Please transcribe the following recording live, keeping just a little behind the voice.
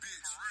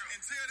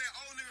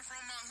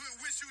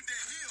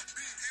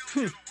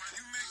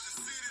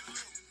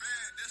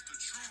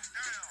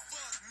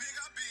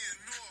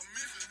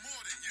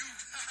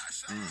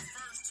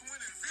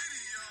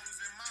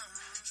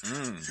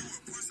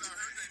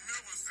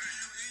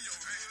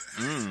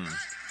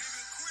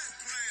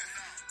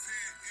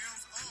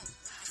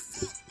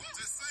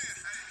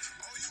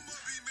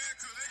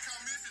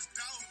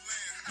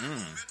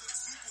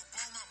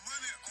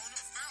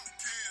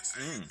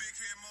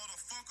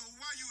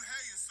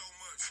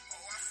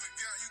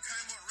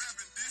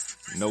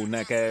No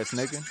neck ass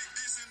nigga.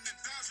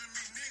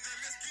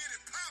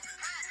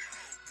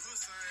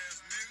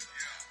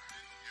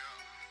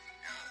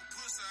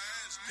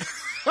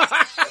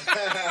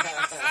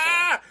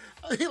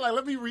 He like,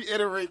 let me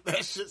reiterate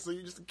that shit so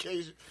you just in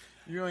case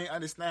you ain't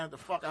understand what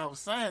the fuck I was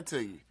saying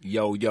to you.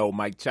 Yo,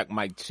 mic check.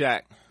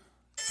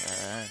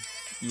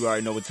 You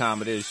already know what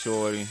time it is,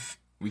 shorty.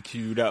 We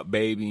queued up,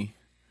 baby.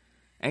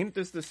 Ain't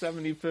this the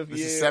 75th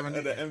year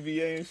of the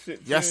NBA and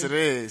shit? Yes, it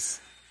is.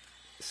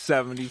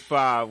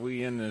 75.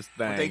 We in this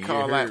thing. What they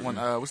call that one?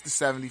 What's the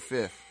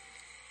 75th?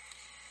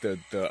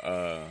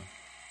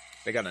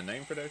 They got a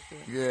name for that shit?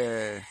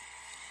 Yeah.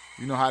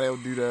 You know how they'll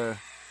do the...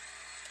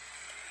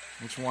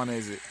 Which one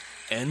is it?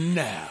 And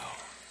now,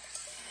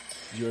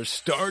 your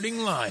starting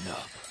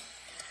lineup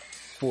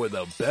for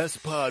the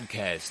best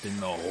podcast in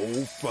the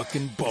whole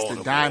fucking Baltimore. It's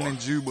the Diamond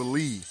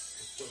Jubilee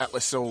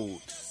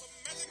episode.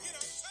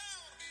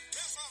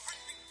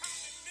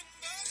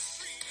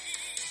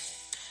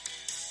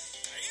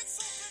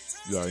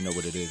 You already know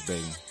what it is,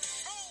 baby.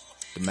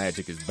 The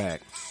magic is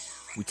back.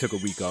 We took a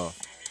week off.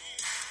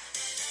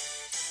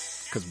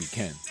 Because we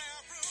can.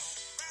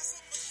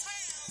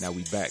 Now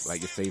we back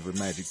like your favorite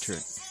magic trick.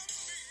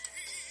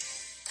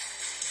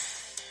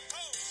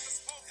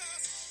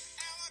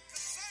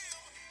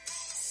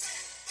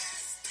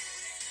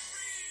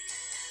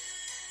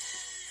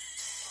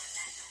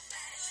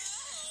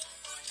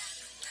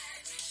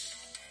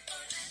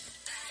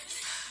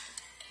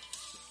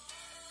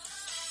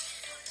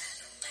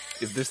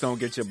 If this don't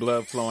get your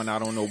blood flowing, I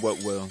don't know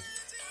what will.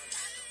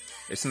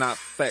 It's not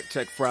Fact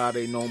Check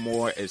Friday no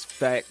more. It's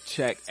Fact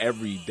Check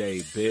every day,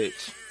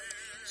 bitch.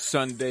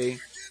 Sunday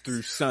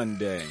through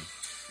Sunday.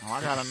 Oh,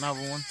 I got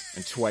another one.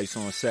 And twice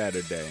on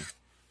Saturday.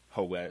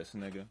 Hoe ass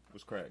nigga.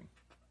 What's cracking?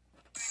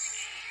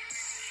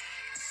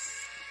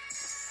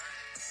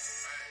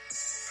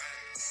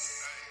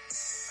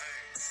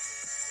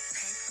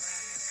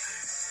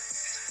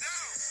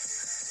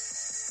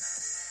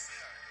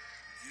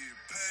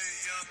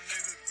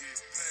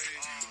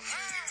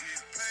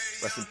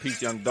 Rest in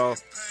peace, Young Dolph.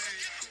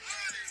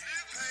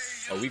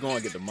 Oh, we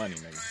gonna get the money,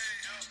 nigga.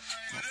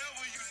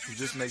 You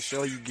just make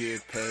sure you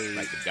get paid.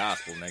 Like the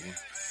gospel, nigga.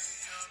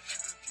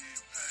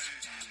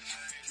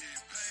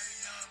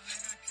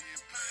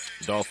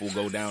 Dolph will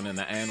go down in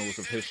the annals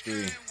of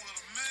history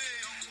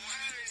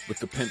with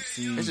the Pimp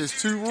C. It's just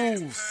 2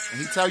 rules.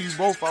 And he tell you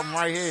both of them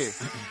right here.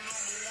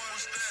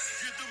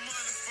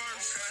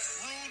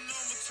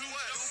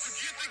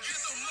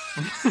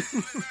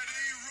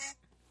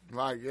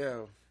 Like,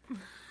 yo.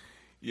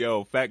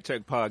 Yo, Fact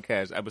Check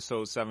Podcast,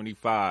 episode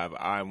 75.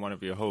 I'm one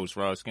of your hosts,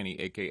 Raw Skinny,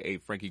 a.k.a.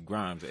 Frankie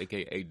Grimes,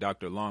 a.k.a.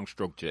 Dr.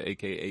 Longstrokja,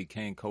 a.k.a.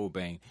 Ken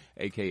Cobain,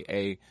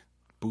 a.k.a.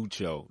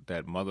 Bucho,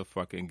 that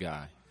motherfucking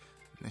guy.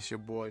 It's your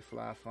boy,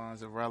 Fly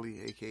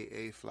Fonzarelli,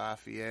 a.k.a. Fly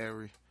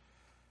Fieri.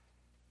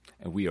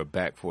 And we are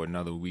back for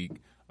another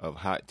week of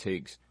hot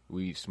takes,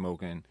 weed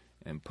smoking,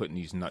 and putting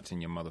these nuts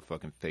in your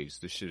motherfucking face.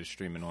 This shit is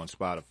streaming on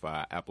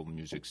Spotify, Apple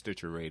Music,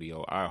 Stitcher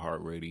Radio,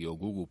 iHeartRadio,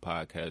 Google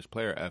Podcasts,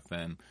 Player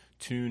FM,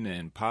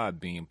 TuneIn,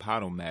 Podbean,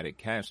 Podomatic,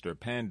 Caster,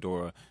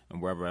 Pandora,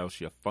 and wherever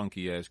else your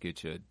funky ass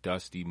get your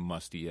dusty,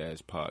 musty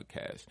ass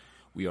podcast.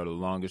 We are the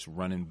longest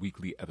running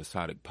weekly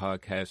episodic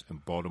podcast in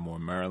Baltimore,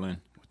 Maryland.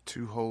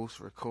 2 hosts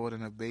record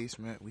in a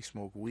basement. We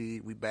smoke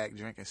weed. We back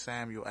drinking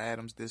Samuel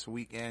Adams this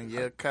weekend.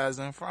 Your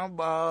cousin from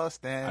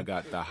Boston. I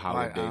got the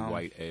holiday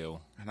white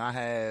ale. And I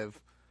have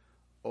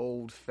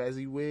Old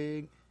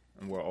Fezziwig.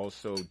 And we're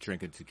also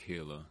drinking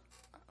tequila.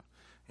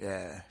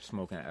 Yeah.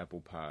 Smoking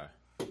apple pie.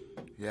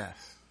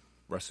 Yes.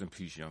 Rest in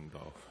peace, Young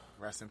Dolph.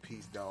 Rest in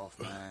peace, Dolph,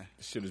 man.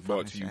 This shit is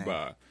brought to you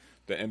by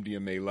the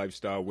MDMA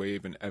Lifestyle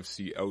Wave and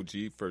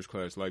FCLG, First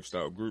Class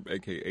Lifestyle Group,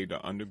 a.k.a.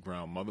 the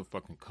Underground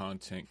Motherfucking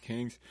Content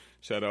Kings.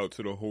 Shout out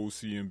to the whole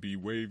CMB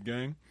Wave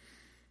gang.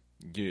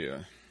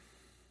 Yeah.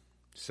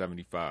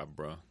 75,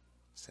 bro.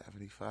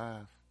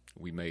 75.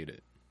 We made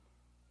it.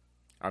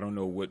 I don't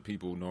know what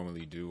people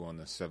normally do on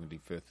the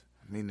 75th.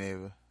 Me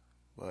neither.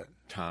 But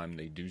time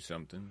they do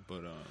something.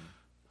 But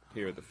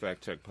here at the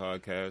Fact Check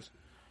Podcast,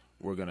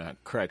 we're going to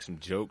crack some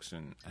jokes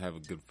and have a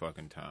good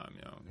fucking time,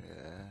 yo.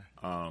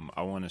 Yeah.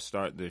 I want to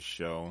start this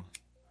show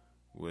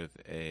with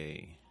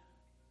a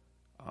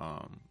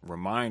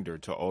reminder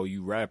to all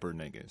you rapper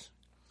niggas.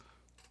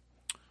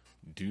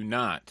 Do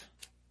not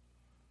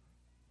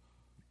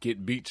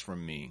get beats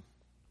from me.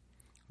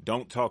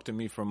 Don't talk to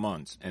me for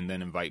months and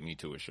then invite me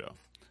to a show.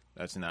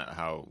 That's not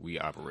how we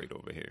operate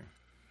over here.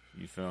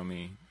 You feel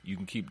me? You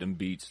can keep them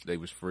beats. They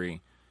was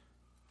free.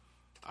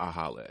 I'll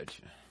holler at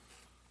you.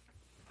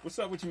 What's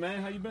up with you,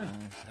 man? How you been?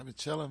 I've been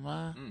chilling,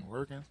 man.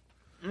 Working.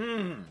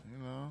 You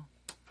know.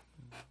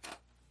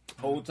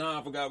 Whole time,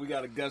 I forgot we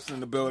got a guest in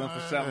the building for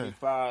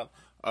 75.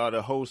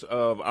 The host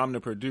of I'm the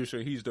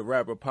Producer. He's the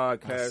Rapper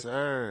podcast. Yes,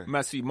 sir.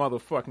 Messy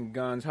motherfucking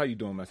Guns. How you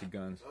doing, Messy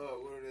Guns? Oh,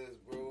 what it is,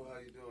 bro? How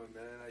you doing,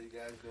 man? How you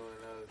guys doing?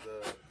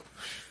 How's the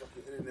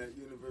fucking internet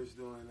universe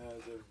doing?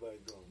 How's everybody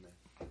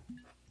doing, man?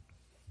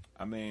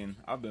 I mean,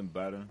 I've been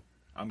better.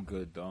 I'm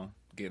good, though.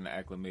 Getting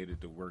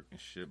acclimated to work and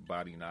shit.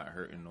 Body not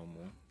hurting no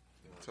more.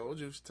 Told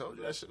you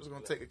that shit was gonna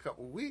take a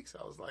couple weeks.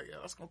 I was like, yeah,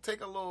 that's gonna take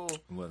a little.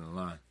 Wasn't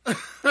lying.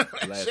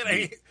 That shit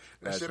ain't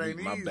Last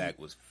week, my easy. back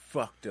was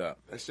fucked up.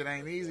 That shit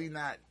ain't easy.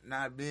 Not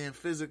being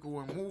physical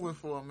and moving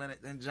for a minute,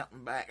 then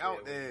jumping back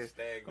out there.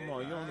 Come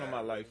on, you don't know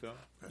my life, though.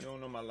 You don't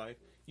know my life.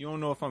 You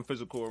don't know if I'm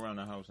physical around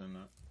the house or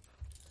not.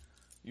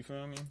 You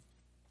feel me?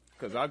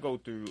 Because I go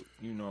through,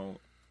 you know.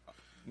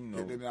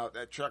 Getting out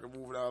that truck and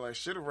moving all that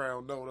shit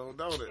around, don't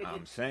it?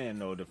 I'm saying,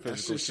 though, the That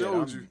physical shit shit,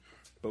 showed you.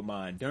 But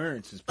my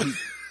endurance is peak.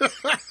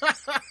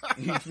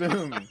 You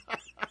feel me?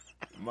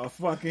 My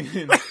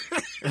fucking...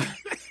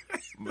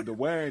 the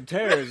wear and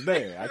tear is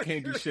there. I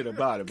can't do shit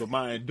about it, but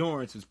my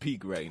endurance is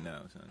peak right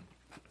now, son.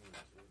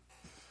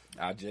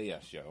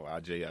 IJS,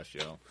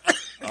 yo.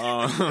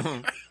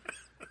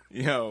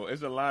 Yo,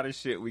 it's a lot of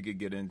shit we could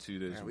get into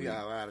this Man, week. we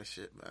got a lot of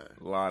shit, man.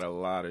 A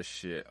lot of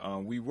shit.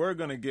 We were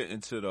gonna get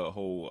into the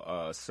whole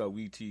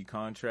Saweetie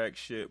contract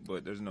shit,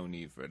 but there's no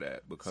need for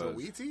that because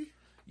Saweetie?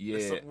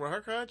 yeah, Something with her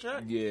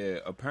contract? yeah.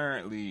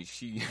 Apparently,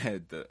 she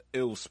had the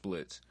ill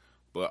splits,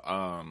 but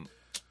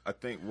I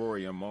think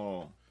Rory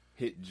Amal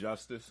hit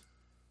Justice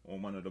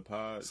on one of the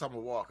pods. Summer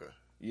Walker.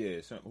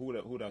 Yeah, who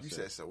that You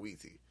said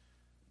Saweetie.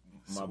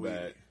 My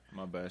bad.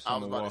 I was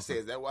Summer about Walker. to say,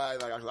 is that why?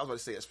 Like, I was about to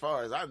say, as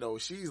far as I know,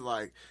 she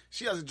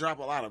doesn't drop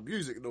a lot of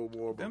music no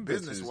more. But Them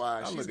business bitches-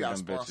 wise, I she's look at got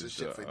them bitches,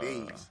 sponsorship for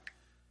days.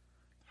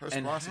 Her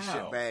And sponsorship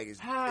how? bag is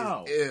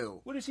How?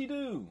 ill. What did she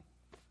do?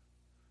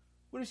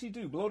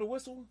 Blow the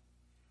whistle?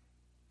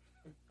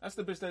 That's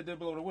the bitch that did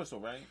blow the whistle,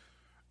 right?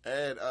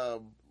 And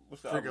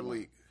What's the other Freaka one?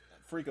 Leak,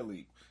 Freaka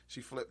Leak.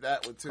 she flipped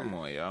that one too. Come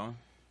on, y'all.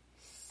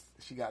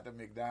 She got the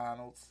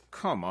McDonald's.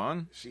 Come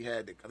on. She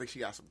had, I think she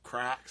got some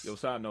Crocs. Yo,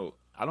 side note.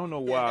 I don't know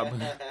why,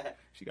 but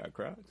she got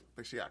Crocs. I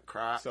think she got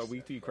Crocs.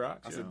 Saweetie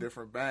Crocs. That's yo. a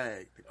different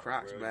bag. The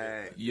Crocs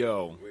bag.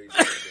 Yo, Wait,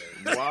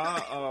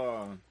 why?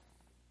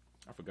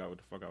 I forgot what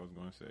the fuck I was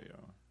gonna say,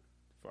 y'all.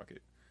 Fuck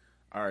it.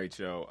 All right,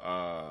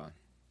 yo.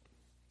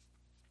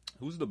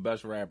 Who's the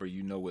best rapper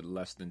you know with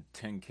less than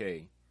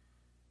 10K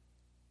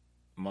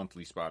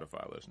monthly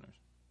Spotify listeners?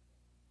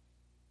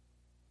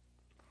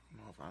 I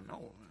don't know if I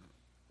know.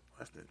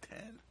 Less than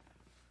 10?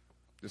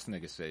 This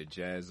nigga said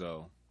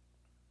Jazzo.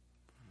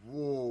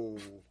 Whoa.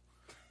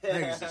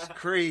 Niggas is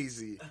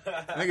crazy.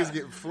 Niggas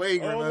getting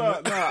flagrant. Hold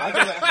up, no,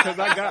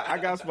 I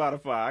got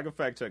Spotify. I can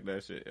fact check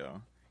that shit,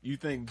 yo. You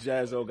think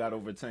Jazzo got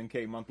over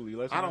 10K monthly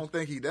listeners? I don't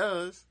think he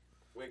does.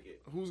 Wicked.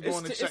 Who's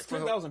going to check it's for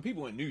 10,000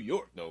 people in New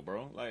York, though,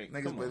 bro. Like,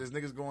 niggas? come But on. is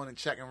niggas going and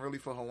checking really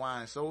for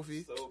Hawaiian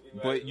Sophie?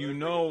 But you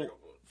know,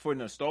 for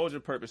nostalgia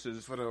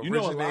purposes, For the you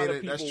know, a lot originator,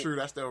 of people, that's true.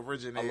 That's the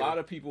originator. A lot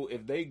of people,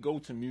 if they go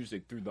to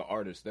music through the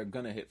artist, they're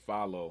gonna hit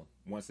follow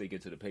once they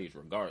get to the page,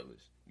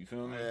 regardless. You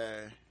feel me?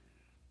 Yeah.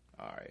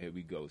 All right, here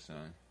we go,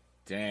 son.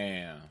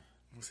 Damn,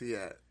 What's he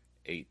at?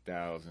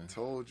 8,000.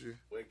 Told you.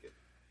 Wicked.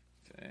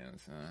 Damn,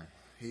 son.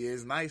 He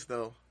is nice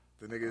though.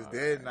 The nigga's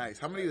dead nice.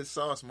 How many does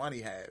Sauce Money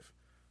have?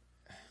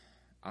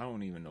 I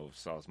don't even know if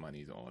Sauce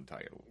Money's on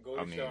title. Go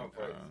I to mean, Sean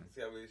price.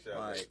 See how many Sean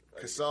Like,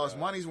 cause Sauce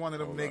Money's one of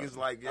them Hold niggas up.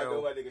 like, I know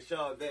yo, my nigga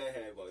Sean Dan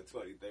had about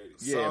 20, 30.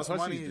 yeah. Sauce Plus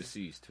Money he's is-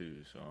 deceased too,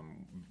 so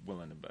I'm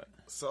willing to bet.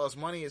 Sauce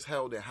Money is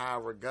held in high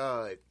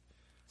regard.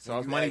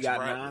 Sauce you Money ask got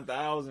rappers-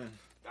 9,000.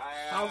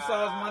 How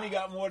Sauce Money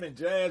got more than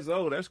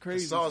Jazzo? That's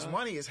crazy. Sauce son.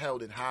 Money is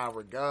held in high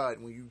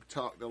regard when you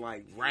talk to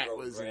like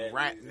rappers and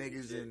rap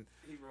niggas, and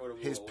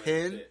his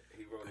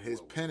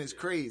pen is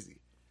crazy.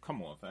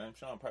 Come on, fam.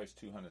 Sean Price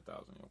 200,000.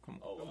 Yo, come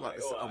on. Oh, I'm about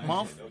to say, oh, a I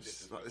month. know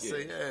this is- About to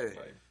say, yeah.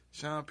 Like,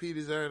 Sean P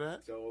deserve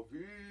that. Sean P.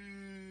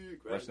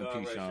 Rest in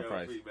peace, Sean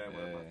Price. P, man,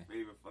 one of my Yeah.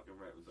 favorite fucking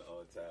rappers of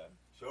all time.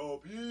 Sean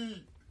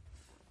P.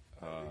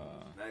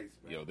 Nice, man.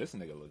 yo, this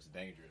nigga looks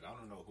dangerous. I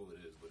don't know who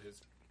it is, but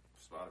his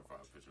Spotify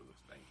picture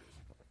looks dangerous.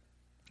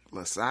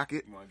 Let's sock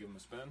it. You want to give him a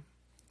spin?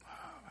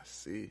 I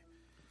see.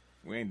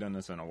 We ain't done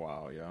this in a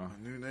while, yo. A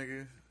new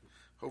nigga.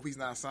 Hope he's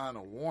not signed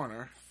to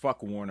Warner.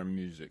 Fuck Warner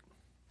Music.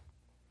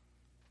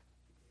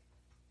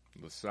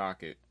 Let's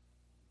sock it.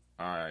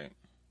 All right.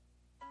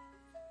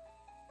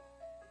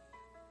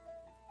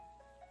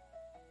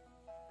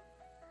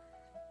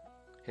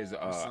 His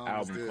song is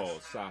album this?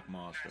 called Sock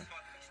Monster.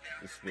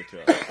 Let's switch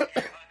up.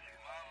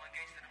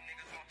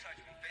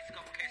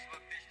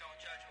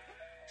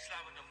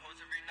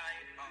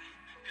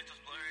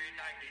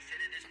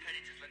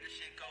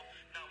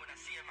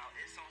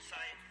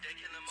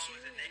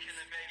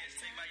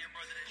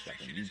 Got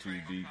the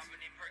YouTube beats.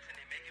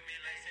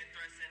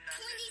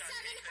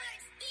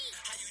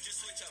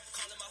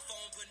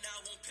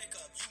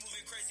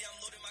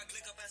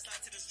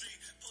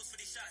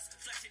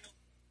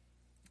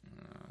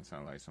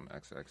 sound like some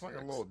XXX. It's like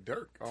a little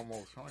Dirk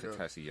almost. Like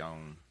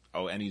Tentacion.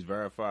 Oh, and he's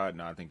verified?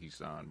 No, I think he's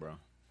signed, bro.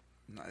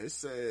 No, it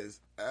says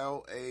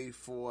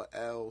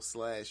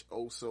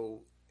LA4L/Oso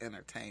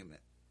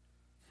Entertainment.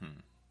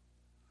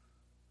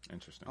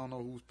 Interesting. I don't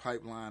know whose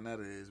pipeline that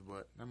is,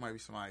 but that might be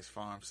somebody's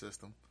farm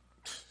system.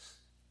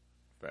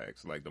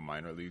 Facts, like the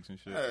minor leagues and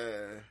shit.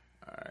 Yeah.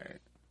 All right.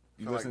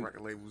 I feel like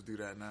record labels do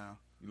that now.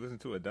 You listen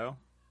to Adele?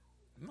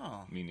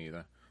 No. Me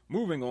neither.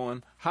 Moving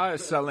on.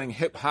 Highest selling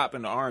hip hop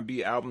and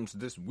R&B albums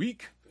this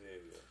week.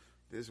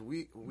 This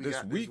week?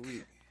 This week,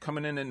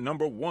 coming in at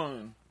number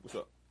 1. What's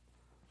up?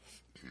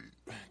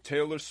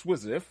 Taylor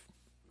Swift.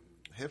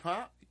 Hip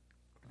hop?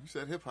 You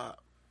said hip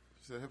hop.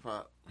 You said hip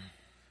hop.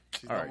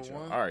 She's All right, number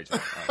y'all. one. All right,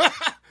 y'all. All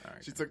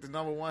right. She took the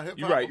number one hip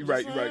hop. You're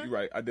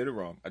right. I did it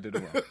wrong. All right.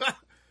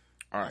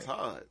 That's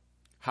hard.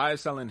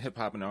 Highest selling hip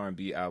hop and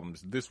R&B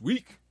albums this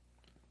week.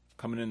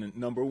 Coming in at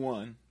number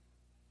 1,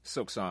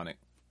 Silk Sonic.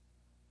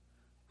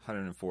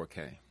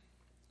 104K.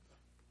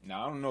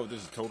 Now, I don't know if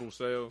this is total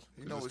sales.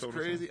 You know what's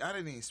crazy? Sales? I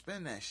didn't even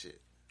spend that shit.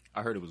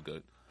 I heard it was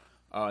good.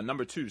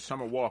 Number 2,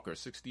 Summer Walker,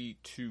 62K.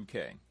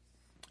 You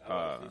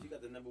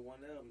got the number 1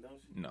 album, don't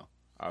you? No,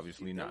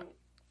 obviously not.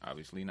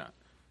 Obviously not.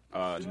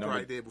 Number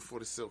right there before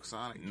the Silk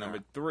Sonic. Number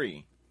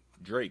 3,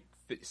 Drake,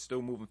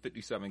 still moving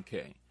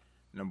 57K.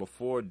 Number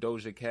 4,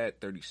 Doja Cat,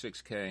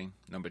 36K.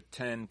 Number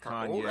 10,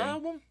 Kanye. Old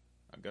album?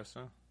 I guess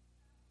so.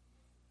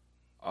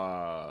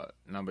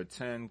 Number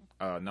 10,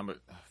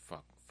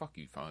 fuck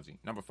you, Fonzie.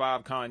 Number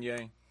 5,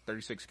 Kanye,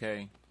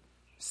 36K.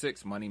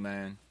 6, Money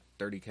Man,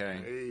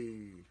 30K.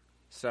 Hey.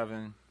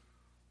 7,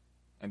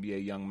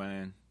 NBA Young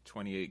Man,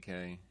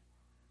 28K.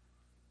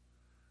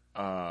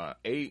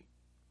 8,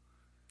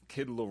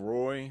 Kid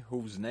Laroi,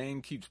 whose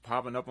name keeps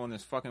popping up on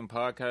this fucking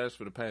podcast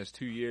for the past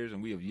 2 years,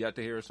 and we have yet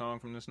to hear a song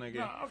from this nigga.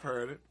 Nah, I've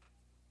heard it.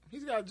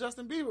 He's got a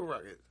Justin Bieber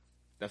record.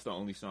 That's the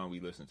only song we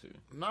listen to.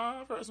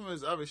 Nah, I've heard some of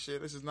his other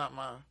shit. This is not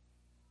my...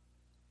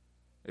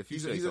 If you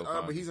say so,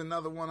 but he's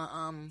another one of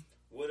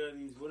What are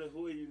these? Who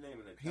are you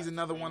naming? He's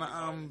another one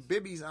of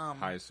Bibby's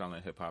highest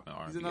selling hip hop and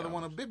R&B. He's another albums.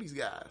 one of Bibby's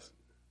guys.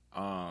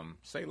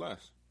 Say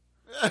less.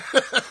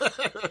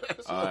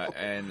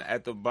 And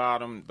at the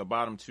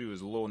bottom 2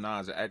 is Lil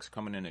Nas X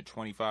coming in at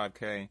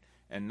 25K,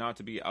 and not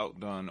to be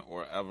outdone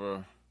or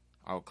ever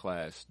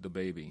outclassed,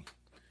 DaBaby,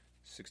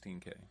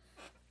 16K.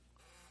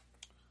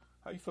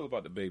 How you feel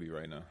about DaBaby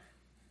right now?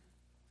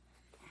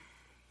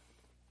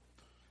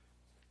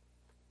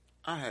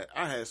 I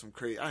had some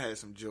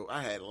jokes.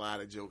 I had a lot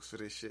of jokes for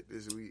this shit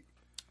this week.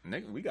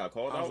 Nigga, we got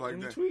called out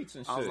in the tweets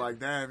and shit. I was like,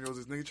 damn, was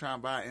this nigga trying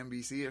to buy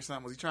NBC or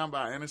something? Was he trying to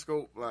buy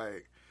Interscope?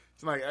 Like,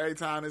 it's like every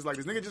time it's like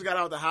this nigga just got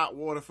out the hot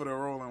water for the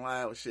Rolling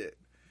Loud shit,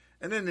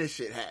 and then this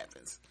shit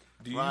happens.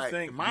 Do you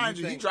think? Mind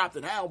you, he dropped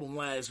an album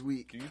last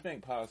week. Do you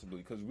think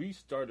possibly because we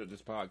started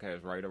this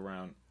podcast right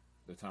around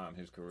the time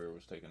his career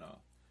was taking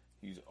off?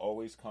 He's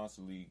always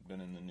constantly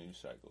been in the news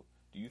cycle.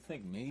 Do you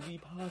think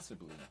maybe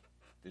possibly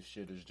this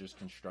shit is just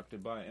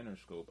constructed by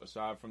Interscope,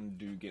 aside from the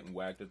dude getting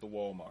whacked at the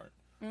Walmart?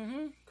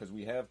 Because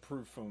we have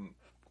proof from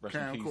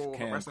Cam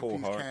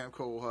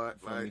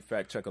Coldheart, from the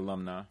Fact Check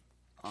alumni.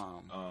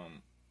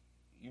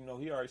 You know,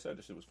 he already said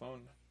the shit was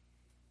phony.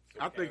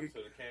 So the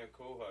Cam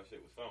Coldheart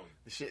shit was phony.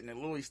 The shit in the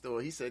Louis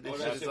store. He said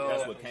this shit is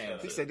all.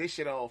 He said this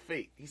shit all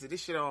fake. He said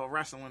this shit all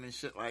wrestling and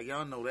shit. Like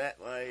y'all know that.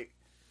 Like,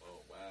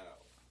 oh wow.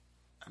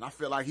 And I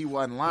feel like he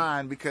wasn't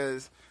lying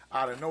because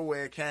out of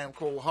nowhere, Cam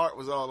Coldheart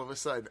was all of a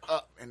sudden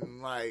up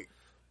and like.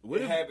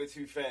 It happened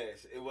too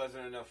fast. It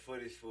wasn't enough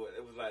footage for it.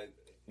 It was like.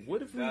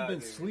 What if we've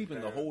been sleeping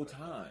the whole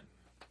time,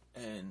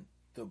 and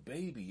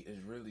DaBaby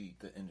is really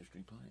the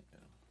industry plant?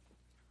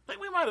 I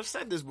think we might have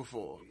said this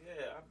before.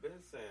 Yeah, I've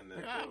been saying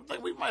that. I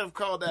think we might have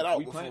called that out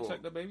before. We plant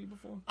checked DaBaby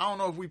before? I don't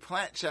know if we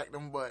plant checked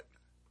him, but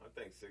I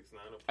think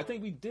 6ix9ine. I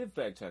think we did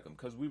fact check him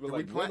because we were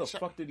like, where the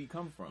fuck did he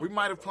come from? We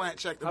might have plant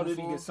checked him. How before.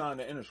 did he get signed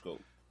to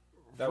Interscope?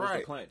 That was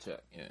the plant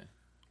check. Yeah.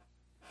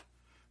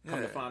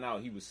 Come to find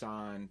out, he was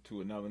signed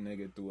to another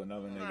nigga through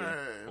another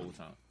nigga the whole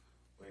time.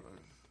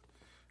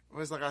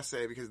 Well, it's like I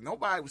said, because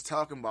nobody was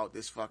talking about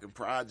this fucking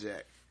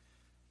project.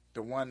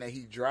 The one that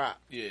he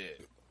dropped. Yeah.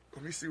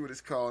 Let me see what it's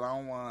called. I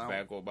don't want to...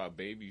 Back about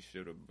baby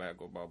shit or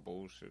back about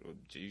bullshit or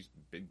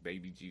big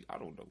baby G. I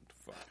don't know what the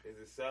fuck. Is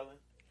it selling?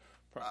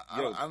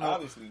 I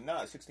obviously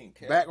not.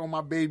 16K. Back on my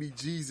baby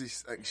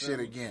Jesus shit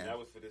again. That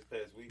was for this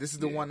past week. This is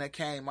the one that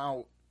came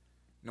out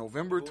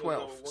November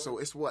 12th. So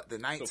it's what, the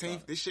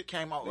 19th? This shit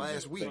came out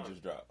last week. They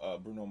just dropped.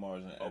 Bruno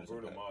Mars and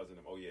Bruno Mars and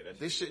them. Oh, yeah.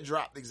 This shit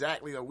dropped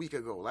exactly a week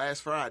ago,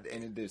 last Friday.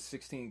 And it did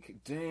 16K.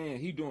 Damn,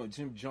 he doing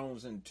Jim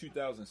Jones in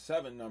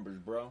 2007 numbers,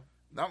 bro.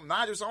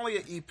 Not just only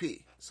an EP,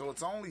 so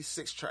it's only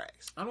 6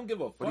 tracks. I don't give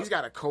a fuck. But he's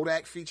got a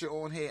Kodak feature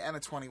on here and a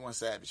 21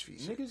 Savage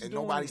feature.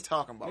 Nobody's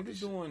talking about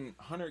this. Niggas doing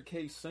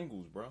 100K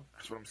singles, bro.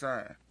 That's what I'm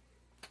saying.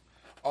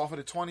 Off of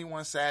the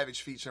 21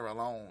 Savage feature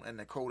alone and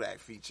the Kodak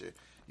feature,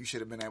 you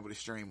should have been able to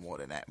stream more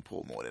than that and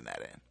pull more than that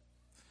in.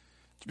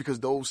 Because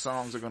those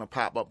songs are going to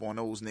pop up on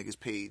those niggas'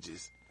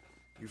 pages.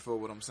 You feel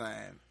what I'm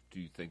saying? Do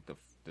you think the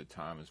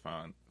time has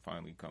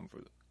finally come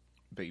for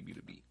Baby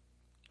to be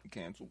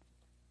canceled?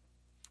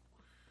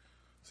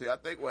 See, I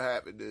think what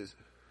happened is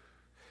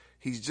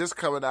he's just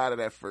coming out of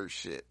that first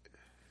shit.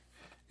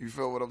 You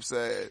feel what I'm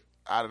saying?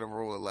 Out of the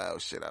Rolling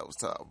Loud shit I was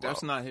talking about.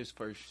 That's not his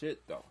first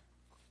shit though.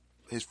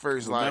 His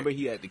first Remember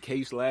he had the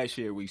case last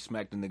year where he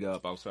smacked the nigga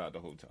up outside the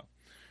hotel.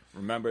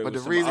 Remember, it But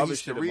was the reason some other he-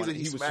 shit the that reason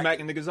he was smacked-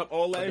 smacking niggas up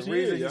all last the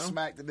year. reason Yo. he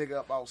smacked the nigga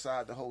up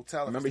outside the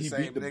hotel. Remember, if he it's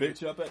the beat the same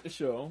bitch up at the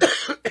show.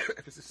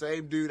 If it's the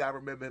same dude, I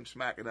remember him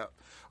smacking up.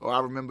 Or I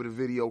remember the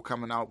video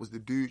coming out was the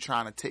dude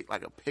trying to take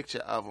like a picture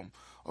of him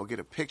or get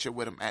a picture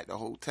with him at the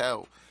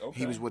hotel. Okay.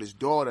 He was with his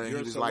daughter and You're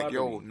he a was like,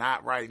 yo, celebrity.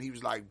 not right. And he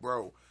was like,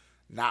 bro,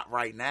 not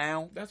right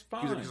now. That's He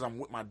was like, fine. because I'm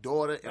with my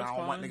daughter and That's I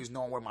don't want fine. niggas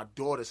knowing where my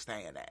daughter's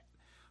staying at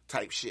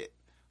type shit.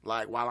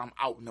 Like while I'm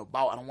out and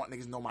about, I don't want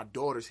niggas know my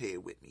daughter's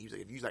here with me.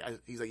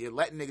 He's like, you're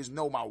letting niggas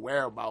know my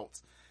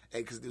whereabouts.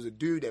 And because there's a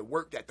dude that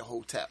worked at the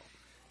hotel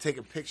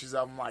taking pictures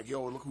of him, like,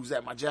 yo, look who's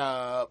at my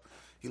job.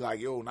 He like,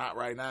 yo, not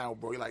right now,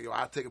 bro. He like, yo,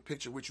 I'll take a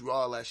picture with you,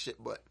 all that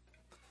shit, but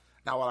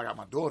not while I got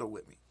my daughter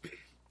with me.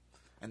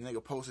 And the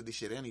nigga posted this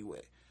shit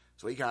anyway.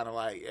 So he kind of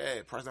like,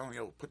 yeah, press on,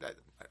 yo, put that,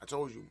 I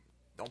told you,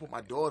 don't put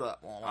my daughter up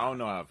online. I don't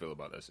know how I feel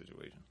about that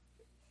situation.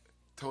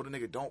 Told the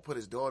nigga, don't put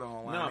his daughter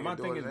online. Nah, Nigga, my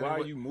thing daughter is, there. why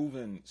are you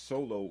moving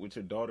solo with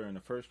your daughter in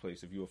the first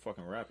place if you a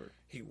fucking rapper?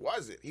 He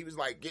wasn't. He was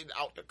like getting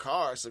out the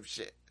car or some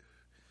shit.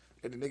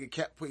 And the nigga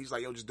kept putting, he's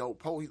like, yo, just don't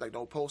post. He's like,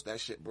 don't post that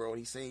shit, bro. And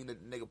he seen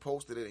that the nigga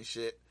posted it and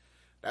shit.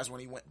 That's when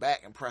he went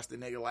back and pressed the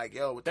nigga like,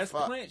 yo, what the That's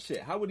fuck? plant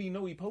shit. How would he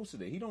know he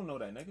posted it? He don't know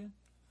that nigga.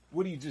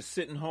 What, he just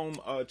sitting home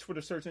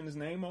Twitter searching his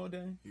name all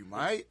day? You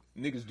might.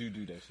 Niggas do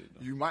that shit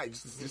though. You might.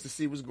 Just to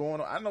see what's going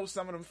on. I know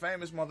some of them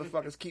famous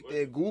motherfuckers keep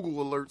their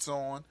Google alerts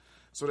on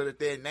so that if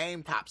their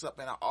name pops up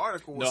in an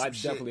article or No, some I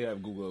shit. definitely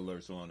have Google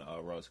alerts on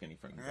Raw Skinny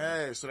Frank.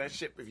 Yeah, so that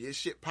shit, if your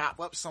shit pop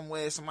up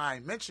somewhere,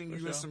 somebody mention you For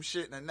in sure. some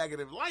shit in a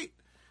negative light,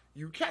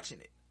 you catching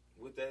it.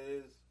 What that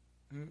is?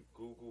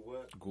 Google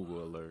what?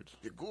 Google alerts.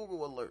 Your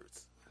Google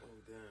alerts. Oh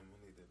damn, I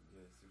need to see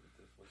what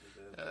the fuck is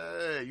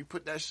that. You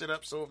put that shit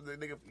up so if the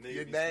nigga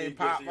your be name speaking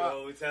pop to you up.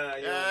 all the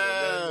time. Yo,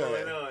 Yeah. nothing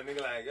going on.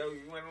 Nigga like, yo,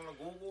 you went on a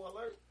Google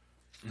alert?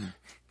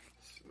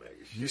 Smack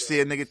your You shit see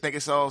a nigga think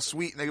it's all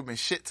sweet, nigga been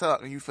shit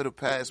talking you for the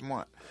past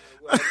month.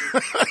 Well, I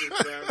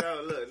just found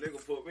out, look,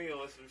 nigga put me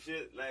on some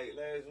shit like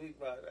last week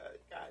about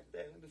God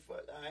damn, what the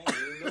fuck? I ain't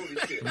even know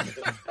this shit.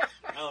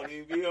 I don't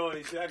even be on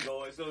this shit. I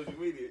go on social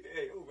media.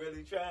 Hey, you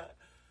really trying?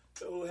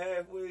 So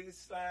halfway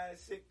slide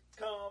sick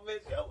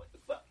comments. Yo, what the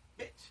fuck,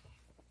 bitch?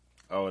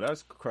 Oh,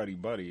 that's Cruddy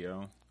Buddy,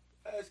 yo.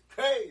 That's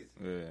crazy.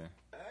 Yeah.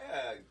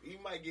 You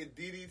might get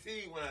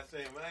DDT when I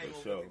say him. I ain't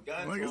For gonna put the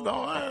gun Niggas to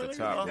don't him. have the niggas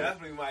top, don't- bro.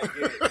 Definitely might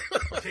get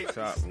take the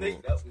Top snake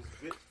rule. up his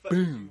bitch. Fuck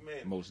you, man.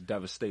 Most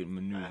devastating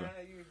maneuver.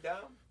 You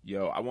dumb?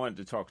 Yo, I wanted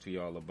to talk to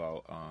y'all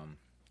about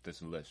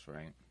this list,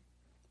 right?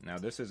 Now,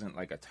 this isn't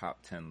like a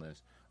top 10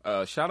 list.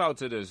 Shout out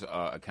to this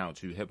account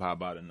too, Hip Hop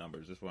by the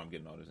Numbers. That's where I'm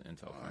getting all this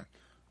intel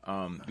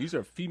from. These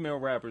are female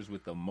rappers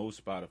with the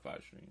most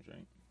Spotify streams,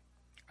 right?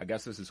 I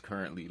guess this is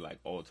currently like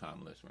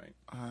all-time list, right?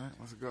 All right,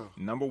 let's go.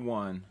 Number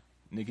one,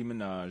 Nicki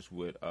Minaj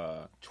with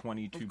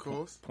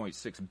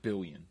 22.6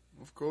 billion.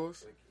 Of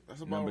course.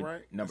 That's about Number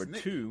right. number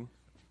That's Nicki. 2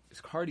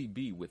 is Cardi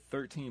B with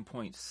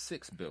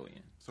 13.6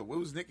 billion. So what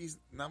was Nicki's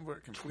number?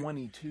 Complete?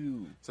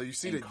 22. So you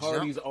see and the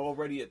Cardi's jump,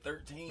 already at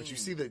 13. but you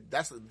see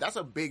that's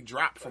a big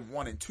drop from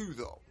 1 and 2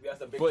 though.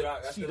 That's a big But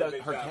drop. That's she still a does,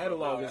 big her drop,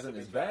 catalog bro. That's isn't a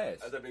as big drop.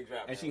 vast, That's a big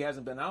drop, and bro. she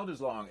hasn't been out as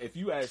long. If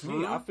you ask me,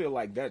 True. I feel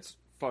like that's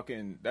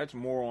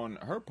more on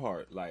her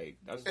part. Like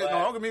that's No,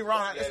 don't get me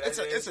wrong. Yeah,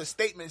 It's a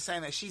statement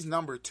saying that she's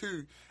number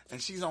 2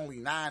 and she's only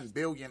 9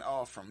 billion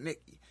off from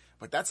Nicki.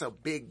 But that's a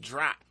big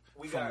drop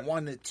We from got-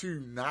 1 to 2,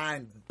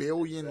 9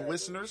 billion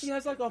listeners. she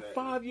has like a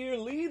 5-year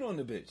lead on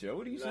the bitch. Yo,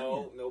 what are you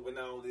saying? No, but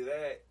not only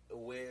that,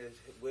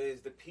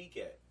 where's the peak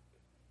at?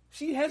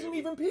 She hasn't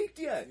even peaked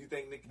yet, You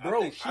think Nicki? bro.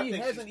 I think She she's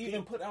hasn't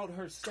even peaked. put out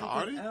her second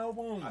Cardi?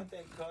 album. I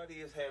think Cardi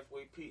is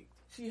halfway peaked.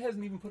 She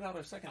hasn't even put out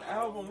her second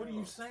album. What are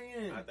you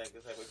saying? I think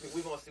it's halfway peaked.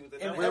 We're gonna see what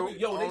the And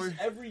numbers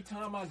every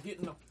time I get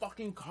in a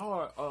fucking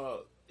car,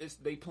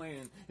 they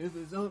playing if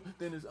it's up,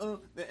 then it's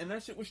up, and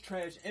that shit was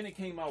trash. And it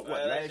came out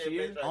That last shit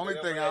year. been trash. Only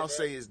thing I'll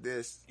say is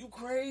this: You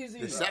crazy?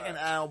 the second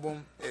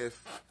album,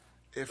 if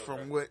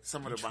from what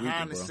some of the tweaking,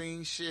 behind the bro.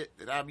 scenes shit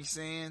that I be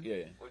seeing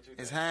Yeah. What you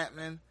is think?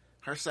 happening,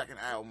 her second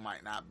album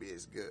might not be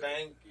as good.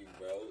 Thank you,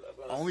 bro. That's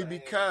what I'm Only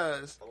saying.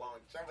 because the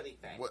longevity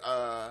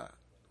thing.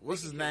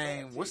 what's his Nicki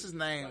name? Minaj, What's his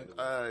name?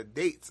 by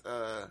Dates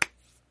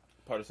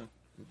Partisan.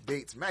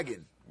 dates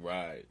Megan.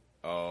 Right.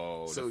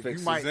 Oh, So the fix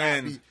you might is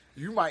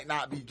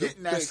not in. be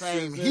getting that Fix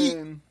same is heat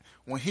in.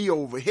 when he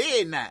over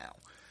here now.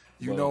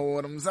 You Well, know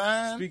what I'm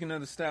saying? Speaking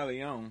of the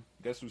Stallion,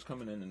 guess who's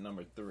coming in at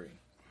number 3?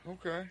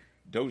 Okay.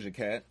 Doja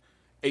Cat,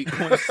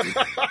 8.6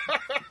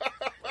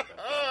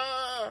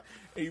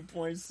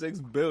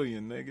 8.6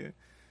 billion, nigga.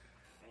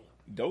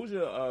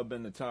 Doja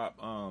been the top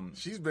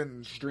She's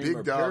been streamer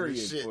big dog period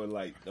and shit. for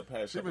like the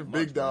past. She couple been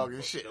months, big dog bro.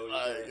 and shit. Doja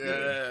Like, Cat.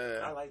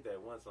 yeah. I like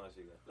that one song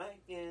she got. Like,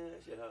 yeah,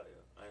 that shit hot,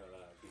 yo. I ain't gonna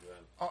lie. Keep it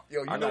honest. Oh,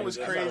 yo, you I know got what's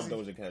a crazy?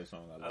 Doja Cat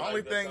song. I I like. like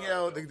Only that thing, song,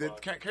 yo, though, the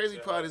fuck. crazy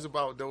Yeah. part is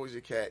about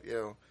Doja Cat,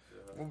 yo.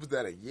 What was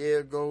that, a year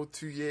ago,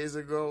 2 years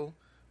ago?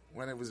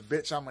 when it was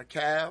 "Bitch, I'm a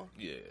Cow."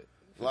 Yeah.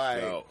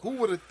 Like, So, who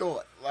would have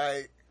thought?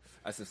 Like,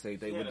 that's the same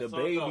thing Yeah, with that the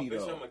song called baby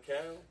Bitch, though. I'm a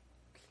cow.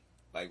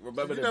 Like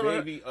remember you the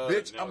never- baby?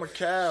 "Bitch, I'm a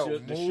cow." The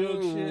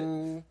Suge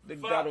Moo. shit. The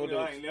Fuck got no, all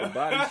I ain't the never.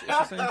 body. It's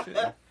the same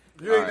shit.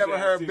 You ain't All never right.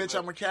 heard Yeah, "Bitch,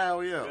 I'm a Cow,"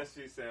 yeah. That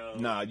shit sounds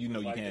Nah, you know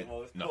you like can't. the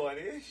most No.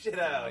 corny shit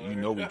out. You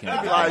know we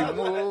can't. Like, Get that.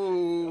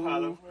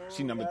 moo.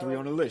 She number 3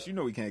 on the list. You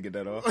know we can't get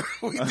that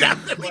off. We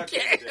definitely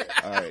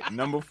can't. All right,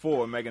 number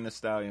 4, Megan Thee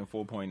Stallion,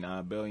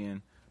 4.9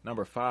 billion.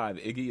 Number 5,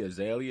 Iggy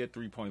Azalea,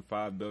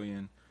 3.5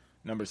 billion.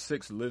 Number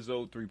 6,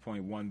 Lizzo,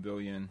 3.1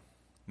 billion.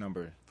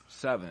 Number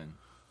 7,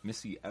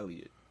 Missy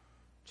Elliott,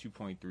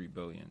 2.3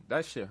 billion.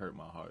 That shit hurt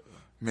my heart.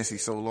 Missy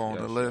so low on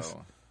the Yes, list.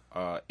 yo.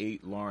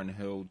 8, Lauryn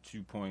Hill,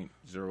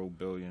 2.0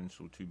 billion,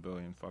 so 2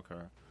 billion. Fuck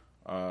her.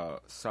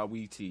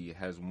 Saweetie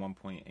has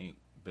 1.8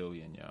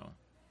 billion, yo.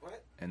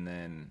 What? And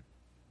then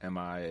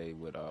MIA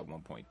with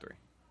 1.3.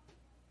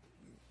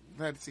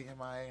 Glad to see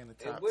MIA in the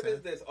And top what 10.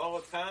 is this? All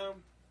time?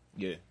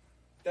 Yeah.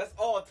 That's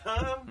all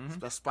time?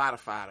 That's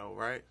Spotify though,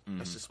 right?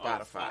 That's just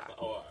Spotify.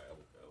 Oh, all right.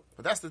 Okay.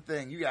 But that's the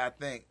thing. You gotta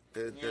think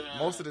that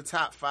most of the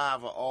top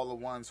 5 are all the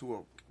ones who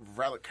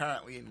are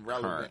currently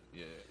irrelevant. Current.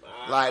 Yeah.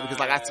 Like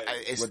because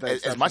With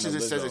the as much as exception it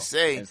of says Lizzo it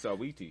say, and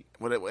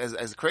Saweetie.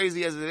 as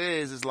crazy as it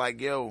is, it's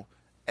like yo,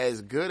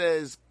 as good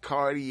as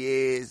Cardi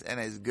is and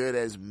as good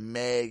as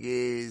Meg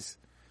is,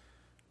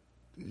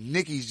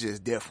 Nicki's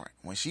just different.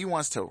 When she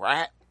wants to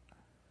rap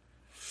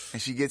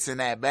and she gets in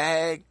that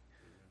bag,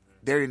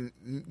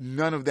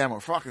 none of them are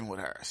fucking with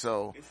her.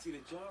 So And see, the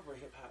genre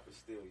hip hop is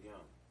still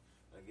young.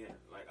 Again,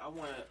 like I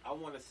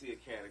want to see a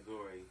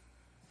category.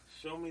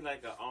 Show me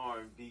like an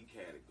R&B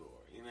category.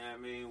 You know what I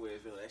mean? Where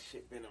that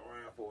shit been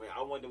around for a while.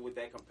 I wonder what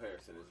that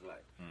comparison is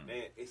like.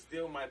 And it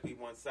still might be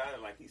one-sided,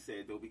 like he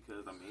said, though,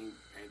 because I mean,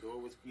 Pandora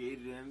was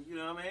created in, you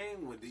know what I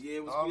mean? When the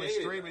year was all the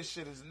created. streaming like,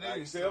 shit is like, new.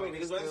 you feel me?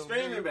 Niggas wasn't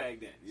streaming back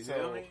then. You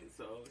feel me?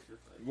 So it's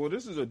just like, Well,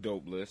 this is a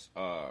dope list.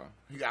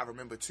 You gotta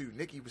remember too,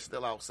 Nicki was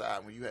still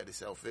outside when you had to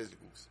sell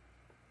physicals.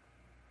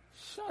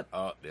 Shut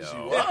up, yo. She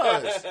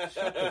was.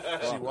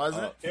 She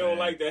wasn't. up. he don't Man.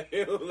 like that.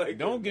 He don't like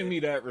Don't that. give me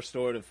that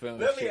restorative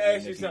feeling. Let me shit ask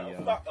with you Nicki, something.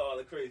 yo. Fuck all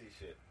the crazy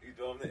shit. You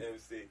know, I'm the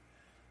MC,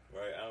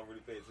 right? I don't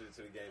really pay attention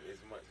to the game as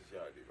much as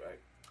y'all do, right?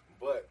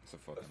 But It's a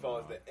fucking as far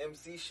as lie. the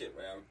MC shit,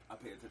 right? I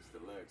pay attention to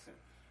lyrics and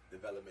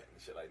development and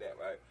shit like that,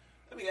 right?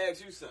 Let me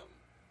ask you something.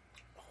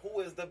 Who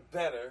is the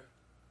better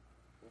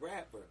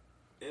rapper,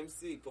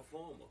 MC,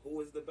 performer? Who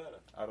is the better?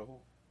 Out of who?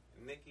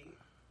 Nicki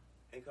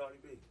and Cardi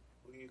B.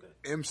 Who do you think?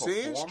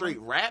 MCing, Performer? straight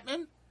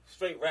rapping.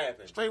 Straight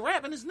rapping. Straight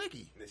rapping is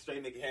Nicki.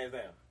 Straight Nicki, hands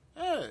down.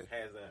 Yeah.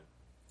 Hands down.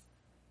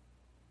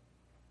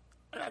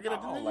 I I get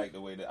it. don't like the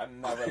way that I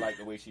never liked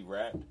the way she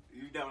rapped,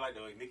 You never like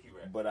the way Nicki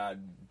rap. but I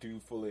do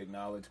fully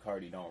acknowledge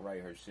Cardi don't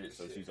write her shit,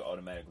 so she's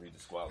automatically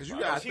disqualified. 'Cause you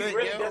got- I She think,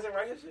 really yo. doesn't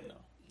write her shit? No.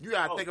 You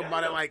gotta Oh, think damn.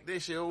 about it like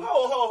this, yo.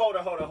 Hold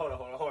on.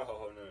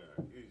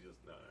 No. You just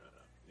no.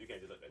 You can't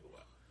just let that go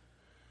out.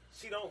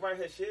 She don't write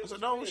her shit. I said, What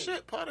you no mean?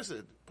 shit,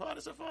 Partisan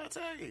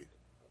Fontaine.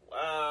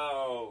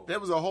 Wow.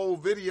 There was a whole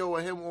video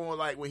of him on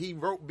like when he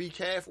wrote "Be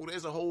Careful."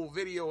 There's a whole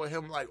video of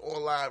him like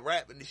online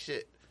rapping the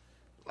shit.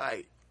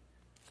 Like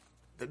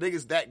the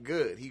nigga's that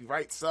good. He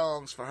writes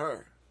songs for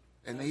her,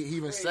 and he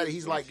even said it.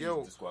 He's like, she's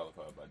yo,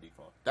 disqualified by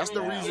default. that's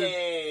the Yeah. reason.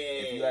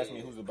 If you ask me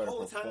who's the better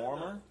Whole time,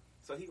 performer? though.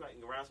 So he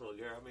writing around for a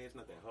girl. I mean, it's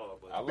not that hard,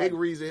 but I Big like-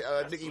 reason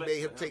That's Nicki flex made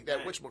him for take him, that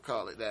man.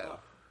 whatchamacallit down.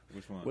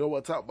 Which one? We don't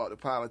want to talk about the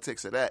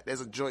politics of that.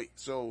 There's a joint.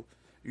 So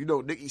you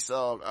know Nicki's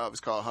song it's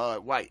called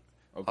 "Hard White"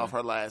 Okay. off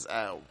her last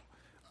album.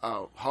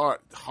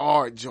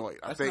 Hard joint.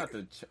 I That's think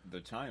not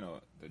the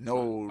China.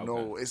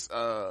 no, it's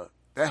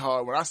that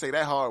hard. When I say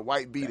that hard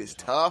white beat is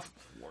tough.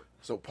 Work.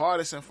 So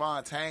Partisan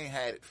Fontaine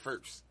had it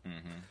 1st.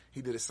 Mm-hmm.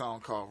 He did a song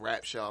called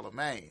 "Rap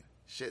Charlemagne."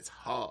 Shit's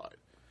hard.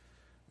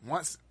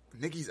 Once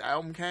Nicki's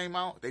album came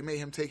out, they made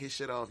him take his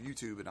shit off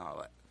YouTube and all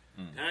that.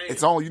 Damn.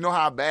 It's on. You know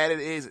how bad it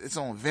is. It's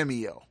on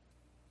Vimeo.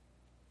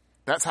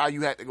 That's how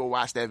you have to go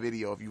watch that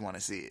video if you want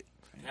to see it.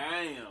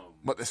 Damn.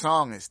 But the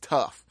song is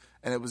tough,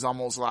 and it was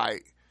almost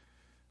like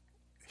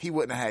he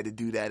wouldn't have had to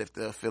do that if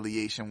the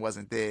affiliation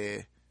wasn't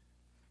there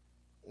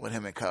with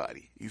him and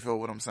Cardi. You feel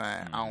what I'm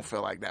saying? I don't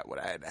feel like that would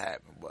have had to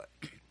happen, but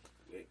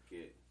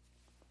Wicked.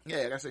 yeah,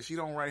 like I said, she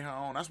don't write her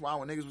own. That's why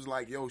when niggas was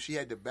like, "Yo, she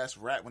had the best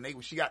rap,"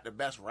 when she got the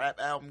best rap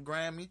album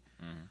Grammy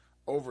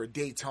over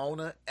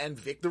Daytona and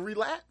Victory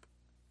Lap,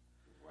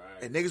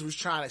 Right. and niggas was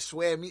trying to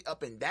swear me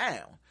up and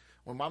down.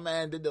 When my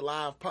man did the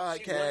live She won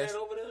podcast, that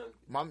over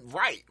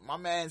them? my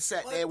man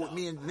sat What there with the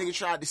me and nigga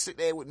tried to sit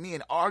there with me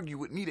and argue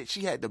with me that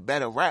she had the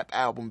better rap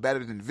album,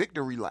 better than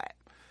Victory Lap.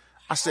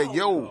 I said, Oh,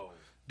 yo, no.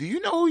 do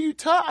you know who you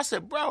talk? I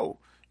said, bro,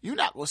 you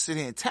not gonna sit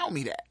here and tell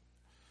me that.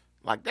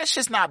 Like, that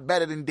shit's not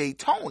better than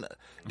Daytona.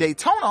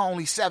 Daytona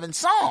only 7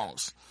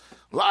 songs.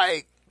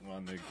 Like, My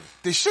nigga.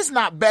 this shit's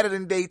not better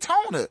than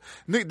Daytona.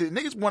 The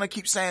niggas want to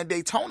keep saying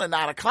Daytona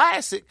not a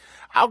classic.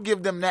 I'll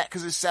give them that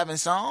because it's 7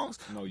 songs.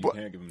 No, you But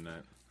can't give him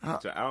that.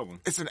 It's an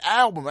album. it's an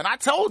album, and I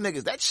told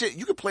niggas that shit,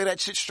 you can play that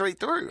shit straight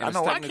through. And I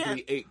know it's I technically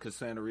can't. 8 because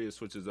Santeria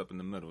switches up in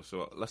the middle.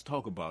 So let's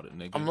talk about it,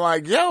 nigga. I'm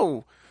like,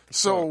 yo,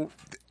 so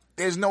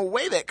there's no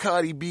way that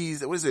Cardi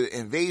B's, what is it,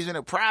 Invasion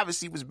of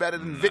Privacy was better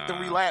than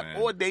Victory Lap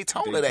man. or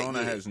Daytona that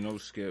year. has no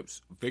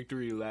skips.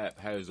 Victory Lap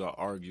has an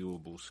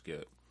arguable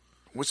skip.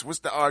 What's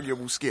the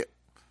arguable skip?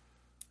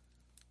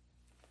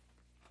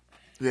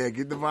 Yeah,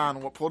 get the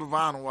vinyl, pull the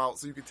vinyl out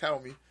so you can tell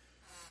me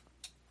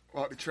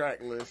about the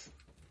track list.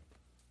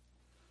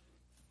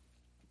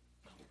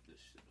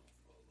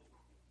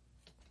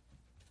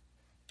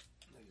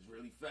 Niggas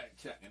really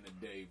fact checking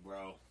today,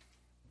 bro.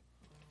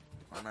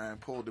 My man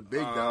pulled the big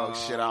dog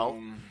shit out.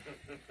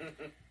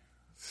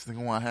 This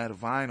nigga want to have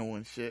the vinyl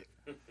and shit.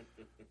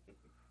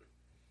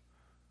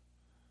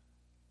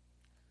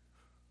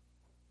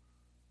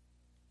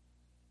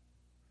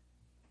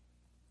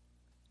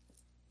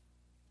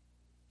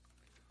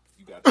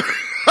 You got that.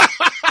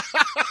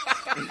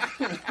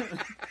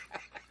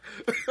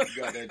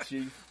 You got that,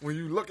 Chief? When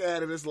you look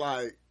at it, it's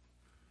like,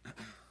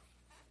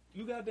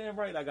 You goddamn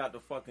right I got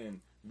the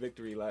fucking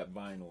Victory Lap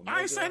vinyl.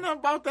 I ain't nigga. saying nothing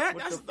about that.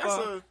 What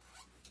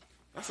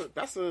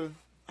That's the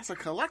a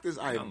collector's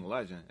item. Young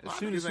legend. A lot As of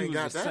soon as niggas he ain't was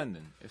got that.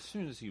 ascending. As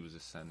soon as he was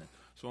ascending.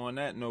 So on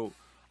that note,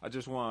 I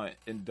just want to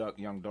induct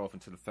Young Dolph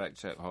into the Fact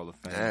Check Hall of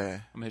Fame. Yeah.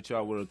 I'm gonna hit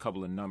y'all with a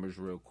couple of numbers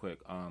real quick.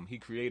 He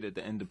created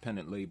the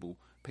independent label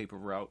Paper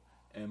Route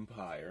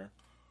Empire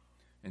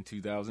in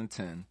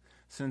 2010.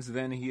 Since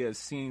then, he has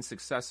seen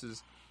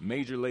successes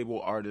major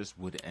label artists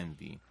would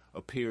envy.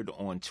 Appeared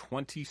on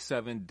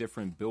 27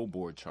 different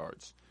Billboard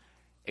charts,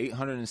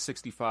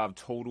 865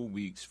 total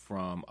weeks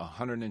from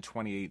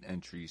 128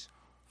 entries,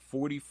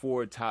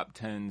 44 top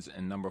 10s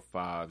and number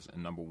 5s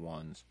and number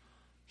 1s.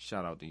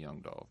 Shout out to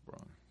Young Dolph, bro.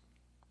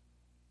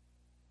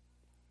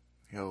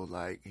 Yo,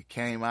 like, it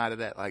came out of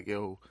that,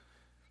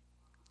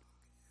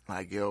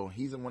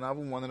 he's one of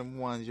them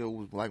ones,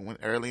 like, when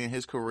early in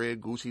his career,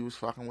 Gucci was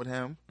fucking with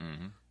him.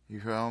 Mm-hmm. You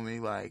feel me?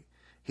 Like,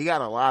 he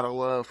got a lot of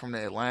love from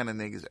the Atlanta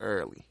niggas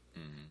early.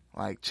 Mm-hmm.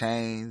 Like,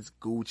 Chains,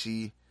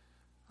 Gucci,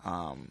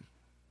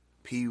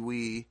 Pee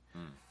Wee.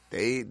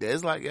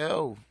 There's like,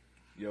 yo.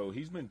 Yo,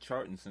 he's been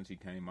charting since he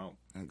came out.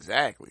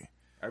 Exactly.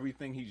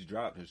 Everything he's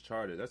dropped has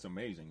charted. That's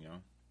amazing, yo.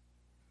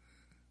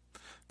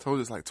 Told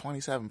us like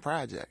 27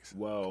 projects.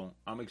 Well,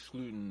 I'm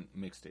excluding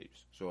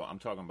mixtapes, so I'm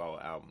talking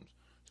about albums.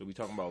 So we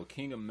talking about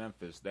King of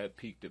Memphis, that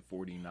peaked at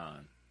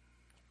 49.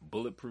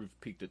 Bulletproof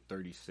peaked at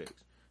 36.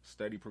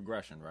 Steady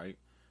progression, right?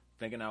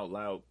 Thinking Out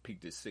Loud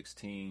peaked at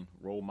 16.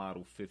 Role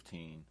Model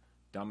 15.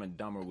 Dumb and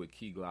Dumber with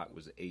Key Glock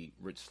was 8.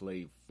 Rich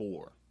Slave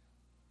 4.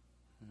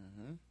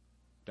 Mm-hmm.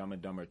 Dumb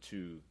and Dumber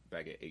 2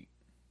 back at 8.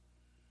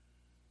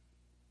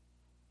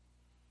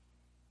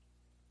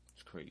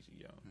 It's crazy,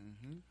 yo.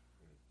 Mm-hmm.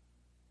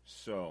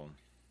 So,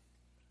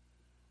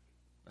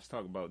 let's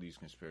talk about these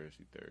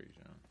conspiracy theories,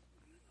 yo.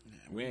 Yeah,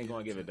 we ain't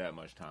gonna give it that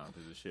much time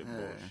because the shit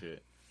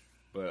bullshit.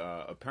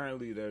 But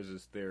apparently there's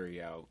this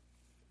theory out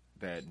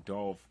that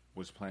Dolph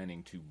was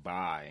planning to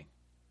buy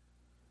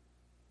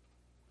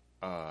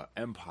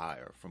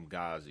Empire from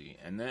Ghazi.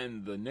 And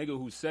then the nigga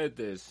who said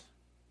this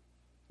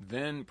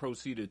then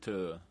proceeded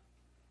to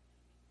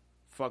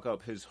fuck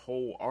up his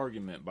whole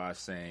argument by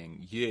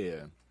saying,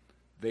 yeah,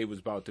 they was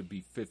about to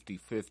be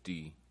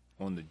 50-50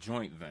 on the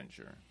joint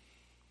venture.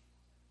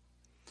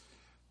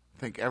 I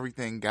think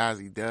everything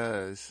Ghazi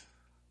does,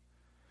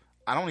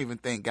 I don't even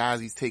think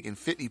Ghazi's taking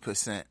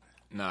 50%.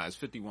 Nah, it's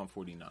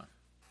 51-49.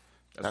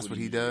 That's what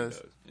he usually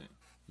does? Yeah.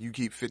 You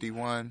keep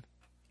 51.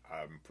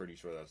 I'm pretty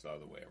sure that's the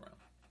other way around.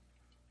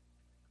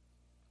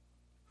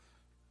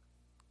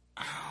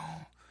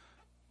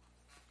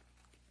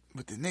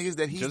 But the niggas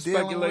that he's Just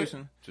dealing speculation.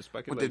 with, Just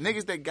with speculation. the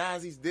niggas that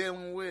Ghazi's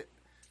dealing with,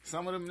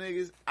 some of them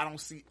niggas, I don't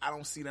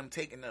see them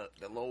taking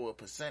the lower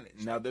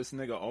percentage. Now, this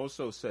nigga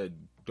also said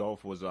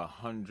Dolph was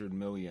 $100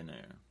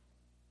 millionaire.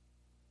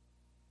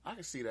 I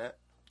can see that.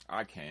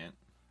 I can't.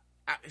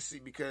 I can see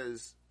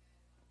because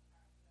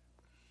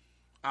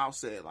I'll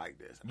say it like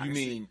this.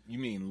 You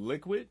mean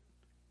liquid?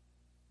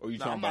 Or you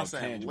No, talking I'm not about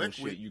saying tangible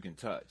liquid. shit you can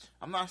touch?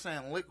 I'm not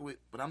saying liquid,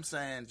 but I'm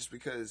saying just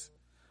because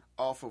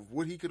off of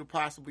what he could have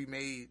possibly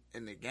made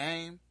in the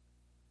game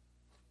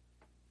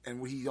and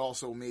what he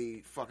also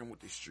made fucking with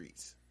the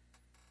streets.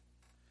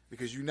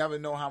 Because you never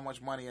know how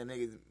much money a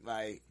nigga,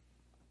 like...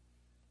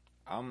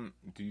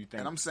 Do you think...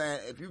 And I'm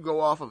saying, if you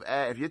go off of...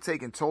 if you're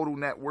taking total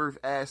net worth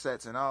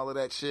assets and all of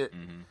that shit,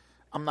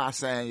 I'm not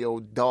saying, yo,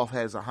 Dolph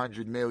has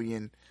 100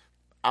 million.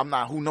 I'm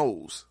not... Who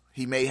knows?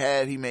 He may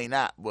have, he may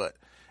not, but...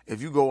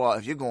 If you're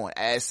going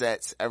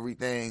assets,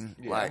 everything,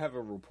 yeah, like, I have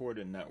a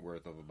reported net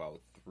worth of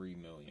about $3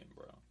 million,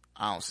 bro.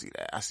 I don't see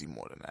that. I see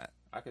more than that.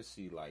 I could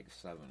see like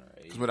 7 or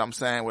 8. That's what I'm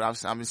saying.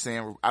 I've been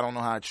saying, I don't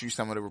know how true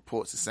some of the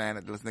reports are saying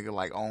that this nigga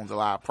like owns a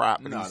lot of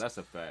properties. No, that's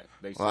a fact.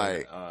 They said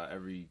Like,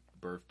 every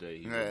birthday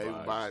he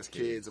would buy his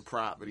kids a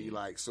property. Yeah.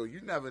 Like, so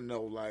you never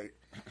know. Like,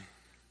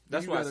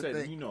 that's you why I gotta said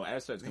think-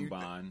 assets then you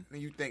combined.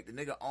 Then you think the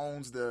nigga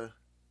owns the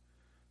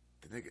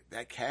nigga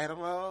that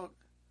catalog.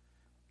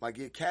 Like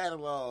your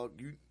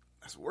catalog,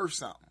 that's worth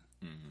something.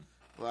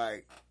 Mm-hmm.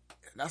 Like,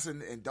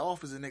 and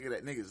Dolph is a nigga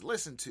that niggas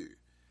listen to.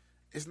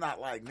 It's not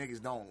like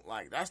niggas don't,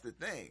 like, that's the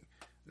thing.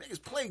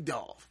 Niggas play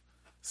Dolph.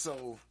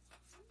 So,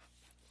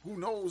 who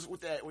knows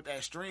what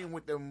that stream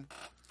with them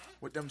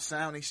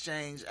Sound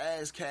Exchange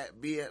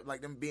ASCAP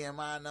like them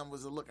BMI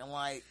numbers are looking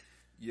like.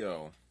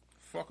 Yo,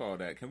 fuck all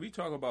that. Can we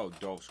talk about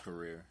Dolph's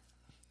career?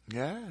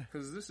 Yeah.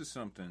 Because this is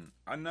something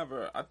I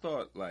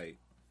thought like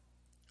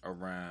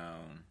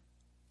around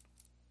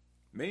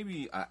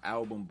maybe an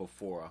album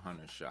before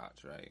 100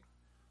 Shots, right?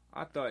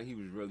 I thought he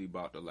was really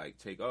about to like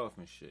take off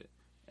and shit.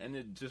 And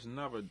it just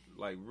never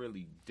like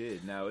really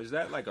did. Now, is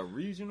that like a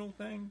regional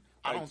thing?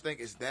 I don't think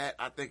it's that.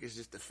 I think it's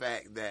just the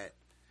fact that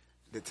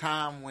the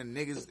time when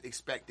niggas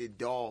expected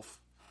Dolph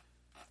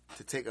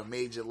to take a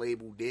major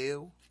label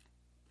deal,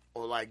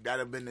 or like that'd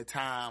have been the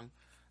time.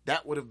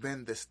 That would have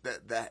been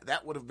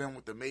that would have been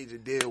what the major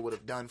deal would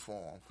have done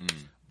for him.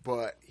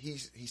 But he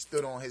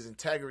stood on his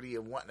integrity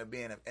of wanting to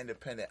be an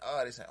independent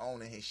artist and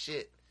owning his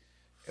shit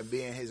and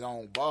being his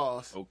own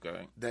boss.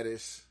 Okay. That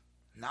is,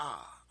 nah,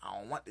 I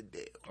don't want the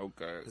deal.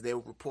 Okay. Because there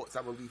were reports,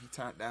 I believe he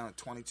turned down a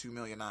 $22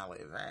 million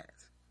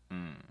advance.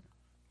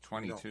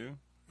 22?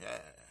 Yeah.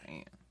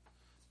 Damn.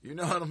 You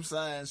know what I'm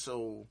saying?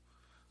 So,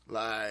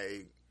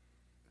 like,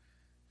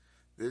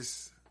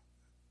 this,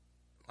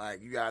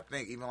 like, you gotta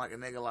think, even like a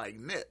nigga like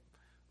Nip.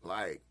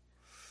 Like,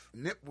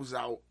 Nip was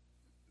out,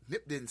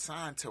 Nip didn't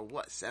sign till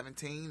what,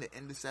 17, the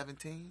end of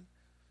 17?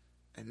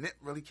 And Nip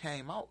really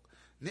came out.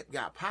 Nip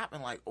got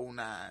popping like 09,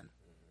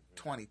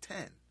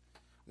 2010.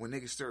 When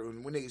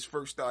niggas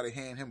first started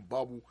hearing him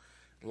bubble,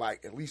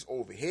 like, at least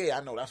over here,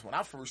 I know that's when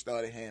I first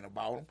started hearing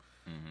about him.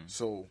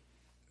 So,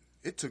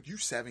 it took you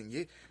 7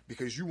 years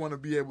because you want to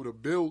be able to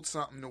build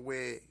something to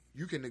where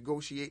you can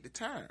negotiate the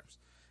terms.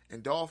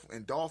 And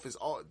Dolph is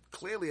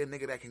clearly a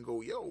nigga that can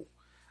go, yo,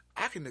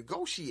 I can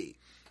negotiate.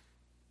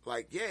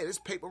 Like, yeah, this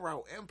paper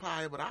route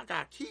empire, but I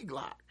got Key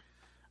Glock.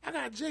 I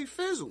got Jay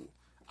Fizzle.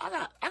 I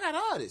got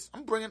artists.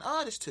 I'm bringing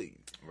artists to you.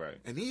 Right.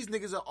 And these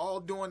niggas are all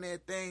doing their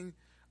thing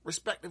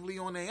respectively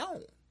on their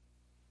own.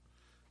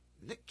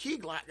 Nick Key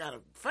Glock got a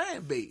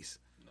fan base.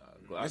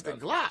 Mr.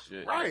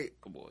 Glock, right.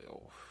 Come on,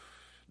 yo.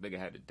 Nigga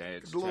had the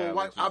dance. The little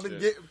white, I've been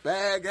getting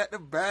bag at the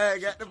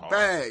bag at the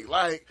bag.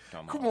 Like,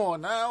 come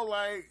on now,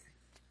 like.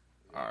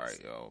 All right,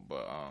 yo.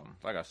 But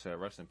like I said,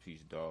 rest in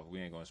peace, dog. We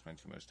ain't gonna spend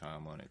too much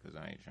time on it because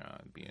I ain't trying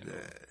to be in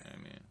there. I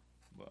mean,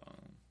 but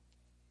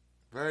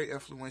very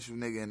influential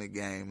nigga in the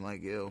game.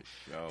 Like, yo,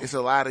 Yo. It's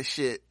a lot of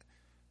shit.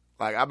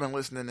 Like, I've been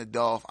listening to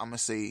Dolph, I'm gonna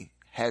say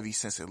heavy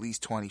since at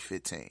least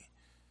 2015.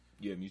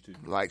 Yeah, me too.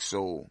 Like,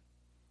 so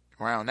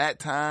around that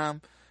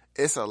time,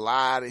 it's a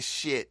lot of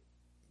shit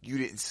you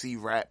didn't see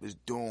rappers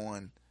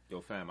doing.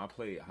 Yo, fam, I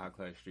played high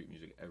class street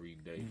music every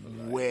day for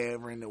like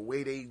wearing the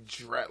way they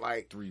dress,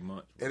 like 3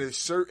 months. Bro. And there's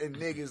certain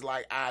niggas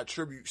like I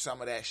attribute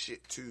some of that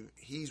shit to.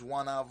 He's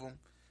one of them.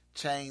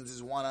 Chains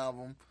is one of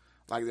them.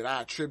 Like that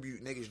I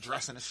attribute niggas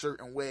dressing a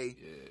certain way,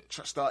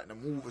 starting to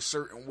move a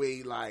certain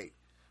way. Like,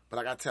 but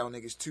like I tell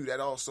niggas too, that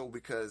also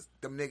because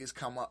them niggas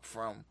come up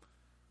from.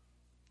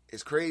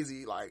 It's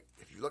crazy. Like,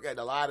 if you look at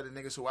a lot of the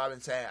niggas who I've been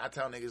saying, I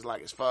tell niggas,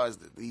 like, as far as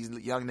these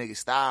young niggas'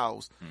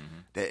 styles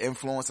that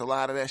influence a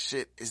lot of that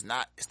shit, it's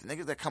the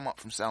niggas that come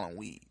up from selling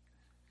weed.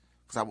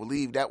 Because I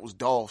believe that was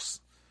Dolph's.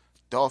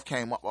 Dolph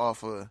came up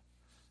off of,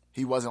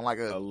 he wasn't like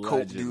a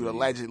coke dude,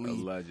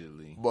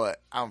 allegedly.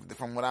 But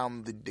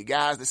the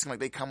guys that seem like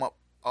they come up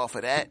off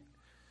of that,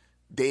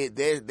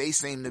 they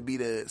seem to be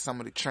some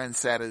of the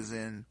trendsetters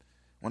in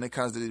when it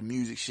comes to the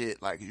music shit.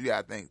 Like, you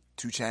gotta think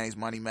 2 Chainz,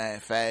 Money Man,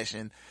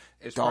 Fashion.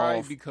 It's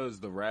probably because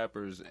the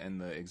rappers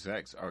and the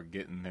execs are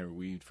getting their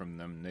weed from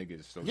them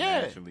niggas, so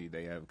naturally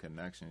they have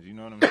connections. You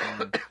know what I'm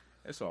saying?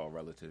 It's all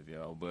relative,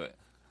 yo. But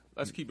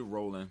let's keep it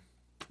rolling.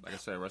 Like I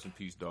said, rest in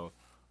peace, dog.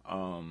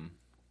 On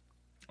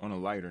a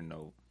lighter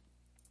note,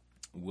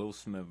 Will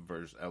Smith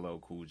versus LL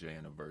Cool J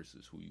in the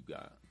verses. Who you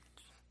got?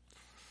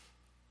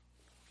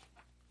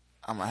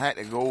 I'm gonna have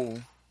to go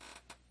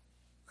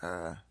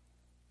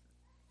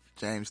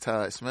James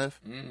Todd Smith.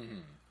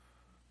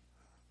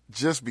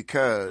 Just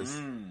because.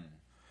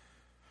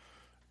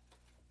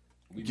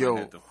 We might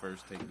have to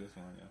first take this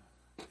one,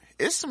 yeah.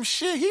 It's some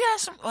shit. He got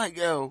some, like,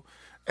 yo,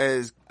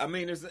 it's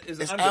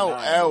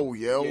LL,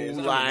 yo. Yeah,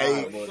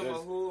 like,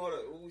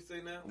 who we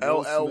say now?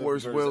 LL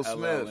versus Will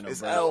Smith.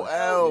 It's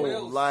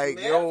LL. Like,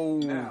 yo.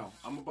 Now,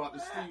 I'm about to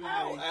Stephen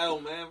A. L,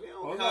 man. We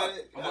don't cut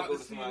it.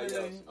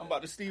 I'm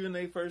about to Stephen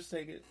A. first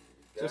take it.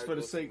 Just for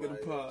the sake of the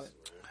pod.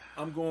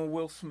 I'm going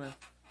Will Smith.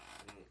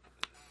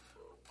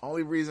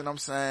 Only reason I'm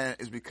saying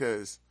is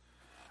because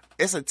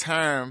it's a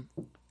term,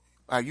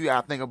 like, you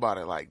gotta think about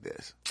it like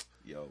this.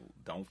 Yo,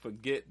 don't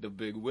forget the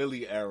Big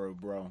Willie era,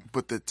 bro.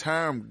 But the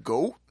term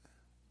GOAT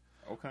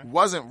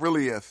wasn't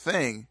really a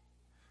thing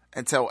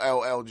until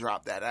LL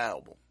dropped that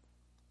album.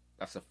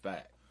 That's a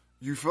fact.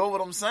 You feel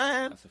what I'm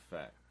saying? That's a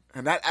fact.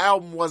 And that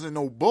album wasn't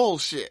no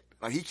bullshit.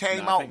 Like, he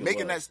came out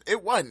making that.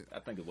 It wasn't. I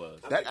think it was.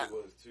 I think it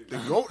was too. The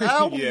GOAT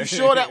album? You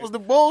sure that was the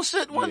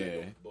bullshit one?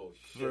 Yeah,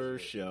 for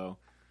sure.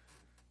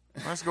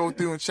 Let's go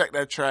through and check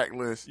that track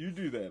list. You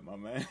do that, my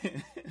man.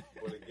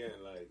 But again,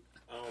 like,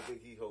 I don't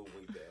think he hold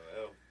weight to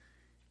LL.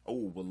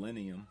 Oh,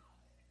 Millennium.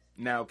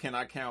 Now, can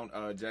I count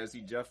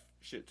Jazzy Jeff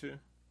shit too?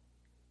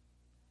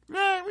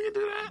 Yeah, we can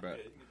do that. Right.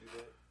 Yeah, you can do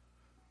that.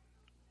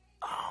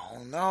 I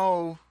don't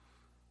know.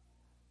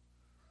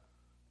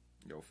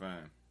 Yo,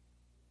 fam.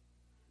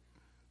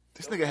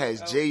 This nigga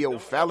has J.O.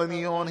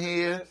 Felony on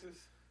here.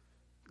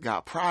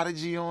 Got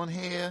Prodigy on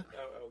here.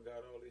 LL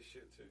got all this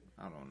shit too.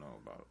 I don't know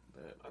about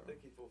that. I think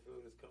he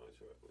fulfilled his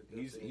contract.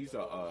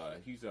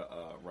 He's a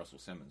Russell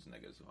Simmons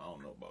nigga, so I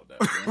don't know about that.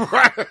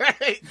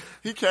 Right.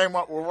 He came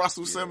up with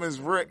Russell Simmons,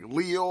 Rick,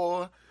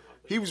 Leor.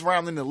 He was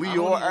rounding the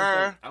Leor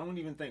era. I don't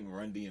even think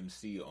Run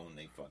DMC owned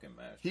they fucking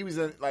masters. He was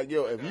in, like,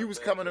 yo, if you was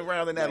coming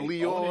around in that Like,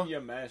 Leor. owning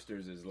your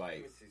masters is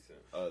like.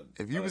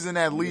 If you was in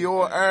that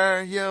Leor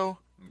era, yo.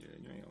 Yeah,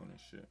 you ain't owning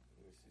shit.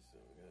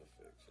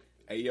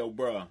 Hey, yo,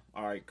 bro.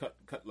 All right,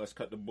 let's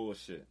cut the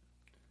bullshit.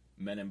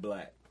 Men in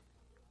Black.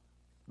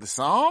 The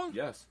song?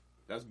 Yes,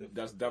 that's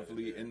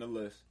definitely in the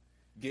list.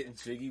 Getting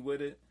jiggy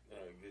with it.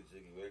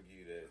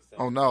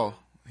 Oh no,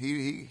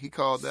 he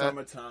called that.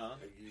 Summertime.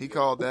 He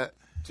called that.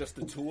 Just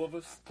the two of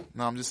us.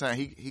 No, I'm just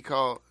saying he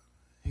called.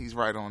 He's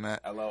right on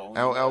that. LL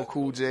LL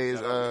Cool J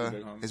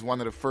is one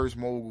of the first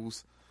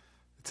moguls.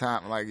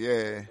 Time, like,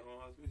 yeah.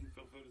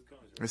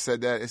 It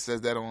said that. It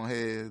says that on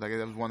here. Like,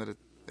 that was one of the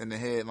in the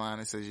headline.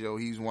 It says, yo,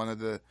 he's one of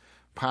the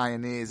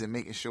pioneers in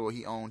making sure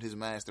he owned his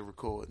master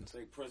recordings. I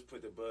think Prince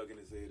put the bug in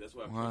his head. That's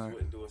why Prince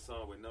wouldn't do a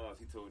song with Nas.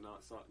 He told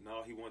Nas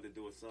he wanted to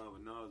do a song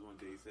with Nas one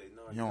day. He said,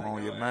 "No, you don't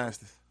own your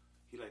masters."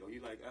 He like, "Oh,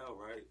 you like L,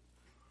 right?"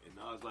 And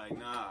Nas like,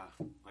 "Nah,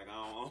 like I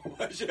don't own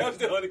my shit. I'm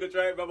still on the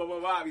contract." Blah blah blah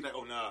blah. He like,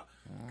 "Oh nah,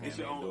 get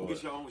your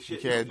own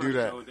shit. You can't do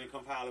that. Then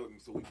come holler with me."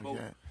 So we both.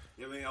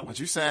 You know what I mean? What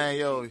you saying,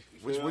 yo?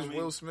 Which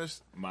Will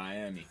Smith?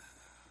 Miami.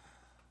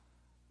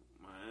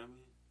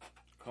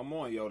 Come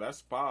on, yo,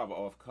 that's 5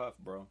 off cuff,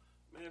 bro.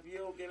 Man, if you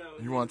don't get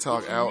out, you want to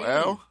talk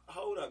LL?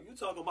 Hold up, you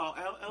talk about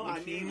LL.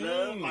 I need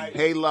love. Like,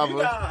 hey,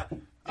 lover. All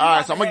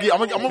right, so I'm gonna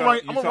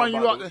run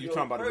you out. You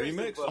talking about the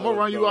remix? I'm gonna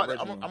run you out.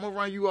 I'm gonna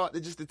run you out.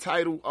 Just the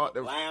title,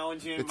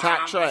 the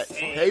top track.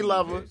 Hey,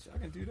 lover. I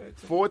can do that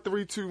too. 4,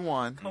 3, 2,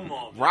 1. Come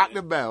on, Rock man.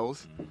 the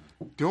bells.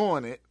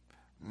 Doing it.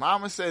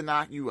 Mama said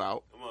knock you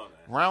out. Come on, man.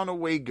 Round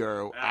away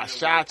girl. I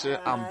shot you.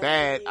 I'm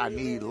bad. I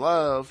need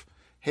love.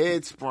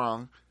 Head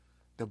sprung.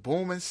 The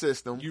booming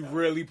system. You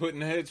really putting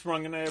head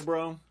sprung in there,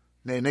 bro?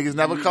 Niggas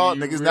never called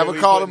him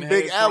putting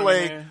Big Head Sprung LA.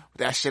 in there?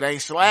 That shit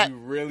ain't slap. You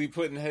really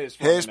putting head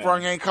sprung? Head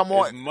sprung ain't come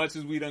on. As much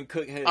as we done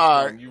cook head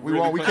All sprung,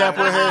 right, we can't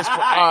put head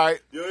sprung. All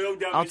right,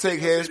 I'll take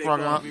head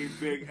sprung up.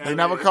 They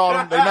never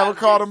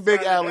called him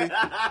Big Alley.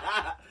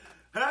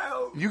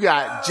 You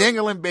got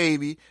Jingling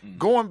Baby,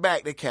 Going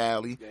Back to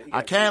Cali.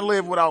 I Can't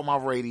Live Without My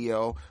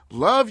Radio.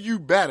 Love You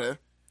Better.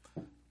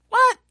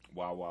 What?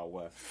 Wild Wild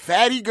West.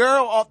 Fatty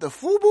Girl off the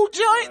FUBU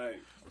joint? Right.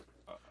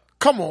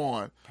 Come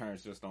on.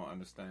 Parents just don't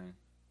understand.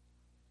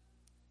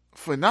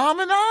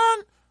 Phenomenon?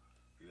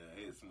 Yeah,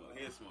 he'll smoke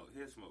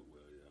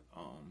well,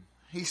 yeah.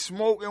 He's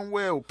smoking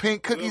well.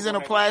 Pink cookies in a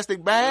Will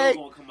plastic bag.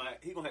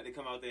 He gonna have to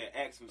come out there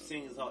and act some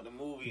scenes out the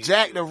movie.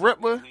 Jack the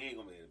Ripper. He ain't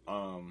gonna be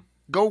able to.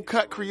 Go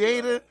Cut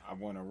Creator. I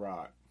want to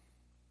rock.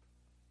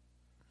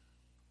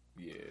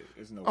 Yeah,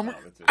 there's no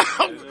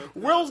politics.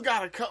 Will's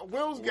got a cut.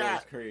 Will's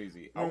got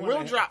crazy. When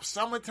Will drops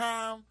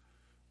Summertime,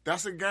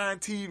 that's a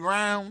guaranteed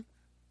round.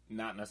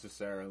 Not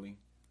necessarily.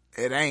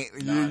 It ain't.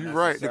 You're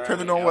right.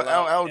 Depending on what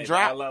LL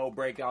drop. LL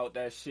break out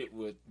that shit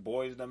with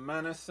Boys the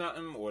Men or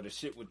something, or the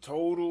shit with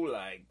Total,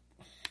 like.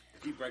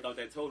 He break out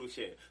that Total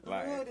shit.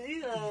 Like,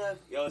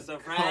 yo,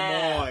 surprise.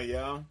 Come on,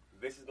 yo.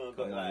 This is gonna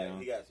go like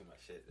he got too much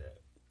shit there.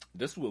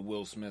 This is what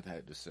Will Smith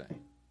had to say.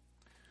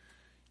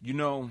 You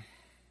know,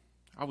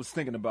 I was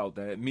thinking about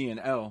that. Me and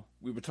L,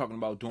 we were talking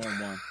about doing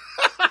one,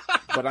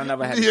 but I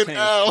never had a chance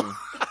to.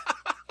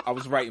 I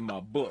was writing my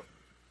book.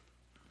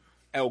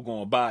 L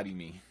gonna body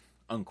me,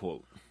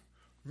 unquote.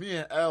 Me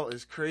and L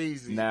is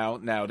crazy. Now,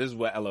 this is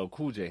what LL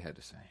Cool J had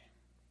to say.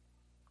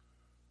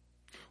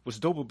 What's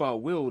dope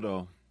about Will,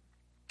 though,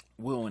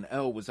 Will and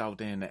L was out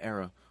there in the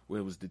era where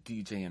it was the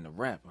DJ and the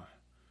rapper.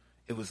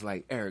 It was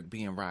like Eric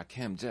B and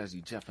Rakim,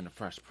 Jazzy, Jeff, and the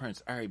Fresh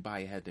Prince.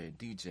 Everybody had their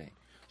DJ.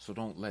 So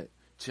don't let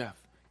Jeff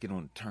get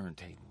on the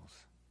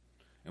turntables.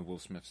 And Will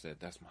Smith said,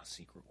 that's my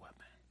secret weapon.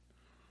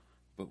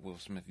 But Will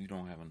Smith, you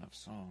don't have enough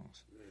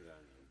songs.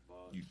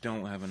 You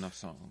don't have enough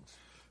songs.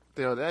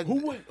 Yo,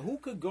 Who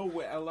could go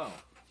with LL?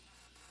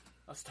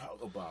 Let's talk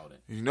about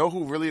it. You know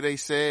who really they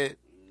said?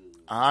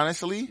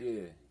 Honestly?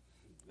 Yeah.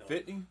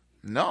 50?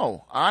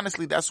 No.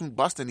 Honestly, that's who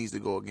Busta needs to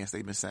go against,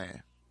 they've been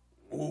saying.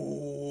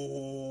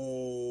 Ooh.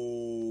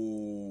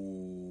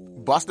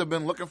 Busta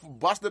been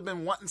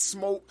wanting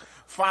smoke.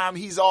 Fine,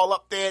 he's all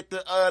up there at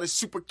the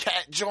Super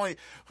Cat joint.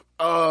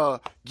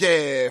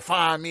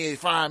 Find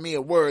me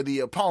a worthy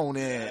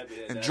opponent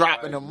and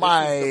dropping the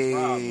mic.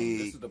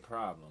 This is the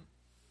problem.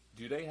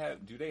 Do they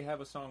have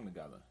a song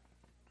together?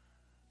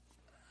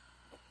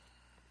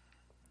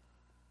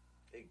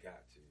 They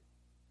got to.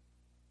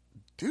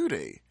 Do they?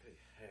 They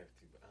have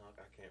to, but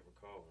I can't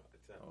recall at the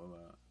time.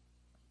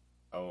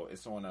 Oh,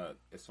 it's on the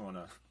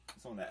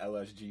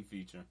LSG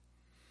feature.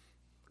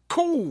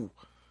 Cool.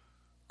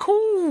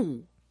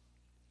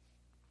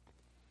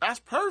 That's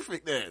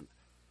perfect then.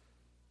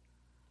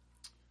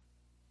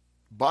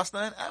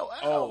 Busta and LL.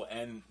 Oh,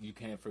 and you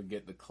can't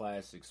forget the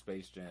classic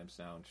Space Jam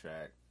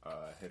soundtrack,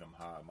 Hit 'Em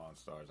High,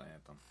 Monstars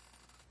Anthem,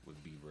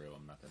 with Be Real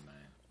and Method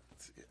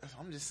Man.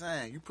 I'm just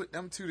saying, you put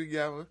them two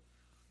together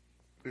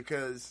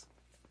because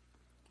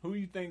Who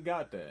you think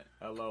got that?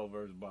 LL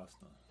versus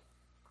Busta.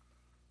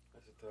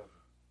 That's a tough one.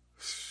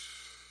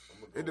 I'm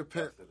gonna It go with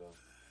depend- Busta, though.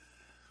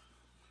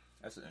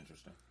 That's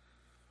interesting.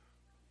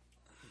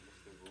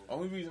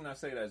 Only reason I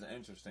say that's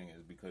interesting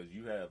is because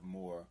you have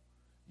more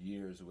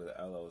years with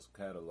LL's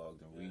catalog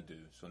than we do.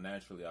 So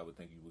naturally, I would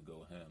think you would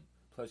go him.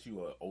 Plus,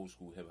 you are an old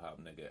school hip hop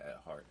nigga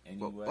at heart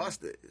anyway. but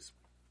Busta is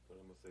But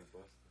I'm gonna say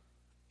Busta.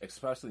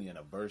 Especially in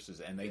a versus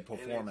and they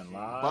performing energy.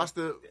 live.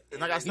 Busta.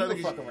 Like I He tell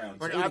would fuck niggas,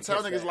 around. like He I would tell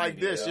kiss niggas that like nigga,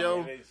 this,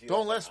 yo. yo.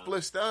 Don't let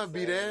Split Stud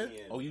be there.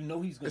 Oh, you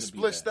know he's gonna If be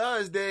Split there.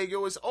 Stud is there,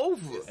 yo, it's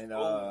over. And who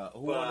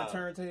on the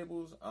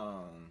turntables?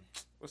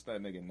 What's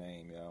that nigga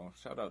name, yo?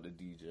 Shout out to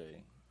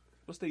DJ.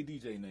 What's they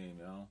DJ name,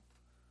 yo?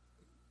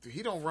 Dude,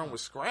 he don't run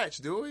with Scratch,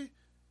 do he?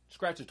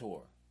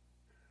 Scratchator.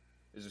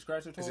 Is it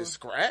Scratchator? Is it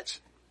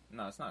Scratch?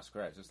 No, it's not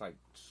Scratch. It's like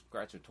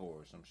Scratchator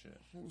or some shit.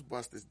 Who's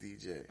Busta's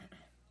DJ?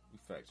 We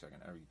fact checking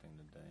everything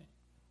today.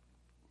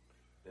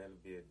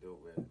 That'd be a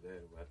dope man.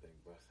 I think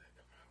Busta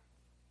come out.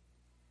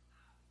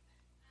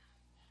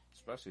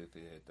 Especially if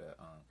they had that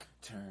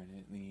turn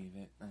it, leave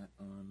it, man.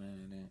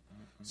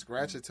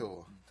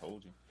 Scratchator.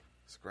 Told you.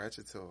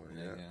 Scratchator,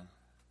 yeah.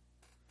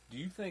 Do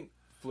you think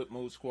Flip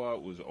Mode Squad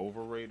was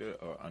overrated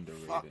or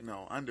underrated? Fuck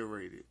no,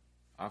 underrated.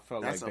 I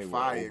felt That's like they a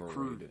fire were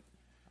crew. overrated.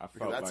 I Because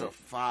felt that's like a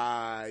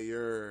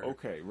fire.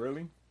 okay,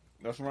 really?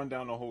 Let's run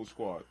down the whole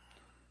squad.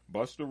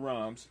 Busta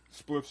Rhymes,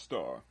 Spliff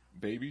Star,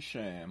 Baby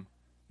Sham,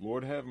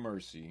 Lord Have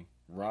Mercy,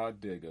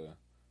 Rod Digger,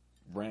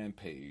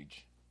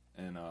 Rampage,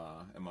 and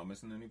am I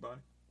missing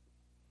anybody?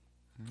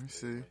 Let me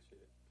see. That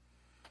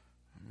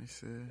Let me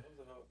see.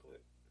 was a hard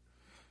clip.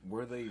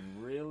 Were they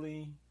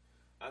really?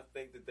 I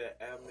think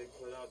that album they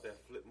put out, that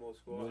Flip Mode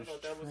Squad, I Was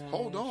thought that was trash.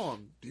 Hold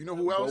on. Do you know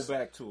who else? Go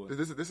back to it.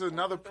 This is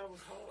another. That was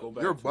hard. Go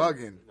back You're to it.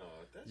 bugging. No,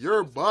 that shit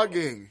You're was hard.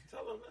 bugging.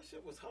 Tell them that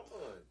shit was hard.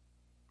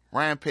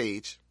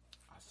 Rampage.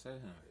 I said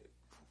him.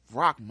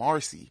 Rock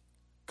Marcy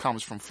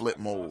comes from Flip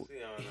Mode. See, I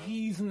don't know.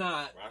 He's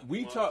not. Rock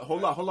We Marcy, talk.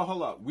 Hold right.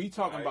 up. We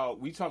talking Right. about.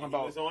 We talking He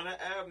about. was on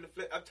that album. The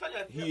Flip, I'm telling you,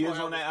 that He Flip is Mode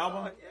on that was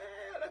album? hard.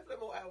 Yeah, that Flip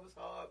Mode album was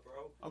hard,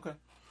 bro. Okay.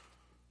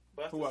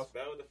 Busta Who else?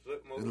 spelled the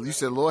Flip Mode. You album.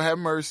 said Lord Have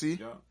Mercy,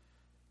 Yeah.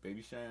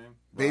 Baby Sham.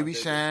 Baby Rod Digger,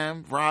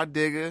 Sham, Rod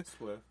Digger,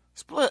 Spliff.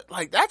 Split.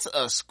 Like that's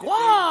a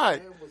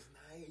squad. That was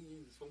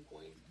nice from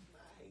Queens.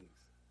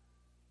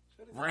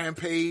 Nice.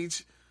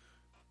 Rampage,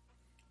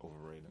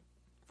 Overrated.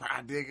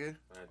 Rod Digger.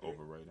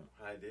 Overrated.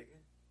 High digging.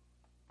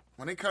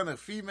 When it comes to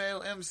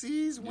female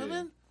MCs,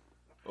 women,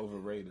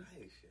 Overrated.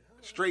 Nice shit.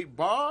 straight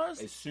bars.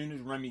 As soon as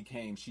Remy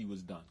came, she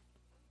was done.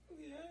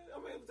 Yeah, I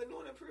mean, it was a new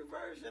and improved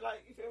version.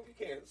 Like, you feel me?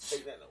 You can't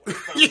say that no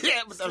way.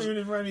 Yeah, but As that's soon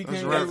as Remy that's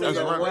came, Remy. they was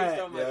That's a Remy.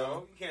 wrap, You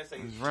yo. can't say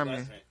It's Remy.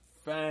 listen.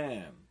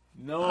 Fam.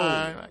 No.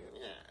 Alright.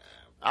 Yeah.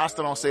 I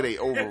still don't say they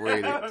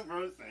overrated.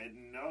 Bro said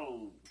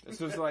no. This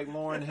was like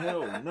Lauryn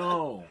Hill.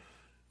 No.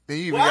 Then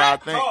you even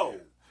gotta think. Oh.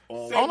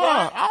 Oh, Say Hold what?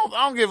 on, I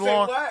don't give Say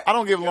Lauren. what? I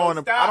don't give Yo, Lauren.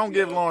 I stop, don't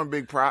give yo. Lauren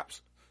big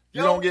props.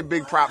 You Yo, don't get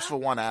big what? props for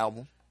one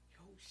album.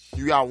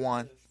 You got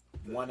one.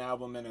 one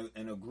album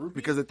in a group.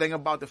 Because the thing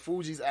about the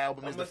Fugees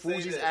album is I'ma the say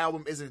Fugees this.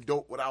 album isn't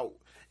dope without.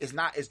 It's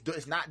not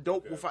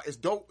dope without. It's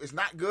dope. It's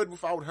not good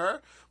without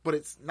her, but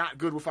it's not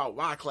good without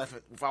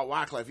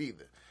Wyclef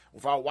either.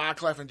 Without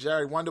Wyclef and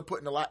Jerry Wonder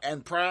putting a lot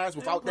and Prize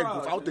without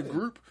the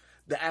group,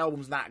 the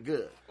album's not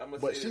good. I'ma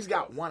But say she's this,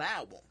 got though. one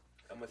album.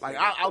 I'ma say Like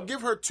this, I'll though.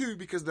 give her two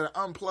because the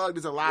Unplugged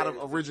is a lot of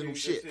original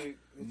shit.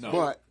 No.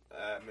 But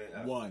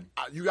One.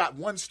 you got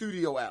one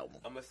studio album.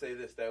 I'm gonna say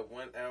this: that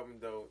one album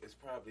though is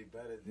probably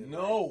better than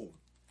No.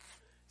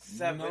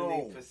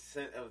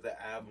 70% of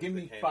the album. Give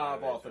me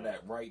 5 off of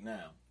that right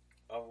now.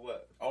 Of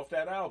what? Off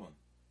that album.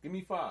 Give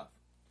me 5.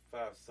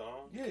 5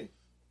 songs? Yeah.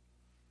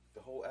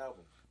 The whole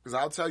album. Because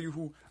I'll tell you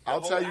who. The I'll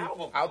whole tell you.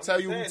 album. I'll I'm tell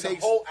you who saying the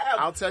takes. whole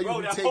album. I'll tell you Bro,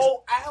 who the takes.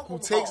 whole album Who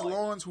takes hard.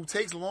 Lauren's. Who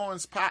takes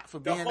Lauren's pot for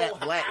The being that whole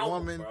black album,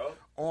 woman bro.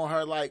 on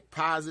her like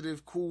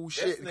positive, cool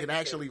shit and nigga can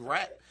actually said-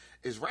 rap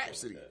is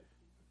Rhapsody.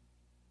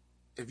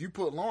 If you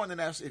put Lauren in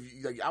that,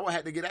 I would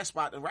have to get that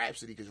spot to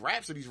Rhapsody because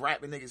Rhapsody's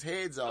rapping niggas'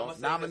 heads off,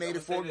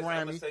 nominated for a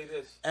Grammy, Say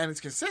this. and it's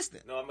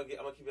consistent. No, I'm gonna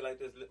keep it like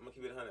this. I'm gonna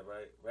keep it 100,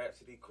 right?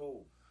 Rhapsody,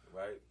 cool,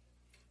 right?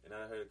 And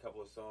I heard a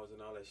couple of songs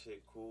and all that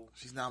shit, cool.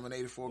 She's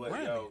nominated for a But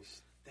Grammy. yo,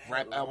 that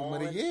Rap album of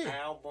the Lauren year.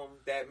 Album,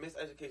 that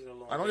Miseducation of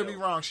Lauren. I don't get me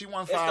Hill, wrong. She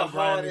won it's 5 the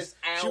Grammys. hardest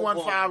She won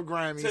album. 5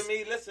 Grammys. To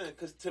me, listen,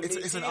 because to me, It's she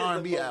an is the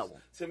R&B most- album.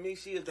 To me,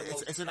 she is the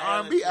most. It's an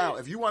talented. R&B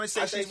album. If you want to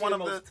say I she's think one she's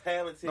of the most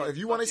talented. no, if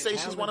you want to say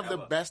fucking she's one of the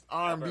ever. best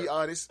R&B Ever.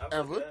 artists I've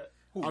ever, heard that.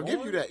 Who, I'll give you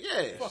Lauren? that.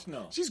 Yeah, Fuck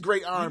no. she's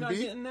great You're not R&B.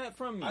 getting that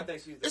from me. I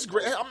think she's. It's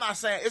great. I'm not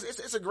saying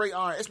it's a great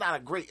R. It's not a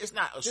great. It's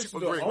not a This is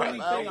super the great only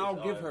rap thing album.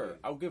 I'll give her.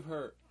 I'll give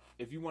her.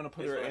 If you want to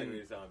put It's her only in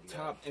reason I'll be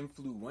top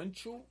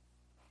influential,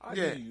 I'll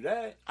Yeah. give you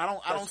that. I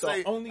don't That's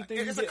say the only thing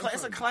it's you a get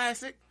it's a from me.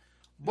 classic,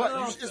 but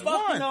No, it's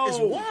fuck one. no. It's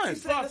He one.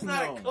 said Fuck it's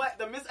not no.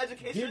 the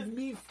Miseducation. Give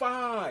me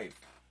 5.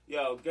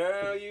 Yo,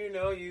 girl, you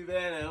know you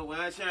better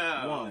watch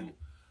out. 1.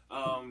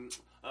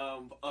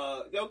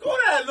 Yo, go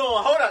down,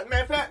 Lauren. Hold up,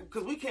 man,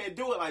 because we can't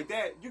do it like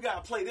that. You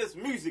gotta play this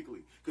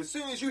musically. Because as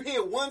soon as you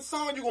hear one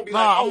song, you're gonna be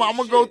like, oh, I'm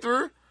gonna go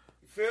through.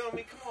 You feel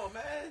me? Come on,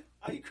 man.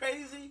 Are you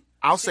crazy?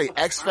 I'll say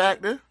X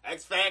Factor.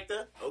 X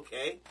Factor.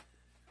 Okay.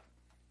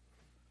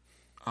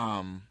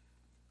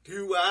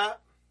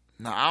 Do-Wop.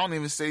 No, I don't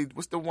even say.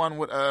 What's the one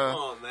with Come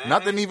on, man.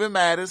 Nothing Even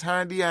Matters?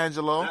 Her and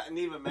D'Angelo. Nothing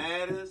Even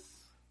Matters.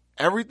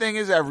 Everything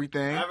is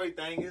Everything.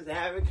 Everything is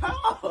having. Come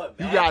on,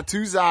 man. You got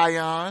Two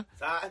Zion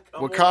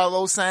with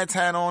Carlos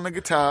Santana on the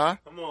guitar.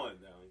 Come on,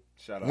 now.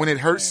 Shout out When It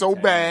Hurts So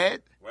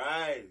Bad.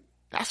 Right.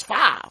 That's 5.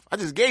 I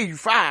just gave you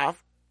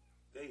 5.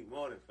 They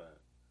more than 5.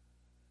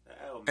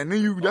 And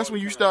then that's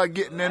when you start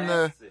getting in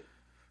the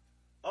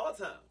all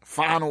time.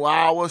 Final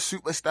Hour,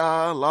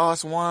 Superstar,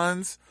 Lost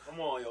Ones. Come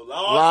on, yo,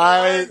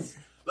 Lost Ones.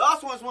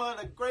 Lost Ones one of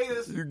the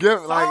greatest. You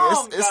get like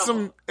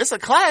it's a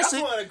classic.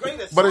 That's one of the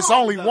greatest but it's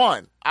songs, only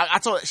one. I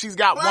told her she's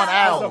got one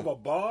album. Because of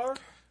a bar?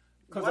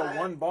 Because of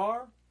one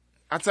bar?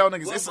 I tell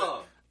niggas What it's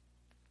bar?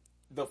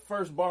 The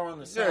first bar on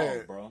the song,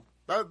 Yeah. bro.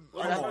 Come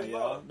Come on,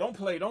 y'all. Don't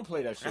play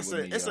that shit with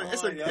me, it's y'all.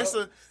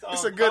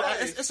 a good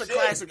it's a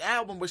classic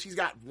album, but she's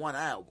got one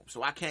album,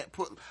 so I can't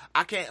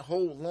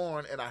hold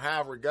Lauren in a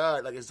high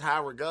regard like it's high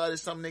regard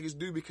as some niggas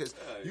do because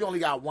you only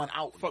got one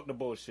album. Fuck the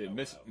bullshit.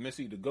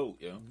 Missy the GOAT,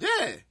 yo.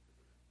 Yeah,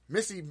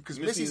 Missy because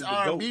Missy's is the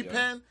R&B GOAT,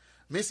 pen,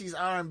 Missy's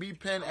R&B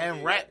pen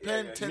and rap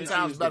pen 10 Missy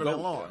times is the better than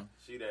GOAT, Lauren.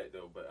 She that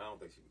though, but I don't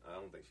think she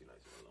nice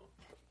with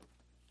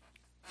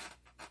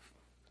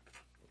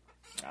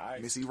Lauren.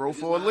 Alright. Missy wrote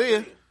for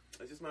Aaliyah.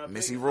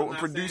 Missy wrote and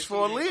produced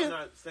for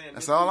Aaliyah.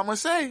 That's all I'm gonna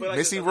say.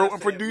 Missy wrote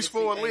and produced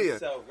for Aaliyah.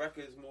 Sell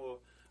records more.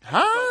 Huh?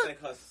 I don't think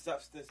her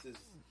substance is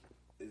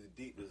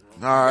deep as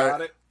All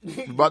right,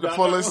 you about to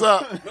pull this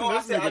up. No,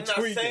 I said I'm not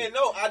saying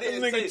no. I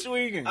didn't This nigga say.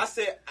 tweaking. I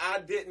said I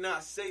did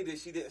not say that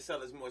she didn't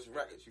sell as much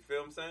records. You feel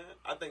what I'm saying?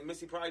 I think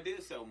Missy probably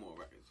did sell more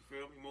records. You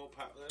feel me? More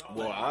popular. And all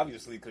Well, that.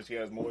 obviously, because she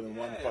has more than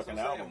one Yeah, that's fucking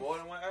what I'm saying. album. More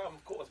than one album,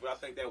 of course. But I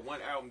think that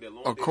one album that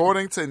Lauren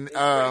According did, to is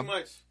pretty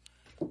much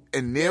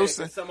and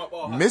Nielsen, sum up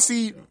all her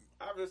Missy albums,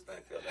 I just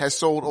think that has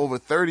sold over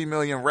 30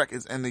 million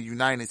records in the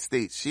United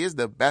States. She is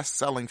the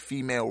best-selling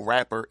female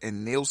rapper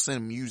in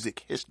Nielsen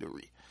music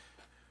history.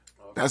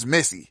 Okay. That's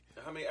Missy.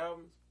 How many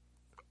albums?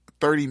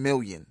 30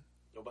 million.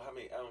 No, but how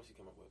many albums she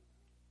come up with?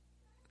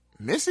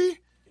 Missy?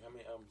 How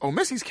many albums? Oh,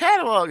 Missy's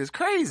catalog is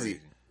crazy.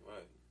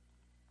 Right.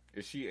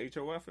 Is she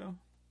HOF, yo?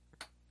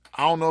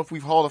 I don't know if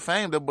we've Hall of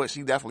Famed her, but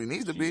she definitely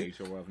needs to be.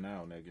 She HOF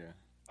now, nigga.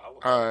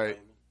 All right.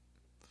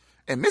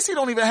 And Missy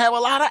don't even have a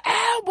lot of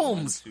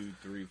albums. 1, 2,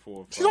 3,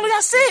 4, 5. She's only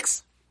got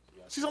 6.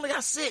 She's only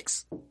got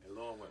 6.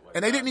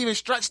 And they didn't even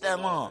stretch that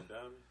long.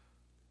 Diamond?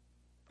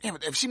 Yeah,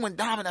 but if she went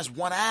diamond, that's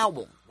one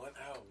album. One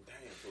album, damn.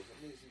 So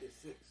that means she did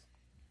 6.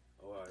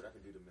 Oh, all right, I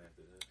can do the math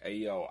to that. Hey,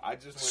 yo, I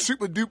just went...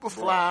 Super Duper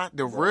Fly,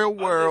 The Real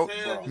World,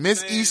 saying,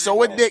 Miss just E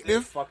So saying,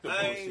 Addictive. Fuck the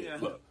I ain't-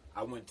 bullshit. Look,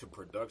 I went to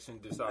production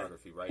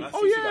discography, right?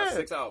 Oh, She yeah. got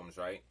 6 albums,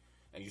 right?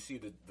 And you see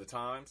the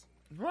times?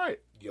 Right.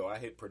 Yo, I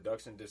hit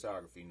production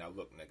discography. Now,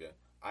 look, nigga,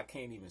 I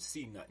can't even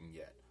see nothing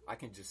yet. I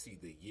can just see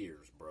the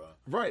years, bruh.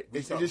 Right. We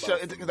It talking just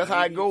about show, from that's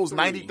how it goes.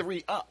 93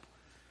 93 up.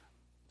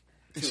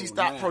 And she till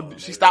stopped. now,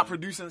 She nigga. stopped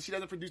producing. She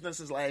doesn't produce nothing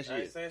since last I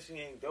year. ain't saying she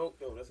ain't dope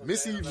though. That's what I'm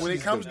Missy, saying. when it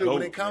She's comes the to goat,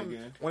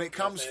 when it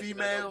comes I'm saying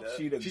female,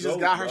 she the she goat, just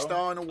got her bro.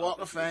 star in the Walk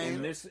of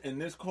In Fame.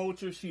 this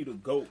culture, she the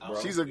GOAT, bro.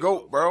 She's a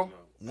goat, bro.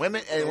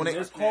 Women, and when in it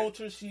this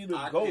culture, she the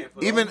I GOAT. can't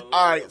put even her on all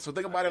the right. list. So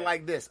think about it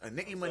like this: a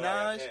Nicki Sorry, I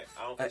Minaj, can't.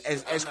 I don't think she-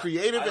 as I'm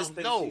creative not- I as don't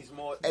think no, she's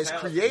more as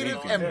talented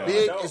creative than and Lauren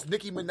big Hill. as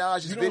Nicki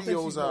Minaj's You don't think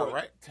videos she's are, more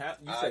right?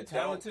 you said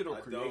talented or I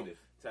don't. creative?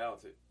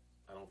 Talented.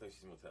 I don't think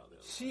she's more talented.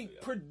 She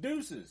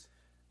produces.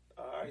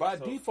 All right, By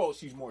so default,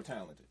 she's more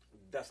talented.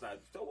 that's not.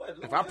 So what?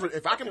 If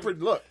I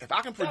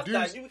can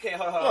produce, you can't.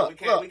 Hold on. Look, We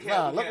can't. We look, can't.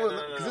 nah, we look can't, what-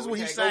 no, no, no, 'cause this is we what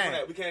can't he's go for saying.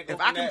 that. We can't go If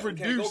for I can that. We can't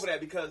go produce- for that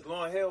because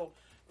Lauryn Hill,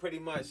 pretty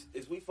much,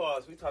 is we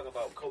talk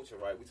about culture,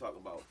 right? We talk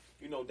about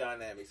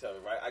dynamics of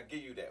it, right? I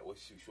give you that. What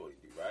she shorty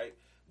do, right?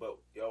 But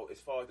yo, as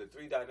far as the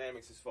 3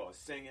 dynamics, as far as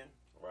singing,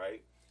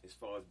 right? As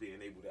far as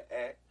being able to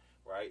act.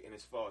 Right, and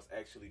as far as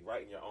actually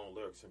writing your own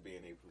lyrics and being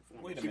able to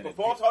perform, Wait a she minute.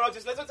 performed. Hold on,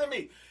 just listen to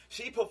me.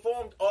 She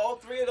performed all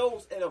 3 of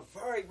those at a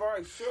very,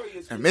 very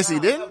serious And Missy high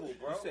didn't? level,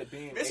 bro. You said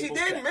being Missy able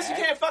didn't. to Missy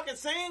act? can't fucking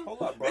sing.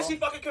 Hold up, bro. Missy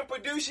fucking can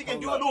produce. She can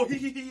Hold do up. a little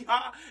hee hee hee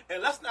ha.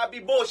 And let's not be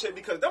bullshit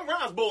because them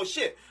rhymes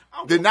bullshit. I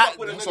don't Did give a not- fuck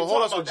what a nigga so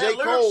hold on, talking so about. J. That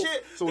lyric Cole-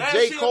 shit, so that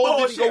J. shit Cole didn't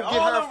bullshit. go get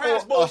All her them for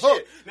rhymes a bullshit.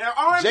 hook. Now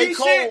R&B J. shit,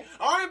 Cole-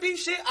 R&B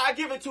shit, I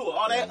give it to her.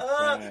 All that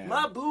Man.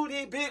 my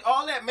booty big,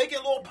 all that making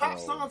little pop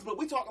Bro. songs, but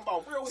we talking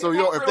about real. So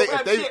hip-hop, yo, real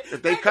rap shit.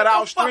 if they Man, cut get the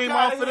out fuck stream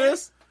outta off of here.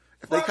 this,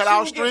 if they Fuck, cut she out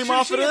will stream get-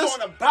 off she of is this, on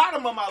the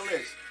bottom of my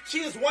list. She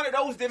is one of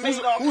those that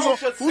made our who's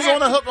culture. on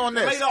the hook on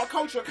that this? Made our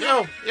culture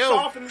Yo,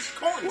 soft and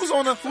corny. who's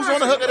on the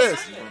hook of this?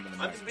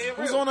 I'm just being real.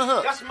 Who's on the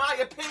hook? That's my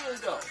opinion,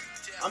 though.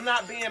 I'm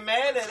not being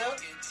mad at her.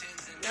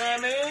 You know what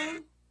I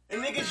mean?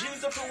 And niggas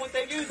use her for what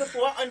they use her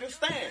for. I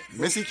understand.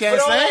 Missy can't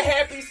But all that sing.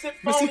 happy, sick,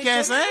 Missy phony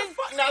can't shit, sing?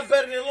 fuck, not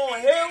better than Lauryn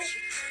Hill.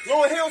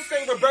 Lauryn Hill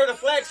sang Roberta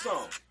Flack's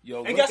song.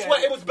 Yo, And guess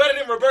what? It was better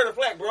than Roberta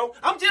Flack, bro.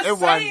 I'm just saying.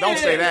 wasn't. Don't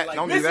say that. Like,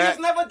 Don't do Missy that. has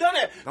never done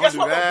that. Don't Guess do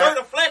what? that.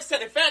 Roberta Flack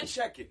said it. Fact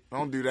check it.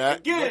 Don't do that.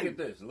 Again. Look at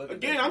this. Look at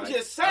Again, this. I'm Like,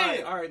 just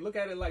saying. All right, look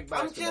at it like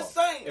I'm basketball. just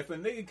saying. If a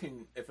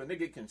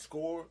nigga can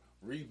score,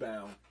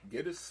 rebound,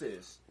 get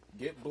assists,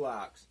 get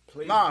blocks,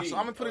 play Nah, D, so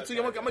I'm gonna put it to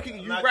you. I'm gonna kick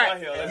you. You Not rap. out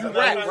here. You Let's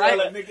rap, not right?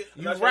 let- You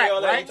let's rap,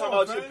 not let- right? You talking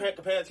about you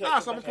compare Nah,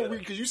 so I'm gonna put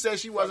because you said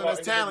she wasn't as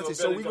talented.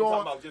 So we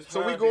going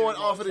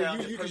off of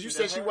the because you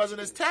said she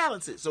wasn't as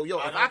talented. So yo,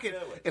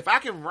 if I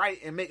can write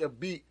and make a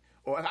beat,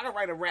 or if I can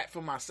write a rap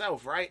for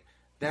myself, right?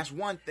 That's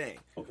one thing.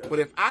 Okay. But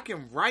if I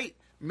can write,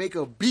 make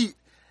a beat,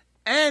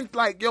 and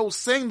like yo,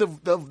 sing the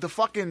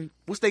fucking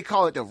what's they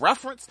call it, the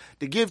reference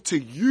to give to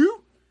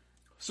you.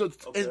 So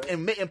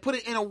and put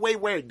it in a way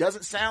where it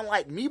doesn't sound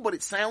like me, but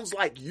it sounds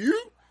like you.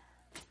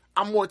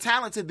 I'm more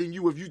talented than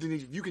you if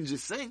you can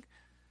just sing,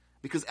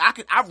 because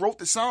I wrote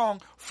the song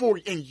for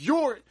and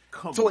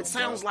so it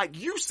sounds like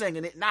you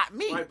singing it, not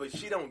me. Right, but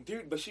she don't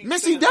do. But she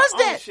Missy singing does her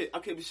that. own shit.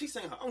 Okay, but she's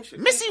saying her own shit.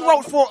 Missy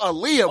wrote for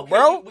Aaliyah,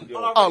 bro. We already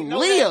know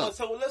that, Aaliyah, but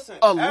so listen,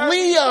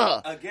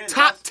 Aaliyah, again,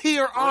 top that's-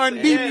 tier once R&B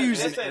again,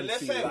 music,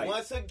 Listen,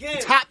 once again,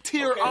 top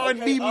tier okay,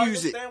 R&B I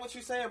music, understand what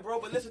you're saying, bro,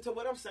 but listen to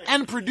what I'm saying.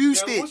 and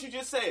produced Now, it. what you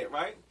just said,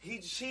 right?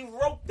 She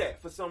wrote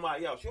that for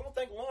somebody else. You don't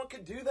think Lauren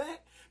could do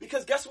that?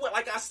 Because guess what?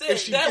 Like I said, If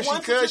she that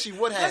could, she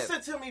would have.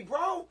 Listen to me,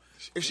 bro.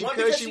 If she One,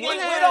 could, because she she would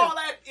ain't have. with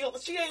all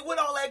that. She ain't with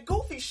all that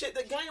goofy shit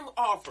the game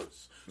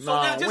offers. So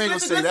Nah, now just we ain't gonna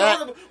listen- say listen that.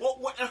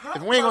 to her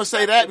If we ain't gonna say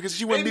that, perspective, because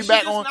she wouldn't maybe be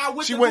back just on. not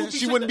with She the wouldn't. goofy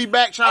She shit wouldn't be that-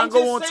 back trying I'm to go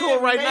just on saying,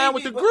 tour right now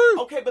with the maybe, group.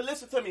 Okay, but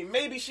listen to me.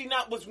 Maybe she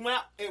not was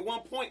at one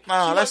point.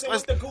 Nah, She let's wasn't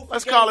with the goofy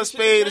let's game call a and shit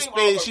spade the a game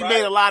spade. offer, She right?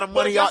 made a lot of But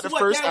money guess out the what?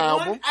 first That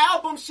album. One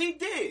album she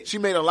did. She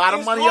made a lot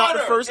of It's money out the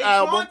harder. first It's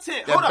album.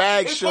 content. The Hold up.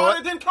 bag It's short.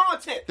 harder than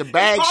content. The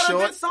bag it's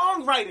harder short. than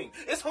songwriting.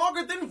 It's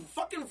harder than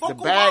fucking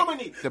vocal bag-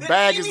 harmony. the than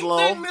bag is anything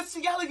low.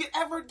 Missy Elliott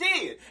ever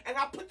did, and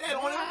I put that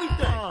on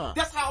everything.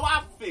 That's how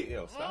I feel.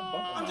 Yo, stop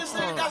bumping I'm my just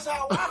phone. saying that's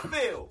how I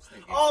feel.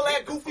 All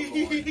that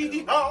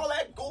goofy, all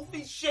that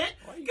goofy shit.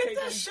 you Get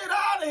taking- that shit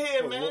out of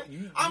here, But man. what,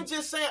 you- I'm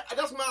just saying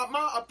that's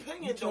my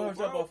opinion, You though,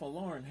 charged up bro. off of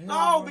Lauryn Hill,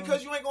 No, bro.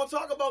 because you ain't gonna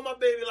talk about my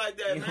baby like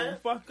that, Yo, man.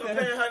 fuck that.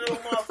 Comparing her to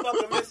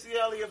motherfucking Missy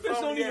Elliott, Bitch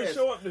don't phony even ass.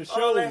 show up to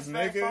All that shows,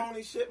 fat nigga.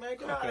 phony shit, man.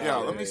 Get out of Okay. here. Yo,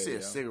 let me see Yeah.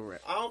 a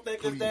cigarette. I don't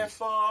think it's that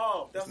far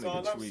off. That's This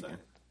all nigga I'm tweaking. saying.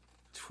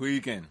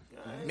 Tweaking.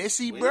 I ain't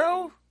Missy, tweaking.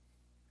 bro.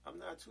 I'm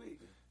not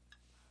tweaking.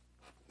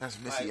 That's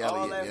Missy Like, all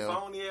Elliott, that yo.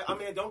 phony. I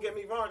mean, don't get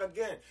me wrong.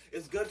 Again,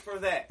 it's good for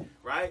that,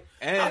 right?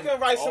 And I can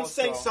write some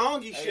also-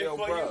 sing-songy Hey, shit yo,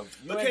 for bro, you.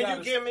 you But ain't can gotta-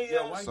 you give me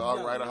yo, why you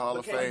Songwriter Hall but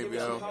of can you Fame, give me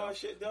some yo. hard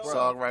shit, though?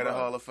 Songwriter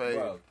Hall of Fame.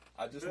 Bro,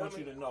 I just Feel want me?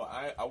 you to know,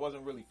 I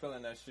wasn't really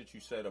feeling that shit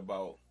you said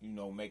about,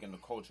 making the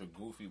culture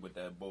goofy with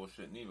that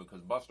bullshit neither,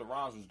 because Busta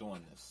Rhymes was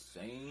doing the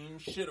same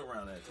shit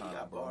around that time,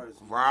 Got bro. bars.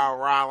 Rah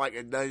rah like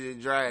a Dungeon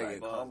Dragon.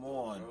 Like, come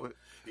on. Bro.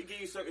 He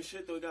give you certain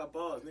shit though. He got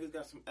bars. Niggas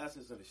got some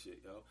essence in the shit,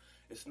 yo.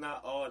 It's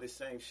not all the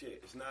same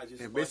shit. It's not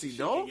just And a bunch Missy of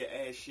don't? shit in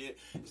your ass shit.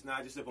 It's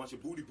not just a bunch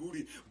of booty. That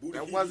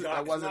hee, wasn't- hee, that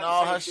it's wasn't not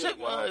all the her same shit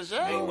yo. was,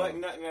 yo.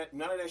 Ain't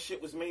none of that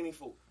shit was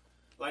meaningful.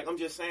 Like, I'm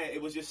just saying,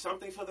 it was just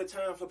something for the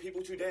time for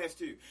people to dance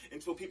to.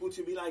 And for people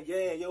to be like,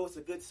 yeah, yo, it's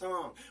a good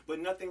song. But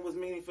nothing was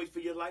meaningful for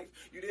your life.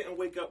 You didn't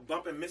wake up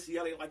bumping Missy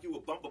Elliott like you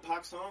would bump a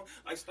Pac song.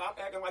 Like, stop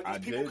acting like these I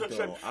people did,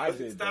 contribute. though. I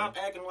did, Stop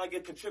acting like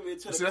it contributed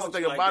to the See, that's the culture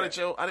thing like about that.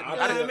 it, yo.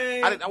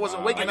 I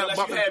wasn't Wow. waking up Unless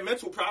bumping. you had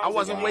mental problems. I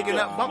wasn't waking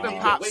up bumping You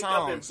need to pop wake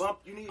up and songs. bump-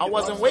 you need I to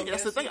wasn't bump waking. some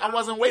That's the thing. shit. I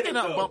wasn't don't get waking it,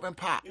 up though. bumping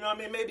pop. You know what I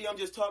mean? Maybe I'm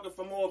just talking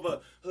from more of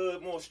a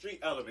hood, more street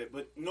element.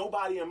 But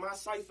nobody in my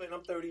cipher, and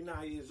I'm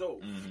 39 years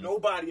old. Mm-hmm.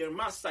 Nobody in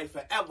my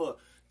cipher ever.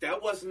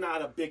 That was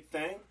not a big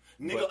thing.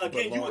 Nigga, But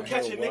again, you Lauryn would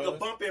catch a Hill nigga was.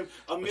 bumping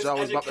a y'all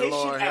was bumping Miseducation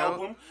Lauryn Hill?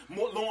 album,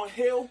 more Lauryn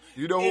Hill.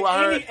 You know who in I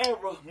heard? Any era,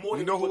 more You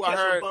than know who would I catch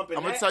him heard? bumping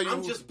I'm gonna that. tell you.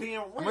 I'm just being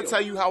real. I'm gonna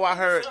tell you how I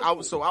heard. I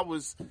Simple.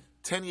 was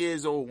 10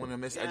 years old when the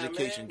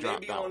Miseducation man,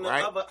 dropped maybe out, on the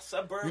right? other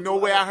suburb You know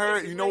where I of heard?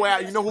 Texas, You know where?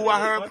 maybe You know who I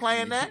heard What?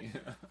 playing that?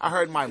 I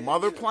heard my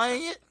mother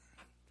playing it,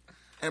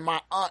 and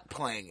my aunt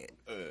playing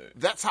it.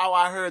 That's how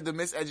I heard the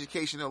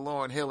Miseducation of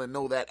Lauryn Hill and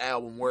know that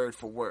album word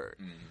for word.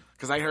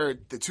 Because I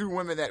heard the two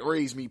women that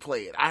raised me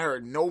play it. I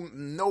heard no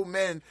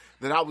men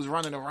that I was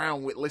running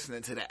around with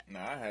listening to that. Nah,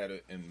 I had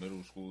it in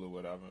middle school or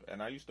whatever,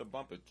 and I used to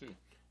bump it too.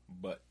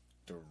 But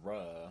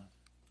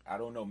I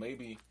don't know,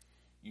 maybe,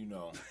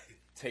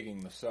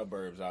 taking the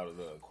suburbs out of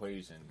the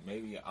equation,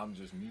 maybe I'm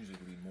just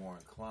musically more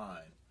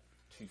inclined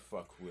to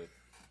fuck with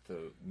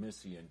the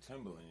Missy and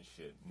Timbaland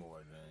shit more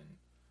than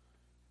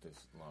this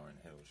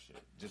Lauryn Hill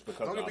shit. Just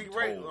because Don't I'm get me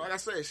great. told Like I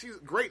said, she's a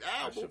great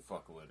I album, should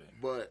fuck with it.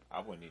 but I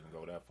wouldn't even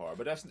go that far.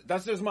 But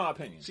that's just my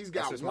opinion. she's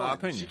That's got just one. my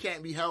opinion. She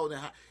can't be held in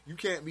high. You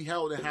can't be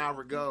held in high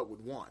regard with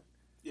one.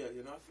 Yeah,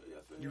 you know, I feel you.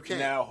 You can't.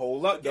 Now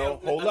hold up though.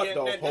 Hold up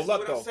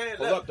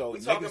though. We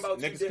talking about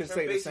Niggas two can say different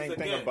the bases same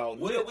thing again. about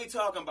What Nip. are we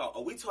talking about?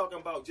 Are we talking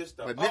about just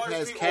the But Nip has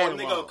artistry or nigga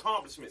catalog.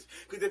 accomplishments?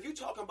 Because if you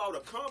talking about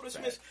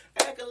accomplishments,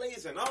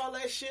 accolades, and all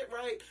that shit,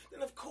 right?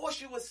 Then of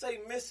course you would say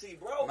Missy,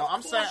 bro. No,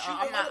 I'm saying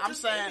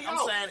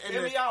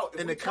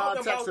in the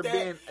context of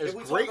being as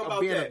great or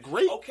being a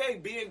great. Okay,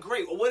 being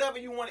great or whatever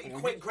you want to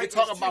equate greatness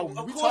talking to. about-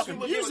 Of we course talking we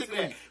would give it to musically.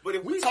 that. But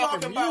if We we talking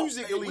talking about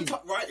musically. if we I'm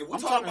talking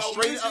talking about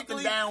straight up and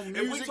musically, down if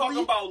we musically.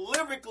 talking about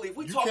lyrically, if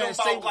we You talking can't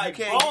say- about like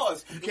you can't-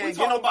 bars, you if can't we get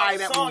talking nobody about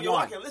that a song, would yo, I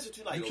want. can listen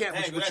to like, You yo, can't,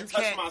 dang, but that you touched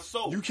can't. my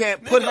soul. You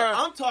can't Nigga, put her.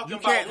 I'm talking you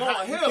about can't,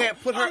 Lauryn you Hill.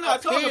 can't put her I'm not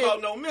up talking here.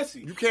 about no Missy.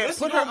 You can't Missy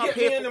put her gonna up get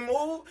here. me in the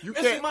mood. You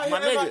Missy can't, might my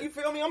hit it nigga. like, you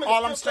feel me? I'm in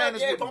All the I'm strip saying club,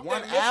 is yeah, with bump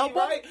one that Missy, album,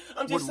 right?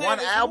 I'm just with saying one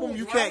it's album, mood,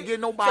 you right? can't get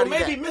nobody So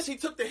maybe that. Missy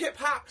took the hip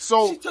hop.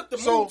 So, she took the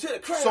so, mood to the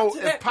crowd so to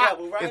if that Pac,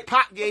 level, right? if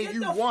Pac But gave get you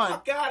the one,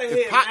 fuck outta if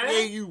here, Pac man.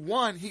 gave you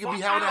one, he could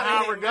be Fuck held in outta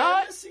high here, regard.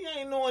 man. Missy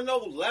ain't knowing no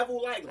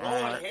level like Lauryn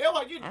Alright. Hill.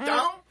 Are you dumb?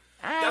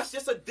 Alright. That's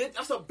just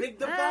that's a big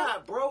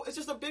divide, bro. It's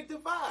just a big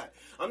divide.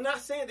 I'm not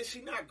saying that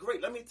she's not great.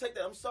 Let me take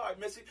that. I'm sorry,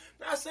 Missy.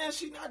 I'm not saying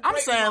she's not great.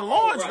 I'm saying in her own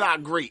Lauren's right.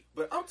 not great.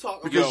 But I'm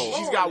talking Because about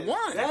she's Lauryn got is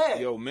one.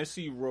 bad. Yo,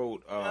 Missy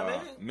wrote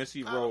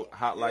I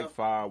Hot Like yeah.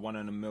 Fire, One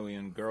in a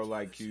Million, Girl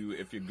Like You,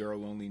 If Your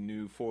Girl Only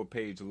Knew,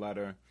 4-page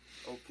letter.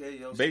 Okay,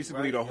 yo.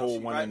 Basically she the writing, whole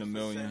she One in a writing for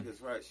Million.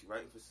 Singers, right? She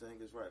writing for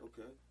singers, right?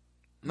 Okay.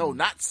 No,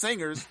 not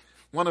singers.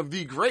 One of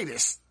the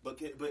greatest. But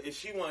is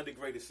she one of the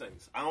greatest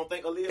singers? I don't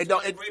think Aaliyah's It don't-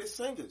 one of the greatest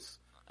singers.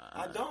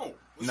 I don't.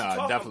 What's Nah, she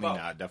talking definitely about?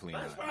 not, definitely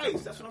That's not.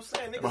 right. That's what I'm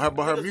saying. But her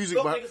Niggas music,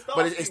 thought- but, niggas thought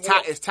but she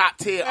it's top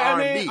tier I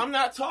mean, R&B. I'm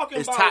not talking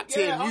It's about top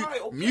tier yeah, all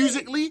right, okay.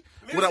 musically.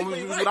 What I'm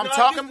Musically, talking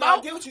right. No, I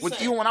about get what you're with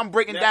saying. you when I'm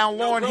breaking down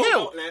No, Lauryn no,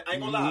 Hill. no, I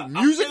ain't gonna lie. I feel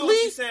what Musically,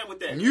 you're saying with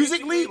that.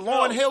 musically, no.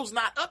 Lauryn Hill's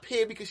not up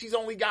here because she's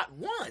only got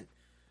one.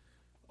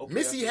 Okay,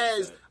 Missy I hear what you're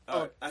has saying. a All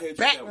right, I hear what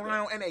you're saying with that.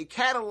 background and a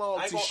catalog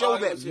I ain't to gonna show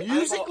argue that with you. I ain't gonna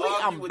musically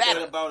argue I'm with better.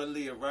 that about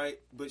Aaliyah, right?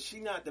 But she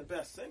not the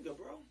best singer,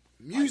 bro.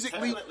 Musically,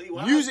 Like,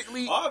 talently-wise,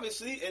 musically,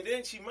 obviously, and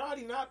then she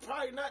probably not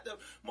the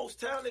most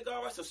talented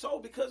artist of soul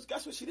because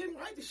guess what? She didn't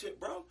write the shit,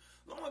 bro.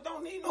 Lauren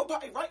don't need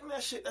nobody writing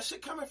that shit. That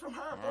shit coming from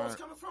her, bro. It's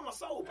coming from her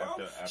soul,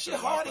 bro. After Shit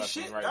hard as Wyclef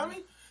shit, was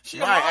dummy.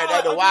 Shit Right, hard.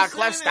 at the I'm just Wyclef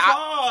saying it's stop.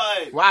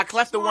 hard.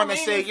 Wyclef It's the more one that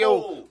said,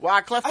 meaningful. yo,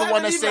 Wyclef the I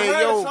one haven't that even said,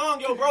 heard yo. the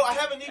song, yo, bro. I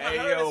haven't even Hey,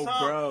 heard yo, the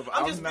song. bruv,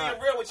 I'm I'm just not-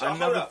 being real with y'all. I Hold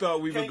never up.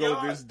 thought we would Can go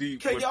y'all- this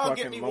deep Can with y'all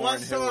fucking give me Lauryn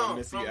one Hill and song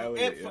Missy from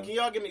Elliott, Can yo.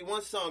 y'all give me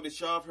one song that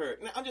y'all have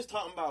heard? Now, I'm just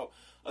talking about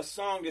a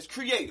song that's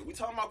creative. We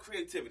talking about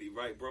creativity,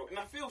 right, bro? And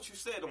I feel what you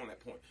said on that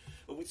point.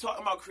 But we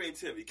talking about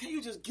creativity. Can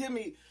you just give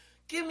me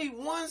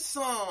one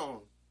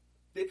song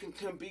that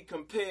can be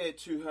compared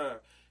to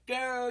her?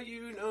 Girl,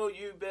 you know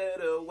you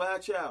better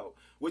watch out.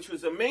 Which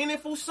was a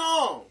meaningful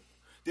song.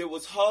 There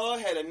was her,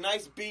 had a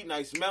nice beat,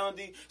 nice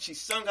melody. She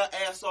sung her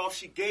ass off.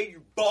 She gave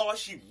you bars.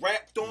 She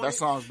rapped on it. That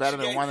song's better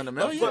than One in a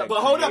Million. But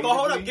hold up.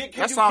 That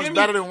Can song's you give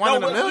better me, than One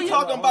in a Million. We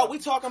talking about We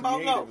talking about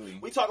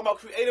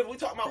creative. We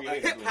talking about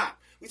Creatively. hip hop.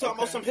 We talking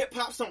about some hip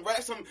hop, some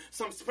rap, some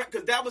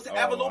because that was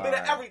have a little bit of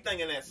alright. everything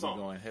in that song.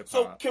 going hip-hop.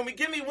 So can we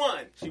give me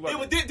one? She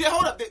wasn't-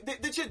 Hold up.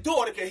 That your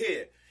daughter could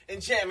hear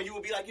and jam, and you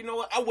would be like, you know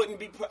what? I would.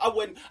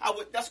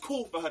 That's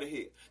cool for her to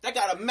hear. That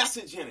got a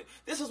message in it.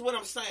 This is what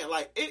I'm saying.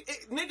 Like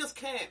niggas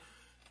can't.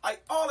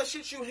 Like all the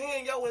shit you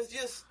hearing, yo, is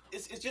just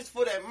it's just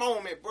for that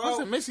moment, bro.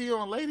 Wasn't Missy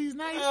on Ladies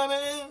Night? You know what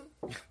I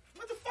mean?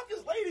 What the fuck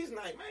is ladies'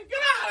 night, man? Get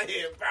out of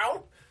here,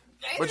 bro.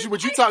 But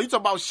you talk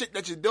about shit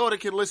that your daughter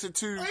can listen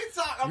to. We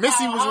talking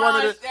Missy about was one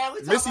of the hard, we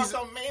talking Missy's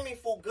about some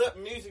meaningful, good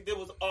music that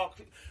was all.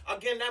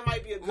 Again, that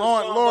might be a good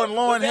Lauren song.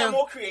 Lauren but Hill.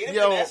 more creative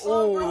Yo, than that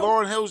song, bro.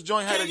 Lauren Hill's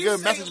joint had Can a you good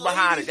say message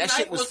behind it. Ladies' That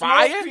shit Night was more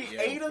fire.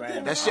 creative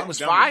than That shit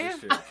was I'm fire. done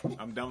with this shit.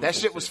 I'm done with That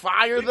this shit was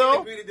fire We can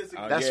though. agree to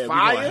disagree. That's yeah,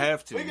 fire. We gonna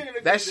have to. We can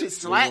agree That to shit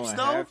disagree. slaps gonna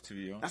though. have to,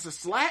 yo. That's a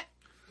slap.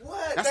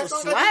 What? That's a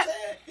all slap. that you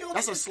said? You don't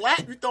That's a think-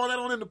 slap. You throwing that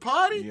on in the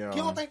party? Yo. You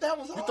don't think that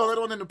was You hard? throw that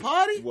on in the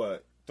party?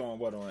 What? Throwing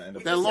what on the end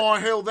of That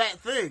Lauren Hill that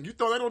thing. You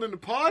throw that on in the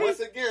party? Once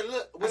again,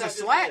 look. What That's I a just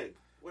slap. said.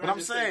 What But I I'm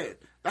just saying, said.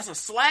 that's a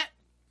slap.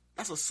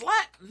 That's a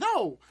slap.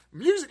 No,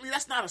 musically,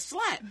 that's not a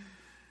slap.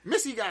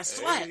 Missy got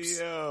slaps.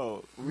 Hey,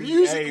 yo,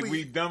 Musically-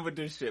 we done with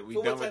this shit. We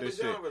So done what with type this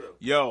of shit. genre, though?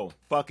 Yo,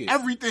 fuck it.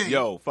 Everything.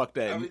 Yo, fuck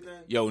that. Everything?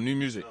 Yo, new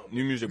music.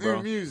 New music, New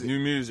bro. music. New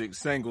music.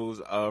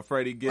 Singles.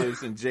 Freddie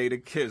Gibbs and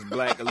Jada Kiss.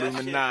 Black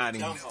Illuminati.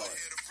 Jump hard.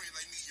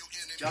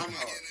 Jump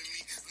hard.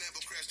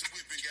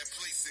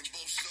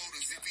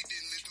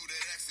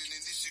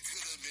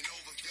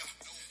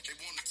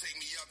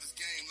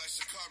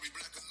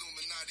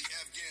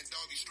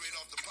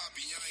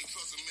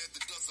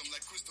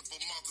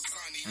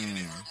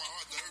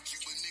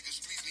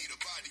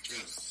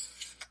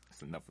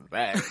 That's enough of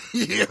that.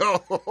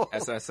 Yo.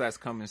 SSS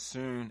coming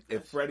soon.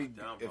 If Freddie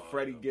Jump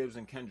hard, though. Gibbs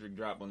and Kendrick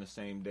drop on the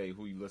same day,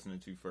 who you listening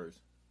to first?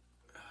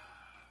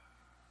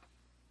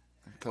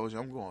 I told you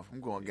I'm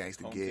going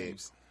Gangsta Okay.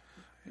 Gibbs.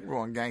 I'm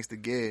going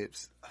Gangsta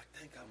Gibbs. I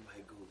think I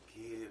might go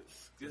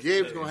Gibbs. Just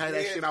Gibbs like- gonna have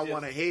that shit I just-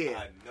 wanna hear.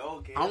 I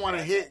know Gibbs. I want to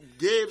got hit that.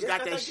 Gibbs. Gibbs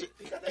Got that shit.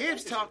 he got that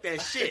Gibbs gangsta talk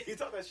that shit. He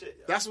talk that shit.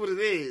 Yo. That's what it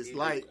is. He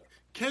Like do.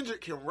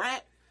 Kendrick can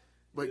rap,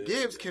 But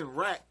Gibbs can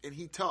rap and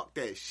he talk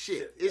that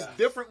shit. Yeah. It's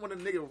different when a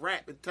nigga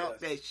rap and talk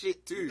that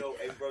shit too. You know,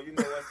 hey bro, you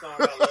know what song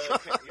I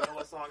love? You know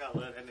what song I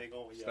love that nigga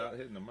on? Stop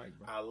hitting the mic,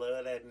 bro. I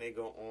love that nigga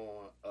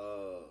on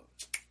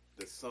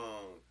the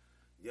song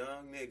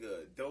Young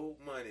Nigga, Dope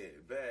Money,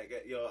 Bag.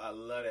 Yo, I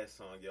love that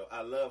song, yo.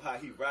 I love how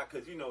he rock,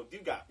 cause you know you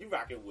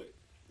rocking with.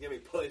 You know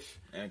what I mean? Push.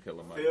 And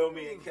Killer Mike. Feel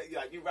me? And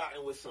like you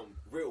rocking with some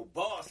real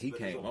boss. He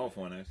came off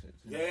on that shit.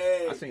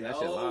 Yeah. I seen that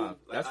shit live.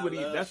 That's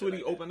what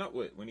he opened up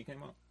with when he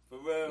came out. For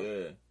real?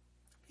 Yeah.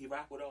 He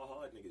rock with all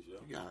hard niggas, yo.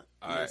 He got,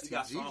 He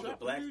got songs with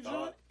Black Thought.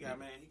 Thought. Yeah,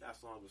 man. He got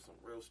songs with some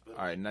real spit.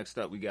 All right, next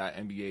up we got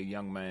NBA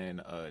Young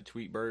Man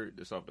Tweetbird.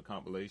 That's off the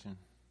compilation.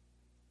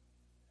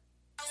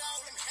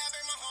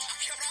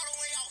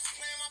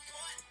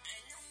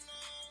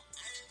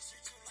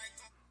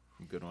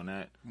 Good on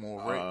that.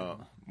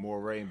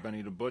 Moray and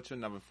Benny the Butcher,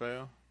 Never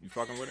Fail. You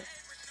fucking with it?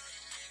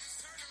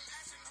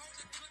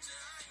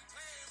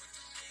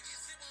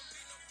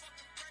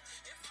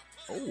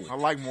 Oh, I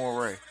like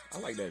Moray. I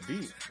like that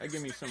beat. That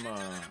give me some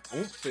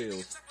oomph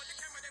feels.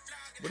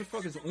 Where the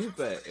fuck is oomph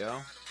at,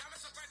 yo?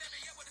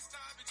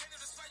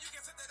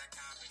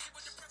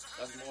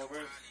 That's more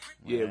real.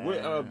 Yeah,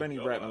 what Benny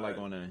rapping like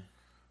on that?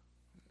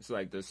 It's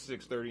like the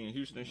 6:30 in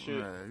Houston shit.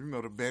 Yeah, you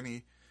know the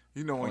Benny.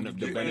 You know when On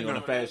you the Benny on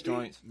the fast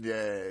joints.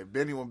 Yeah,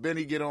 Benny. When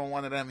Benny get on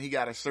one of them, he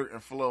got a certain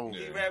flow.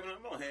 He rapping,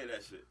 I'm gonna hear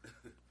that shit.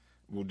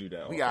 We'll do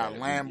that. We got Yeah,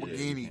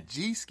 Lamborghini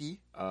G-Ski.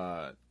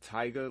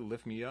 Tiger,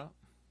 Lift Me Up.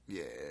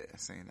 Yeah, I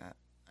seen that.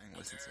 I ain't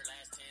listened to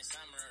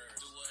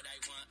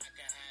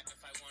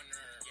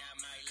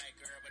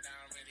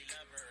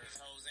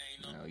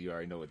it. You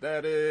already know what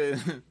that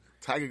is.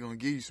 Tiger gonna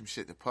give you some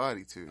shit to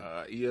party to.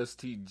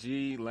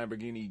 ESTG,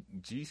 Lamborghini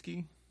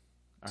G-Ski.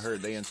 I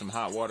heard they in some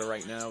hot water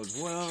right now as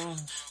well.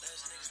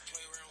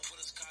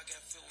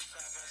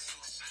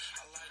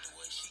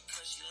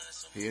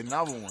 He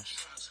another one.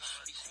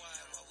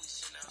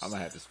 I'm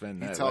gonna have to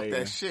spend He that talk later.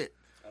 that shit.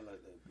 I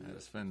like that. I have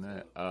to spend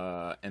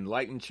that.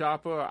 Enlightened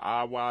Chopper,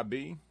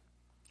 IYB.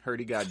 Heard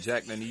he got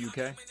jacked in the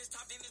UK.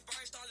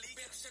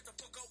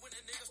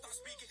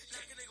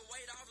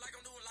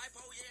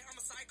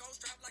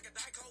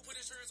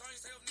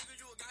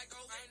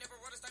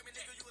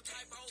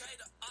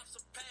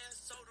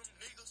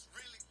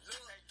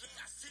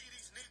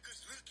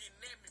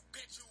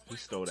 He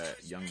stole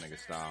that young nigga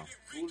style.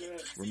 Who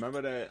that?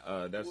 Remember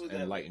that? That's Who was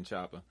that? Enlightened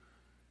Chopper.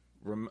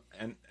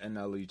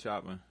 NLE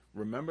Chopper.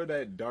 Remember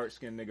that dark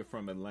skinned nigga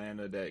from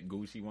Atlanta that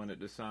Gucci wanted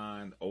to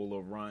sign,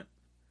 Ola Runt?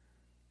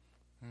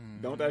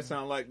 Don't that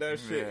sound like that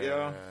shit,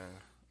 yo?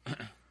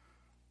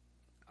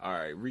 All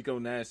right, Rico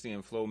Nasty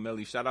and Flo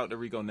Milli. Shout out to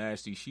Rico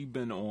Nasty. She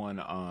been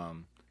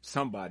on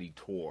somebody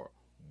tour,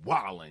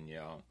 wildin',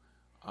 yo.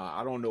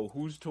 I don't know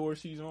whose tour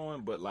she's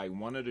on, but like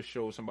one of the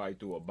shows, somebody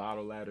threw a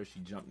bottle at her.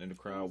 She jumped in the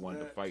crowd, wanted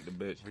to fight the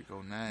bitch.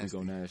 Rico Nasty.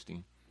 Rico Nasty.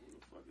 Who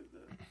the fuck is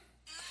that?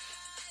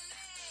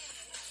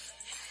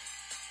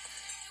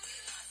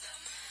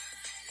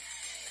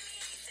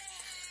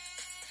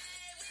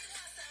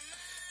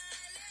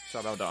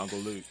 Shout out to Uncle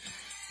Luke.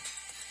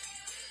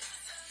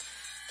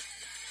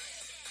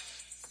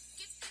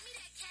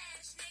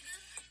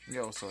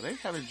 Yo, so they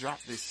haven't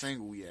dropped this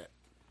single yet.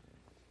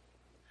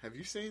 Have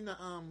you seen the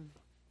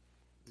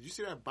Did you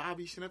see that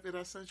Bobby snippet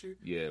I sent you?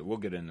 Yeah, we'll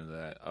get into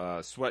that.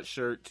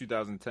 Sweatshirt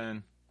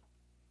 2010.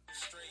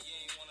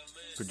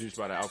 Produced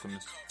by The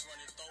Alchemist.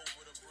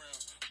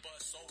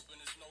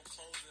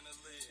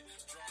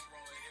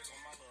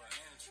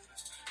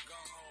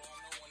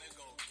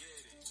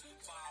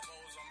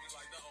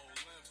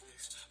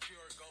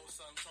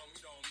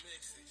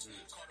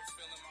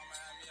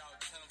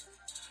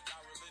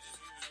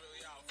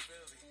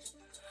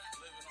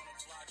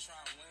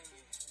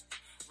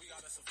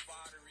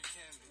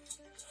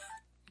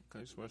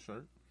 Okay,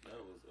 Sweatshirt. That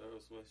was Earl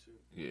Sweatshirt.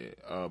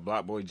 Yeah,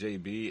 Block Boy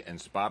JB and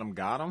Spot 'em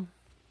Got 'em.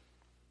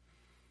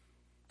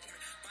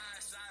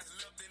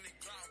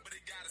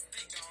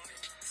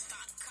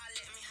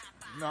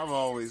 You know, I've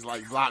always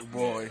liked Block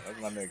Boy.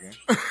 That's my nigga.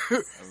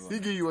 He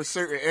give you a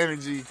certain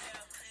energy,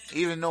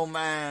 even though,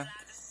 man,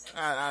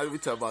 we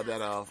talk about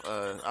that off.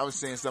 I was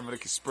saying some of the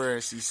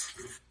conspiracies.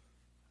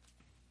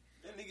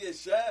 Didn't he get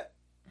shot?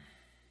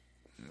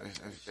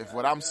 If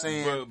what I'm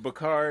saying,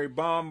 Bakari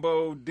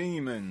Bombo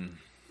Demon.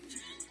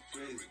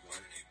 Crazy, bro.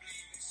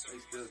 They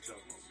still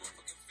talking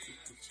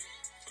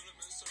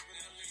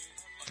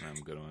about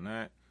I'm good on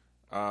that.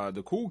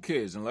 The Cool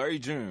Kids and Larry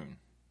June.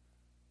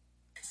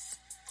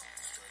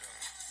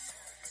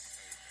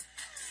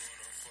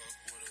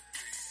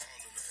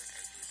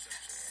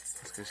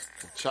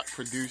 if Chuck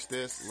produced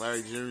this,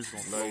 Larry June's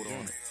gonna float on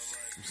it.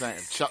 I'm saying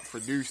if Chuck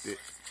produced it,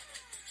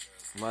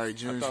 Larry I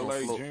June's thought gonna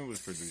Larry float. June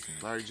was producing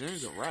it. Larry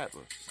June's a rapper.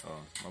 Oh,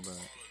 my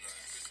bad.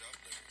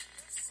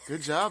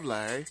 Good job,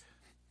 Larry.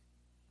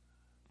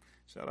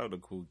 Shout out to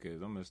Cool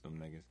Kids. I miss them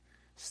niggas.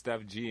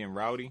 Steph G and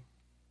Rowdy.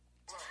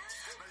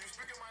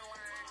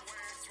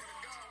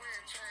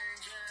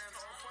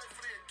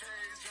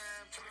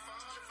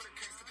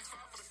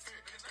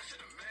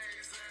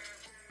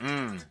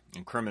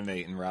 And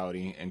Incriminating,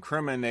 Rowdy.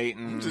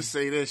 Incriminating. Just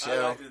say this, I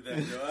yo. like that,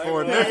 yo.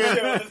 For a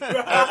nigga,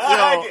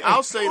 Yo,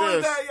 I'll say who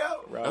was this. that,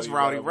 yo? That's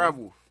Rowdy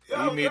Rebel.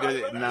 Yo, He need to,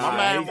 yo, nah, My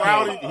man he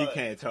Rowdy- can't, he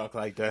can't talk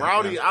like that.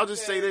 Rowdy, man. I'll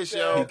just say this,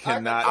 yo. He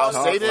cannot I'll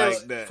talk say this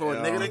like that. for a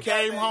yo. nigga that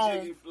came That home.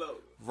 jiggy flow.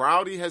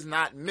 Rowdy has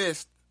not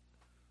missed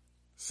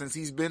since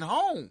he's been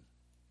home.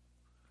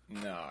 Nah,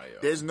 yo.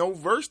 There's no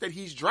verse that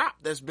he's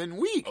dropped that's been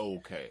weak.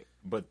 Okay,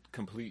 but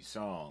complete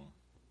song.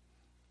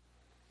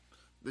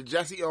 The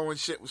Jesse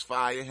Owens shit was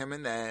fire. Him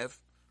and Nav.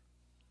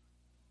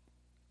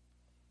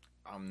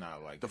 I'm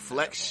not like The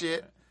Flex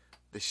shit.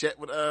 The shit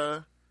with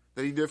that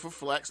he did for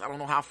Flex. I don't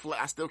know how Flex.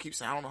 I still keep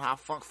saying I don't know how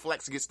Funk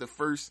Flex gets the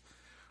first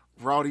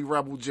Rowdy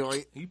Rebel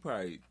joint. He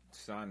probably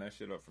signed that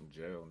shit up from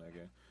jail,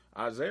 nigga.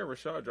 Isaiah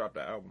Rashad dropped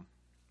the album.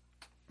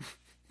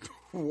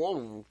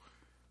 Whoa.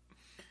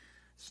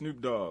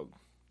 Snoop Dogg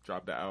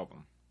dropped the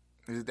album.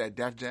 Is it that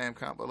Def Jam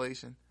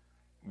compilation?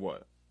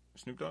 What?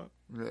 Snoop Dogg?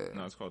 Yeah.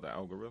 No, it's called The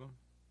Algorithm.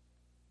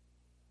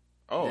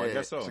 Oh, Yeah, I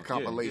guess so. It's a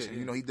compilation. Yeah, yeah.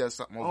 You know, he does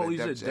something Oh, over he's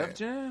at at Def Jam. Def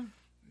Jam?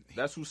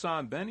 That's who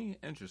signed Benny?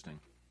 Interesting.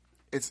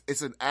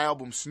 It's an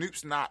album.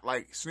 Snoop's not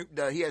like Snoop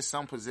does. He has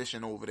some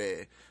position over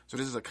there. So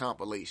this is a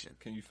compilation.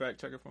 Can you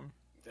fact check it for me?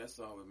 That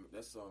song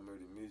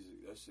Murder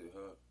Music. That shit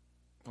hard.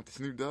 What the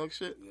Snoop Dogg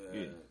shit? Yeah.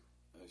 Yeah.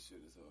 That shit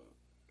is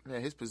hard. Yeah,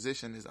 his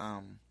position is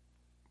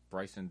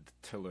Bryson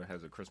Tiller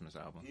has a Christmas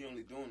album. He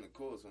only doing the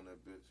chorus on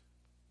that bitch.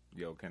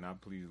 Yo, can I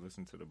please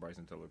listen to the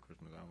Bryson Tiller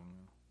Christmas album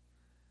now?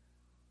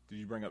 Did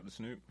you bring up the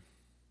Snoop?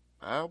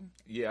 album.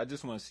 Yeah, I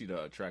just want to see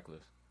the track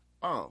list.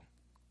 Oh.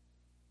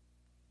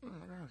 I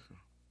got you.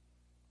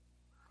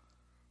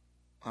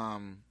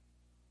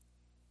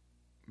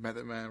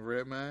 Method Man,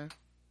 Red Man.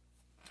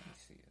 Let me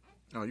see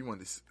it. Oh, you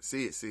want to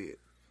see it? See it.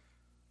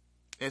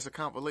 It's a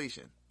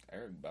compilation.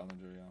 Eric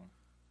Bellinger, yo.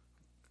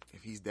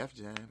 If he's Def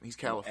Jam, he's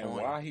California.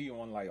 And why he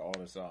on like all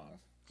the songs?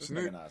 This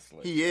Snoop, nigga not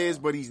slick. he is,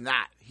 but he's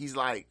not. He's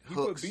like He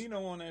hooks. put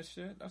Bino on that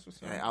shit. That's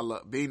what's up. Hey, I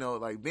love Bino.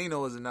 Like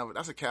Bino is another.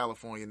 That's a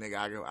California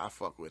nigga. I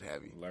fuck with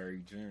heavy.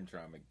 Larry June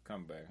trying to make a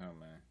comeback, huh,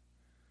 man?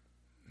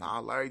 Nah,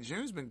 Larry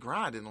June's been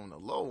grinding on the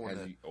low. Has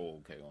he? Oh,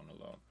 okay, on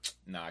the low.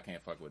 Nah, I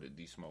can't fuck with it.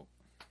 D-Smoke.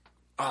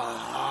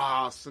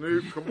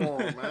 Snoop, come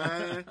on,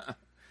 man.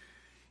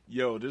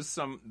 Yo, this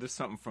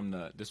something from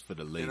this for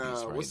the ladies And,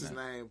 right what's now. his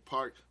name?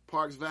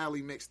 Parks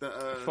Valley mixed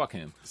the Fuck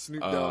him.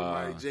 Snoop Dogg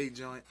Mary J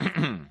joint.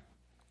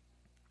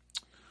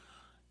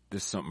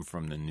 This something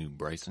from the new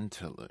Bryson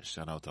Tiller.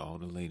 Shout out to all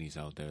the ladies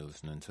out there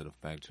listening to the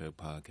Fact Check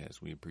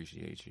podcast. We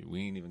appreciate you.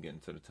 We ain't even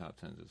getting to the top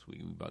 10 this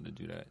week. We about to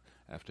do that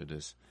after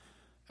this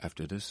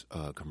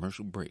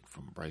commercial break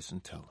from Bryson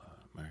Tiller.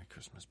 Merry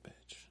Christmas,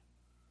 bitch.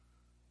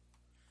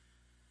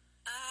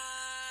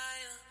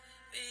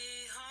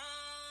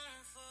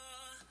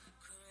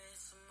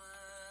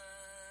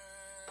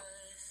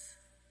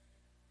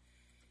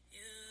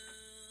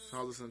 So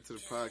I was listening to the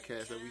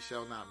podcast that we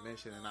shall not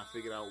mention, and I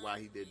figured out why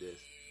he did this.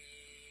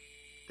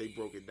 They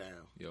broke it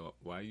down. Yo,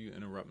 why are you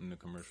interrupting the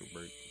commercial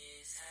break?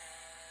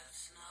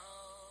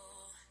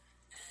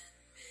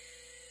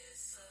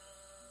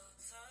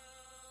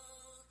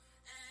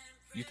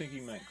 You think he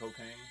meant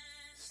cocaine?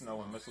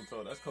 Snow and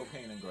mistletoe? That's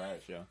cocaine and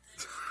grass, yo.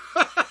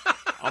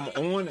 I'm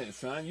on it,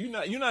 son.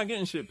 You're not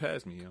getting shit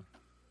past me, yo.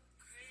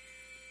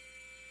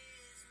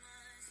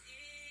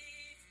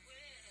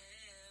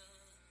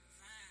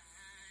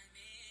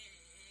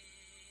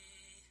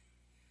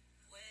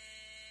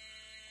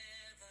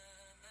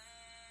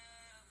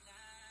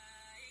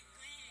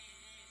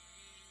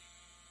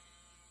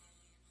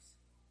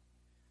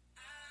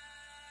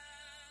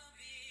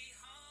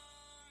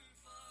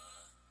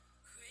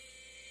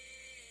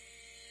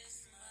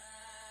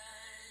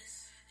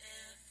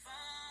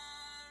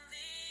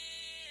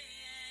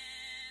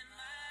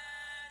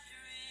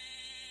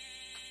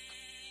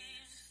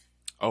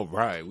 All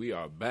right, we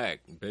are back,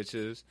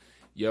 bitches.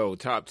 Yo,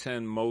 top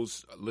 10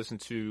 most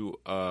listened to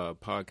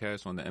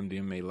podcasts on the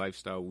MDMA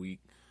Lifestyle Week,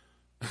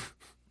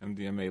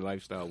 MDMA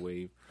Lifestyle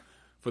Wave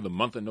for the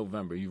month of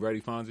November. You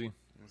ready, Fonzie?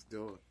 Let's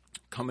do it.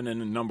 Coming in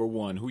at number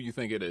 1, who you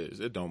think it is?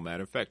 It don't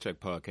matter. Fact Check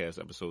Podcast,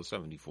 episode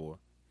 74.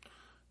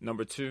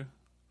 Number 2,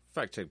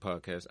 Fact Check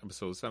Podcast,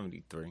 episode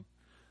 73.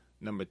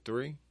 Number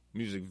 3,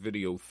 Music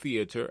Video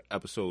Theater,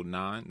 episode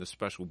 9, the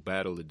special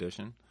battle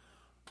edition.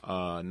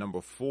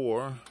 Number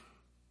 4,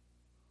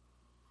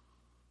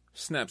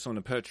 Snaps on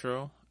the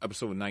Petro,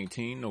 episode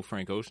 19, no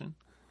Frank Ocean.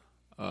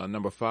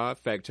 Number 5,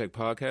 Fact Check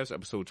Podcast,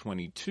 episode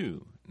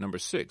 22. Number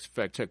 6,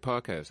 Fact Check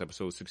Podcast,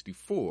 episode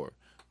 64.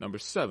 Number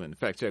 7,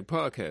 Fact Check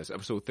Podcast,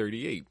 episode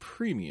 38,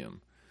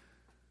 Premium.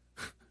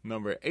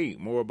 Number 8,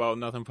 More About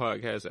Nothing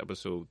Podcast,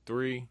 episode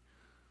 3.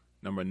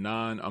 Number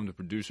 9, I'm the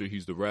Producer,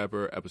 He's the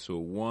Rapper, episode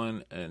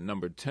 1. And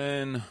number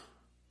 10,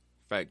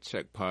 Fact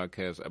Check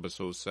Podcast,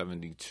 episode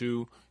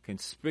 72.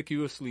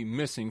 Conspicuously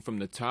missing from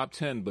the top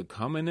 10, but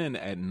coming in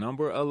at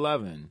number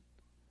 11.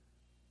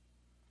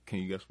 Can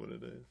you guess what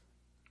it is?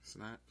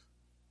 Snaps.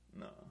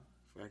 No.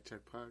 Fact Check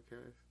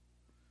Podcast.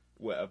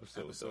 What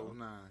episode? Episode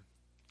though? 9.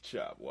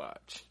 Chop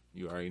watch.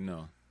 You already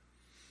know.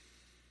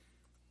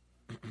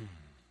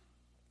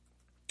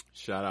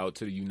 Shout out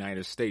to the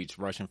United States,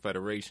 Russian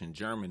Federation,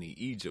 Germany,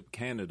 Egypt,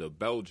 Canada,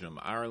 Belgium,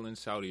 Ireland,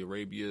 Saudi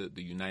Arabia,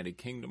 the United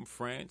Kingdom,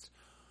 France,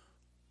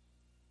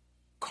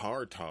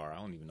 Qatar, I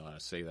don't even know how to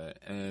say that,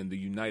 and the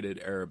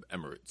United Arab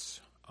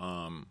Emirates.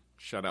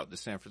 Shout out to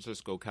San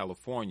Francisco,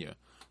 California,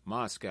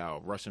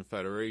 Moscow, Russian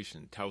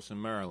Federation, Towson,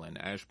 Maryland,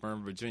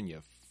 Ashburn,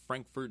 Virginia,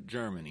 Frankfurt,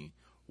 Germany,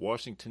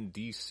 Washington,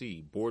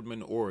 D.C.,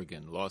 Boardman,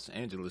 Oregon, Los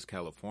Angeles,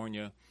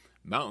 California,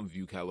 Mountain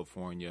View,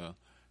 California,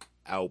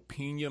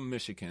 Alpena,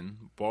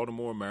 Michigan,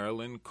 Baltimore,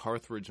 Maryland,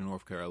 Carthage,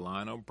 North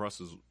Carolina,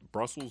 Brussels,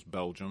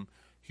 Belgium,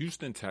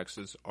 Houston,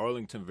 Texas,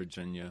 Arlington,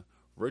 Virginia,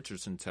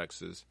 Richardson,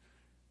 Texas,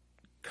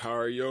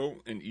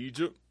 Cairo in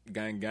Egypt,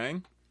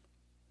 gang.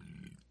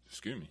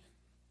 Excuse me.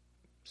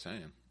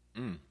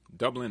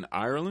 Dublin,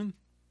 Ireland,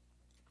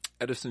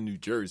 Edison, New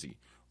Jersey,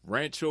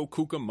 Rancho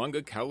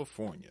Cucamonga,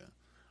 California,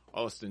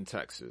 Austin,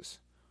 Texas,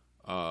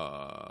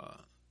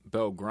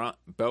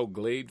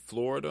 Belgrade,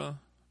 Florida,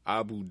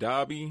 Abu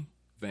Dhabi,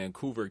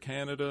 Vancouver,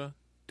 Canada,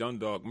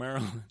 Dundalk,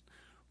 Maryland,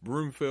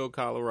 Broomfield,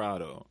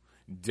 Colorado,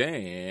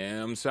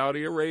 damn,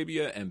 Saudi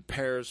Arabia, and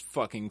Paris,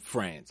 fucking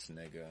France,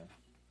 nigga.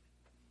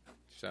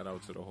 Shout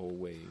out to the whole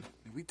wave.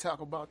 Did we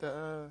talk about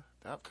the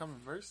upcoming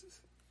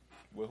verses?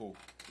 With who?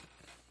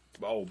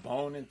 Oh,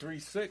 Bone and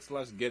 3-6.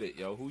 Let's get it,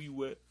 yo. Who you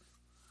with?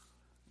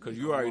 Because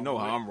you already know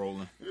how I'm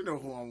rolling. You know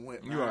who I'm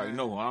with, man. You already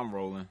know how I'm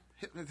rolling.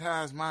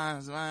 Hypnotized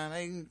Minds,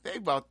 man. They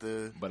about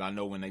to... But I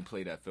know when they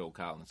play that Phil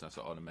Collins, that's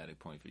an automatic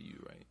point for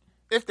you, right?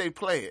 If they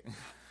play it.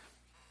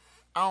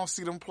 I don't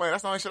see them play.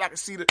 That's the only shit I can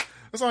see. That's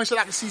the only shit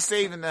I can see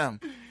saving them.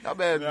 Y'all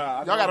better,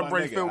 y'all gotta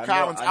bring Phil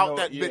Collins out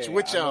that bitch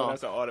with y'all.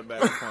 That's an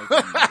automatic point for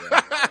you.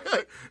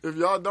 If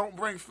y'all don't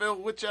bring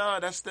Phil with y'all,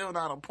 that's still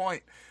not a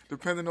point,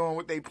 depending on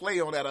what they play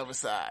on that other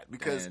side.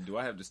 Because do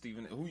I have the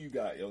Stephen? Who you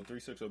got, yo?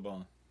 3-6 or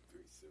Bone?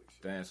 3-6.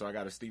 Damn, so I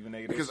got a Stephen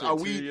A. Because are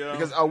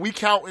we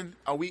counting?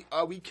 Are we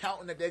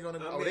counting that they're gonna?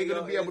 Are they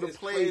gonna be able to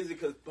play? Crazy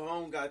because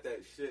Bone got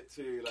that shit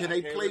too. Like, can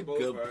they play?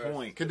 Good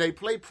point. Can they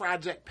play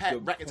Project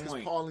Pat records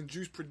because Paul and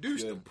Juice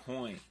produced them? Good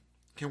point.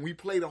 Can we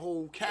play the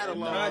whole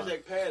catalog?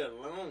 Project Pat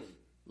alone.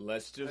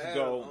 Let's just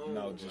go.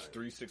 No, just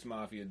 3-6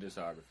 Mafia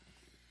discography.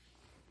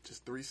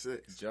 Just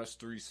 3-6.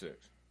 Just 3-6.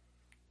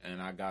 And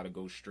I gotta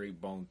go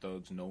straight Bone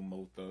Thugs, no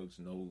Mo Thugs,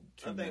 no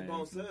two. I think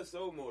Bone said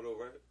Soul Mo though,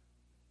 right?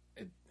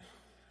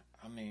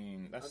 I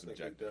mean, that's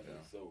subjective.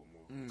 Definitely Soul Mo.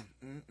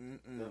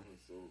 Definitely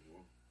Soul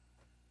Mo.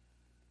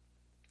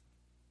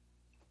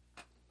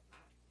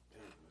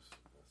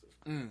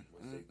 Damn,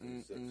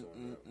 that's 3-6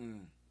 on that.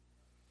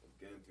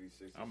 Again,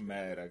 3-6. I'm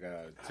mad I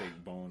gotta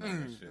take Bone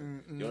on this shit.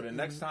 Yo, the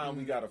next time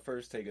we gotta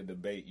first take a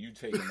debate, you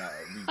taking out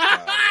a weak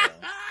side, yo.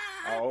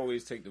 I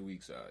always take the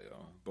weak side,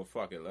 yo. But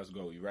fuck it, let's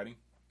go. You ready?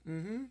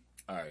 Mm-hmm.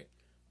 All right.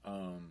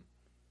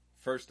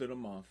 First of the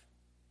month.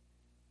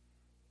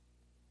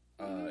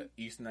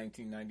 East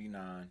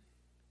 1999.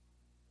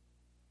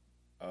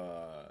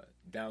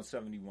 Down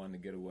 71 to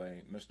get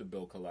away. Mr.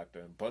 Bill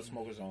Collector. Bud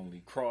Smokers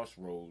Only.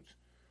 Crossroads.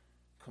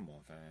 Come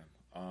on, fam.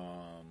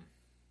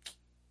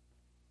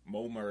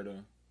 Mo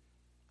Murder.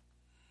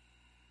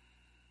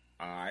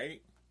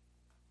 Alright.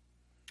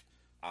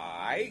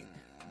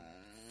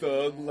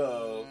 Thug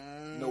Love.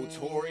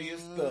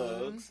 Notorious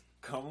Thugs.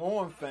 Come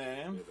on,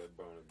 fam. Yeah, that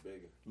Bone is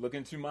bigger. Look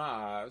into my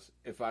eyes.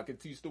 If I could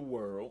teach the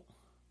world.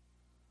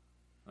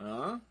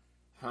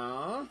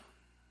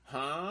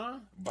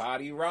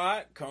 Body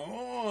Rock. Come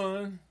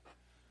on.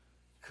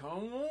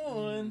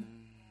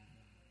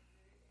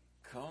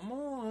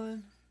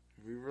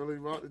 We really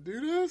about to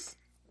do this?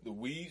 The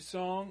Weed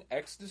Song,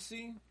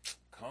 Ecstasy.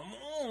 Come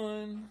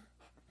on,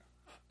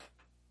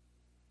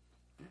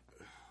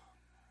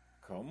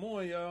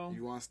 yo.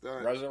 You want to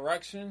start?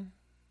 Resurrection.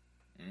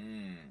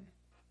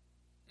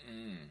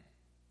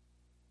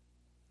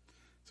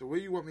 So where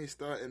you want me to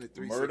start in the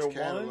 3-6 Murder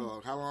catalog?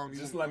 One? How long?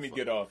 Just let me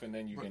get off, and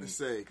then you can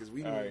say because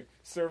we. All right.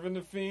 Serving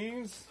the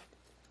Fiends.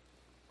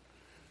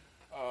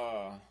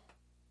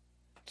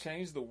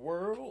 Change the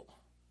World.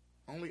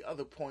 Only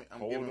other point I'm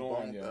Hold giving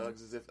on, Bone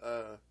Thugs is if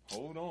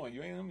Hold on,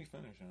 you ain't let me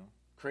finish, yo.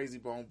 Crazy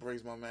Bone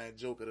brings my man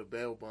Joker the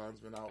bail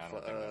bondsman out I for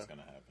don't think that's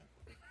gonna happen.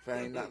 for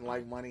ain't nothing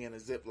like money in a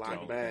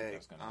Ziploc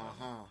bag.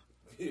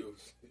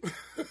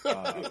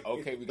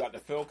 Okay, we got the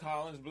Phil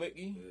Collins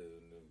Blicky.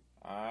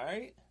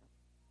 Alright.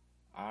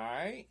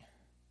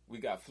 We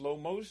got Flow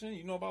Motion.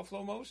 You know about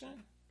Flow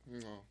Motion? No.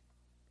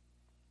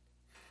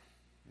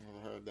 Never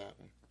heard that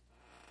one.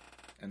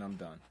 And I'm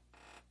done.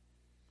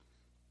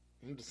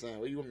 I'm just saying,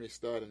 where you want me to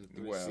start in the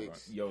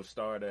 3-6? Yo,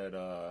 start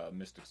at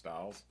Mystic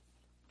Styles.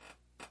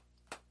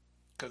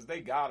 Cause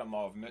they got him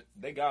off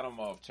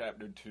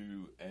Chapter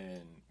 2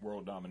 and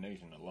World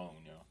Domination alone,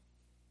 yo.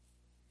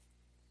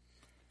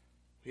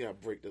 We gotta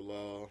Break the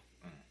Law.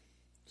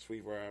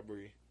 Sweet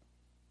Robbery.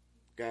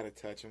 Gotta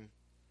Touch Him.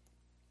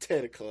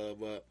 Tear the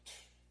Club Up.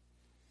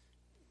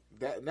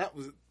 That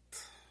was.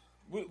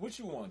 What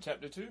you want?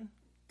 Chapter 2?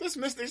 This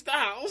Mystic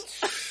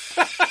Styles.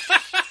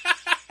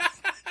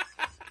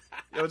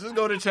 Yo, just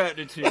go to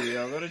Chapter 2,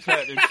 yo. Go to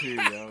Chapter 2,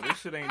 yo. This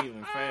shit ain't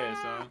even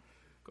fast, son.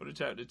 Go to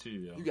Chapter 2,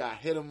 yo. You got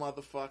Hit a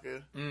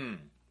Motherfucker.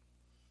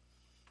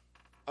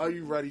 Are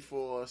you ready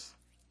for us?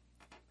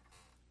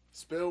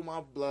 Spill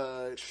My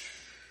Blood.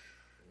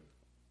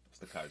 It's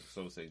the Kaiser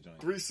Sose joint.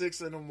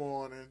 3-6 in the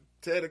morning.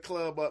 Tear the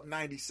Club Up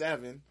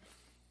 97.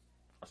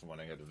 That's the one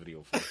I got the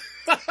video for. Right,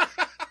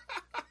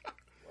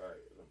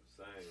 I'm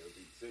saying,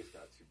 Beat 6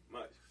 got too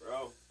much,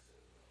 bro.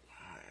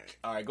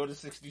 All right, go to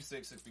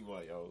 66,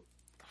 61, yo.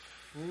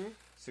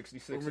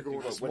 66, When we 61.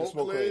 go with the When the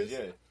smoke clears? yeah.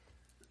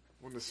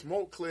 When the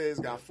smoke clears,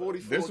 got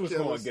 44 This was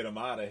killers. going to get him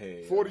out of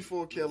here.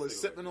 44 killers,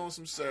 sipping on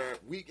some syrup,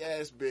 weak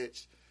ass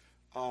bitch.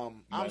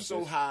 I'm so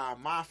Memphis. high,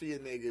 mafia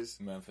niggas.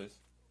 Memphis.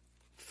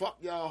 Fuck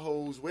y'all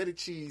hoes, where the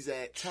cheese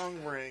at?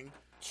 Tongue ring.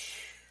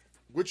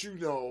 What you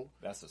know?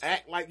 That's a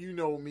Act like you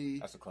know me.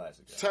 That's a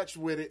classic. Yo. Touch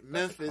with it.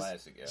 Memphis.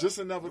 classic, yo. Just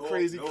another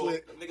crazy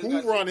clip. them niggas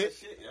Who got run too it? much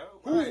shit, yo.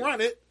 Who Right.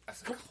 run it?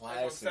 That's a That's what I'm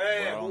classic,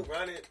 saying. bro. Who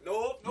run it?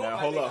 Nope. Now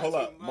nobody hold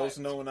got up. too Most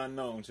much. known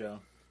unknowns, yo.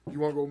 You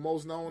want to go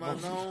most known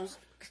unknowns?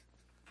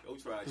 Go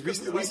try it.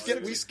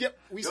 We skip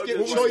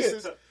Yo,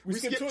 choices. just- We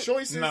skip to it?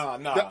 choices. Nah.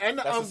 And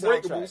the That's the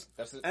Unbreakables. soundtrack.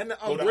 That's And the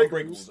Go to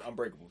Unbreakables.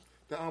 Unbreakables.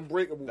 The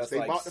Unbreakables. That's They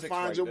like about to 6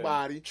 find right your there.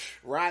 body.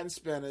 Riding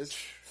spinners.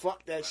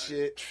 Fuck that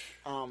shit.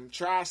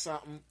 Try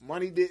something.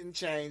 Money didn't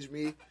change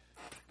me.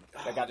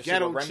 That got the shit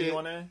Ghetto with Remy chick.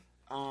 on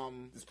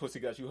there. This pussy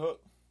got you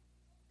hooked.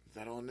 Is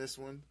that on this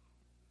one?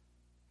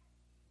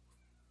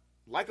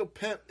 Like a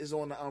Pimp is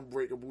on the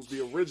Unbreakables,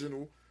 the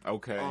original.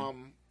 Okay.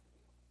 Um,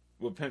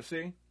 With Pimp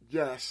C?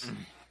 yes.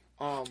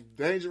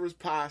 Dangerous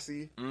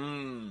Posse,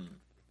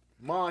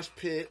 Mosh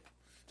Pit.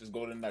 Just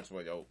go to the next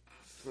one, yo.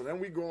 So then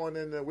we going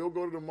in there. We'll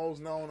go to the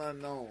most known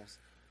unknowns.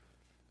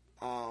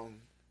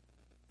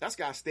 That's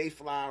got Stay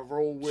Fly,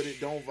 Roll With It,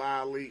 Don't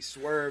Violate,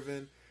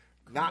 Swerving,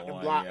 Knock the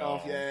on, Block yo.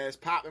 off your ass,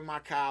 Popping My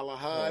collar,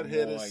 Hard Come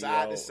Hitter, on,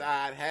 Side yo. to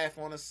Side, Half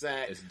on a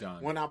Sack. It's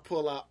done. When I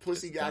pull up,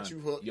 Pussy It's Got done. You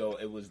Hooked. Yo,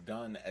 it was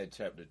done at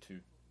chapter 2.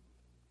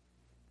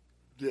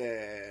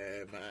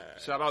 Yeah, man.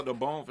 Shout out to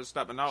Bone for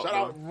stepping out. Shout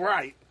bro. out,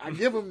 right. I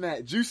give him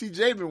that. Juicy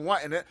J been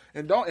wanting it.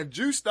 And if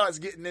Juice starts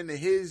getting into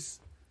his,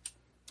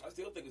 I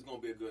still think it's gonna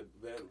be a good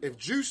battle. if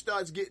Juice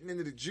starts getting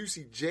into the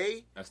Juicy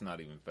J, That's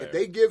not even fair. if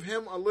they give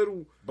him a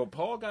little, But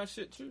Paul got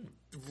shit too.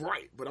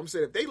 right. But I'm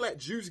saying if they let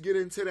Juice get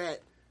into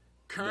that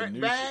The current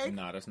new bag shit-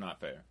 Nah, that's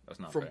not fair. That's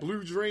not from fair.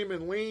 Blue Dream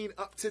and Lean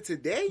up to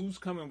today, Who's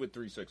coming with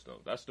 3-6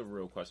 though? That's the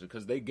real question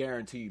because they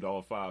guaranteed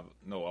all 5.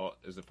 No,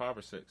 is it 5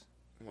 or 6?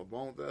 well,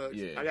 Bone Thugs.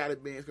 Yeah. I got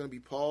it being it's gonna be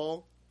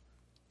Paul,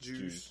 Juice,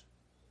 Juice,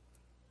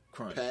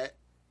 Crunch. Pat.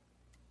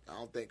 I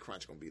don't think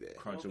Crunch gonna be there.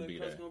 Crunch will be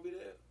there. Gonna be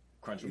there.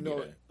 Crunch will You be know,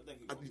 there. I think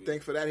he's You gonna be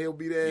think for that he'll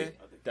be there? Yeah,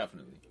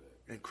 definitely.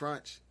 And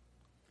Crunch,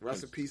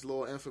 rest in peace,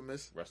 Lil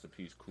Infamous. Rest in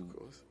peace, cool. Of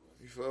course.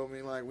 You feel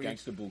me? Like we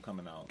Gangsta Boo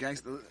coming out.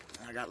 Gangsta.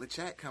 I got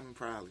LeChat coming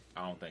probably.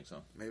 I don't think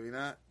so. Maybe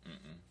not.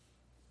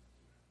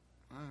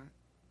 All right.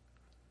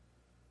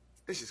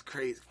 This is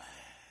crazy.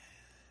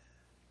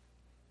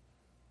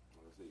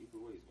 Either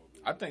way, it's gonna be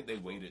I think they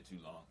waited too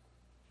long.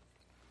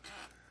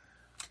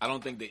 I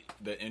don't think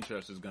the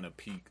interest is gonna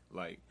peak.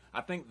 Like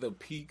I think the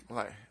peak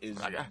Like is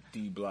I got,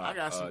 D Block. I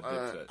got some.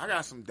 Dipset. I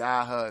got some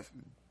diehard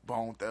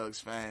Bone Thugs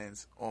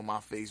fans on my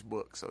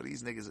Facebook. So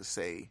these niggas will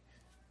say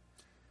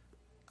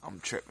I'm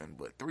tripping,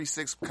 but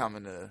 3-6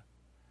 coming to.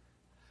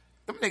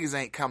 Them niggas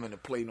ain't coming to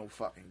play no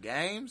fucking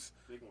games.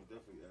 They gonna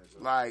definitely act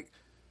up. Like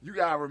you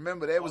gotta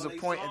remember, there was All a they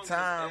point in songs is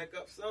time act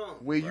up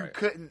songs. where you Right.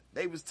 couldn't.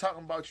 They was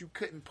talking about you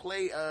couldn't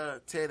play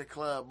Tear the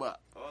Club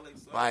Up. All they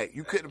songs Like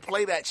you couldn't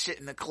play that shit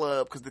in the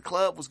club because the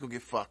club was gonna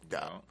get fucked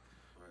up. No.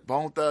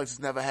 Bone Thugs has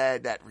never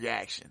had that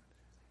reaction.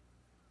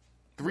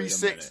 Wait a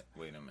 3-6, minute.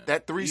 Wait a minute.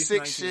 that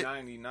 3-6 shit-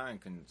 1999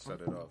 can set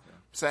it off. Yeah.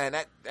 saying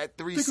that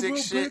 3-6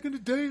 shit,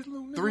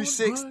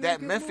 3-6,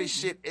 that Memphis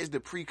shit is the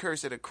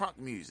precursor to crunk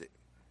music.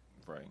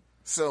 Right.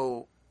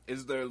 So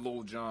Is there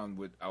Lil Jon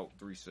without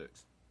 3-6?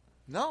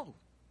 no.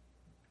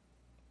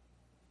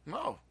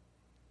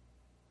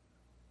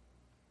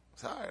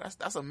 Sorry,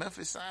 that's a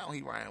Memphis sound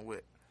he ran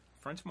with.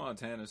 French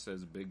Montana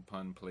says Big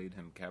Pun played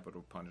him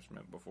Capital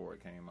Punishment before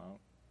it came out.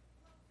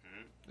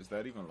 Is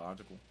that even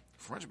logical?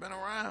 French been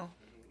around.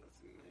 Let's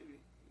see, maybe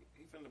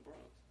he from the Bronx.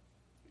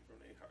 He from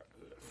their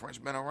hood.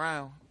 French been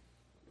around.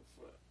 What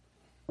the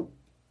fuck?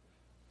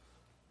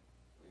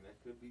 I mean,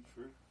 that could be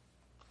true.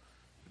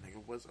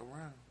 Nigga was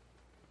around.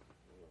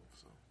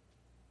 So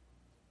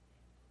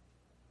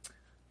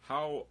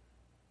How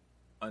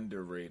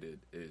underrated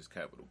is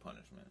Capital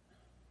Punishment?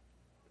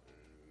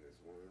 It's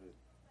one of the,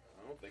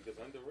 I don't think it's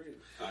underrated.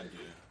 I do.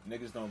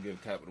 Niggas don't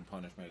give Capital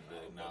Punishment the I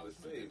was about to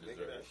acknowledgement say, they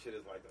nigga, that deserve. shit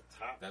is like the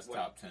top. That's what,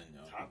 top 10,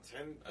 yo. Top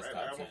 10. That's rap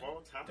top album 10. of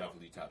all time.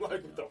 Definitely top 10,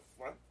 Like yo. what the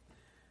fuck?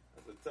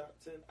 That's a top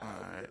 10. all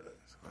right,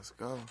 let's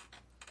go.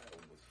 That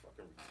album was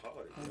fucking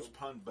retarded. Who's Yo.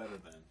 Pun better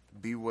than?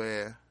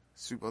 Beware,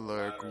 super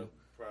lyrical,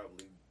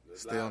 Probably.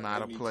 still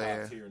not a Give me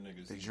player. top-tier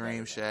niggas The he's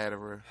Dream better than.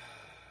 Shatterer,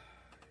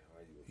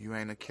 You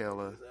Ain't a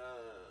Killer,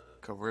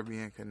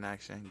 Caribbean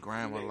Connection,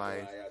 Grammar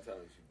Life,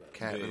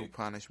 Capital Big.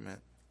 Punishment.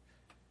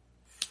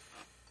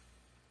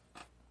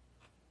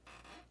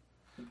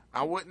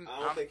 I wouldn't. I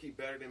don't think he's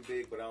better than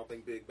Big, but I don't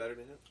think Big better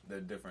than him.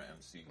 They're different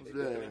MCs.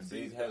 Yeah.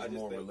 Big has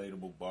more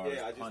relatable bars.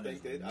 Yeah, I just Pun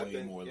think is that.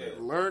 way more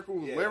lyrical.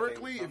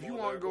 Lyrically, if you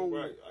want to go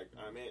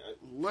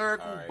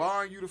lyrical, All right.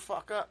 barring you to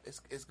fuck up,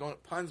 it's going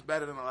Pun's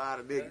better than a lot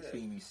of niggas.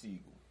 Beanie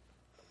Siegel.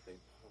 It's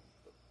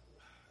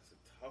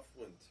a tough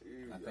one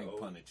too. I think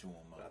Pun to chew him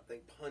I up.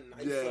 think Pun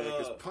nicer. Yeah,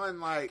 because Pun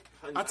like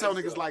Pun I tell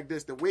nicer. niggas like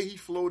this, the way he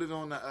floated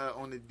on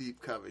the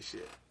deep cover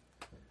shit.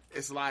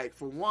 It's like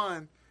for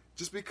one,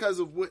 just because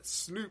of what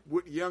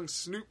young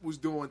Snoop was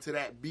doing to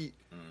that beat,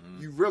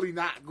 you really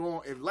not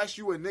going unless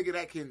you a nigga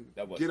that can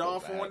get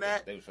off on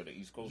that. They was for the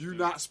East Coast. You're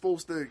not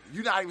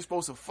even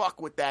supposed to fuck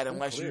with that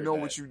unless you know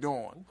what you're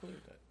doing. Who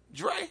cleared that?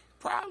 Dre,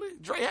 probably.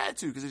 Dre had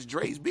to because it's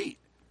Dre's beat.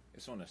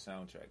 It's on the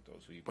soundtrack though,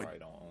 so you probably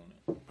don't own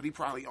it. But he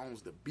probably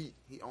owns the beat.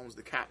 He owns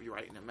the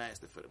copyright and the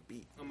master for the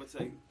beat. I'm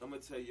gonna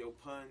tell you, your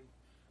Pun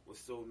was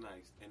so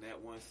nice. In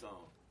that one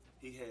song,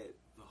 he had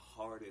the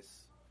hardest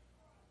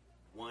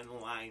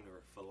one-liner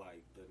for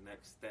like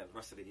that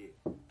rest of the year.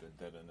 The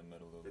dead in the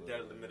middle of The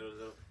dead in the middle of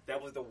the.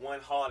 That was the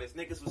one hardest.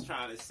 Niggas was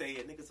trying to say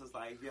it. Niggas was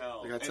like,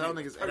 yo. Like I tell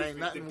niggas, it ain't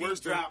nothing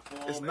worse than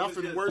it's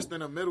worse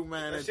than a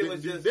middleman that shit didn't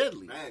was do just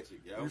diddly.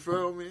 magic, yo. You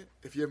feel me?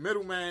 If your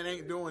middleman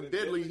ain't doing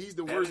diddly, he's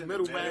the worst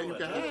middleman you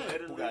can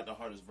have. Who got the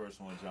hardest verse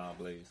on John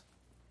Blaze?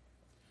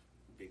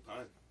 Big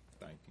Pun.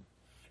 Thank you.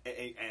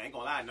 And I ain't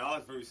gonna lie,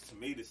 Nas verse to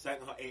me the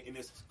second, and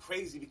it's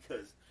crazy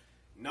because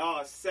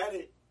Nas said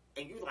it,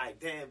 and you like,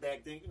 damn,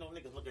 back then, you know,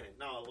 niggas looking at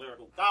Nas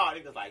lyrical God,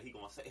 niggas like he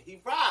gonna say he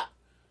right.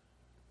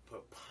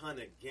 But Pun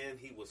again,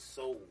 he was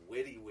so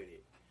witty with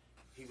it.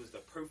 He was the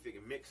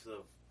perfect mix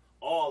of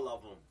all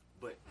of them,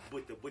 but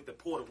with the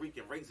Puerto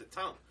Rican razor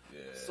tongue. Yeah.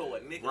 So a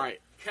nigga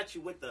catch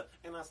you with the,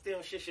 and I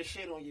still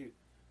shit on you.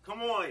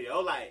 Come on,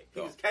 yo, like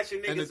he was catching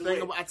niggas. And the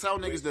thing about I tell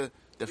niggas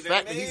the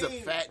fact that he's a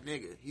fat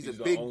nigga, he's a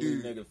big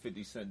dude. Nigga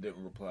 50 Cent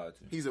didn't reply to.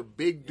 He's a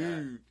big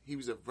dude. He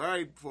was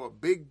for a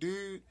big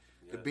dude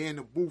to be in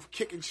the booth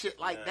kicking shit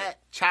like that,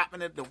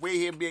 chopping it the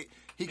way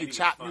he could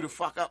chop you the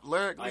fuck up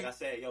lyrically.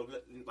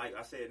 Like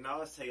I said,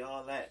 Nas say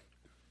all that.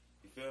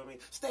 You feel me?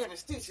 Stabbing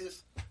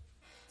stitches,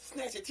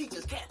 snatching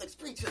teachers, Catholic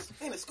preachers,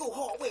 in the school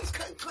hallways,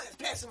 cutting class,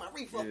 passing my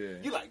reefer. Yeah.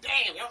 You like,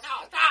 damn, yo,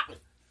 Nas, stop it.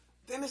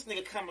 Then this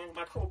nigga coming with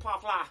my crow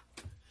pop fly.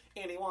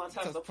 Anyone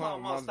touch the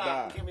palm, I'll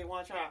stop. Give me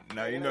one try.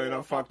 Now you know you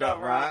done fucked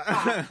up,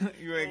 right?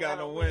 You ain't got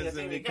no wins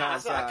in the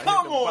concert.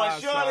 Come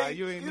on, shorty.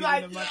 You ain't you even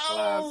like, in my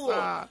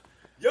class.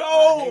 Yo,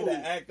 I hate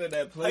the actor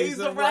that plays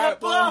a a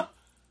rapper.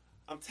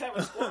 I'm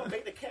Terrence Squad,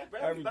 make the cat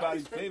rap.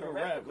 Everybody's favorite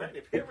rapper.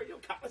 Granny Period,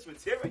 college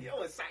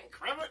material, and St.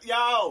 Crema.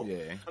 Yo,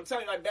 Yeah. I'm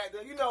telling you, like back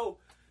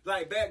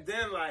then, back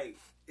then, like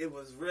it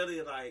was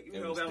really like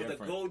that was the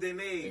golden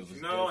age,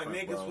 and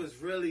niggas bro. was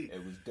really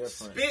It was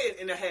different. spitting,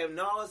 and to have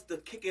Nas to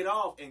kick it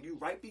off, and you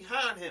right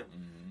behind him,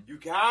 you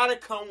gotta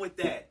come with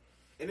that.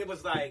 And it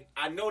was like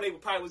I know they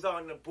probably was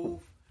on in the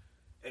booth.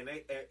 And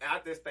I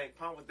just think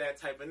Pun was that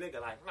type of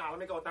nigga. Like, nah, let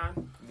me go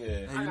down.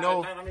 Yeah.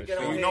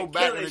 And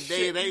back in the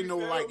day, they know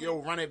like,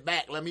 yo, run it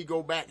back. Let me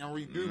go back and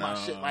redo my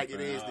shit like it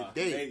is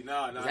today.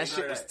 That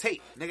shit was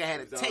tape. Nigga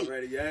had a tape.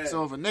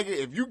 So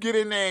if you get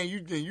in there and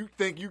you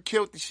think you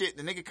killed the shit,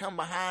 the nigga come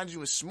behind you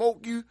and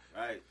smoke you.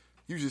 Right.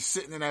 You just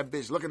sitting in that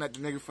bitch looking at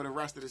the nigga for the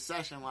rest of the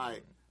session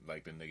like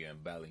the nigga in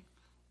Belly.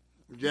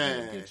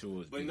 Yeah.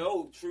 But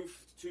no,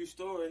 true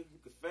story. You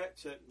can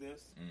fact check this.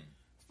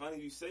 It's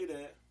funny you say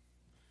that.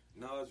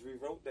 Nas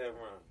rewrote that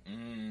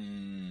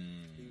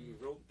rhyme. He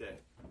rewrote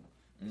that.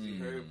 He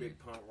heard Big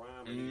Pun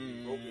rhyme and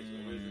he rewrote his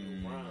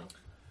original rhyme.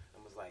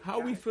 And was like, how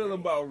we feel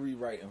about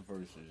rewriting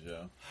verses,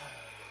 yo?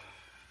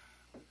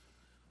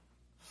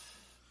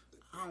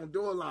 I don't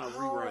do a lot of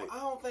rewrite. I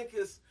don't think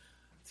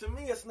to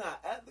me, it's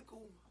not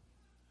ethical.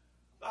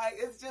 Like,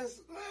 it's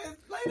just, man,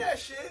 play that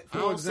shit.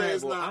 For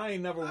example, I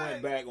ain't never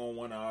went back on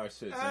one of our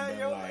shits and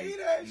been like,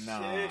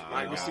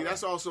 nah. But see,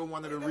 that's also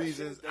one of the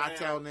reasons I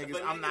tell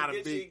niggas I'm not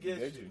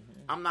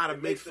a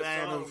big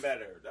fan of,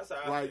 that's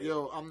how like,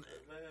 yo,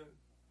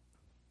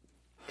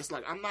 it's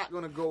like, I'm not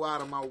going to go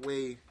out of my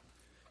way.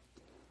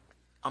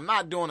 I'm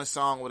not doing a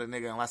song with a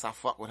nigga unless I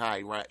fuck with how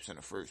he raps in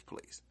the first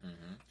place.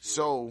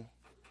 So,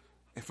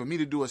 and for me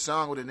to do a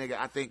song with a nigga,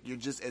 I think you're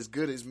just as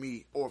good as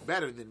me or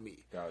better than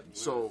me.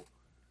 So,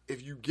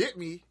 if you get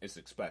me, it's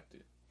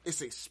expected.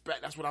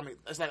 That's what I mean.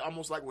 It's like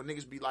almost like when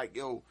niggas be like,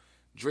 "Yo,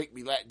 Drake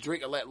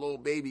will let Lil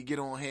Baby get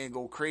on here and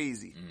go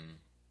crazy."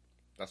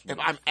 That's what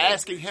if I'm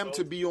asking him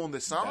to be on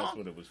the song, that's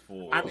what it was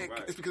for.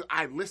 It's because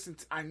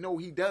I know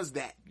he does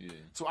that. Yeah.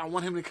 So I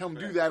want him to come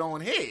do that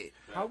on here.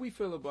 How we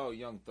feel about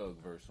Young Thug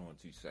verse on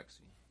Too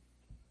Sexy?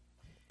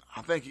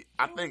 I think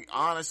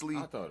honestly,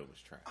 I thought it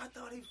was trash. I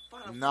thought he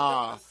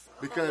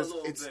because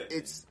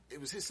it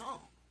was his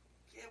song.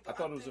 I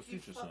thought it was a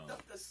Future song.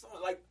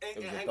 Like,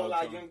 ain't gonna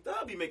lie, Young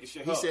Thug be making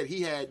shit hard. He said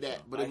he had that,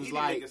 but it was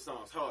like, making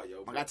songs hard,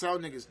 yo. Like I tell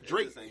niggas,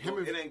 Drake,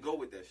 it ain't go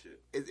with that shit.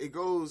 It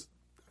goes,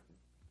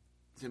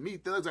 to me,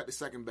 Thug's like the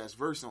second best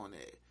verse on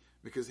there.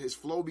 Because his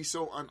flow be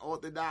so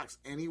unorthodox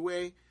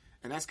anyway,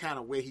 and that's kind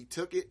of where he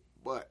took it,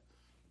 but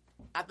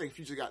I think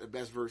Future got the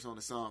best verse on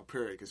the song,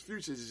 period. Because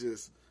Future's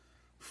just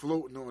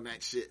floating on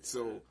that shit,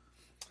 so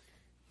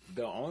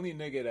The only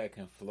nigga that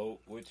can float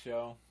with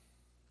y'all,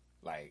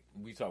 like,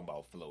 we talking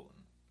about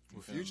floating.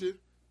 With Future?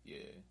 Yeah.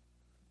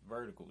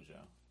 Verticals,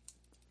 y'all.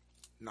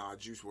 Nah,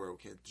 Juice WRLD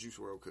could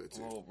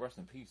too. Well, rest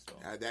in peace,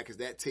 though. Because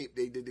that tape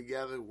they did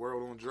together,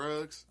 World on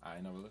Drugs. I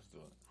ain't never listened to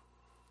it.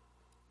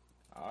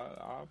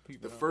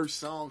 The first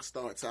song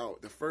starts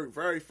out,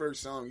 very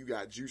first song, you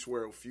got Juice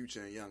WRLD,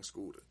 Future, and Young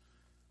Scooter.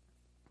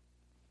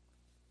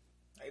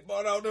 They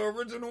bought out the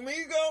original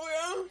Migo,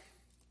 yo.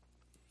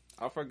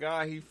 I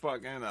forgot he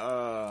fucking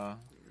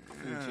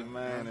Future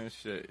Man and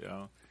shit,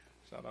 yo.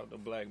 Shout out to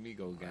Black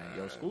Migo gang.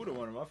 Yo, Scooter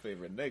one of my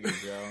favorite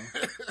niggas, yo.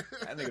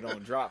 That nigga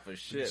don't drop for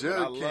shit. But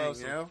I love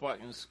some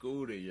fucking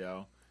Scooter,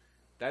 yo.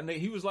 That nigga,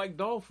 he was like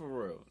Dolph for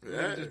real.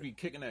 Yeah. He just be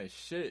kicking that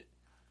shit.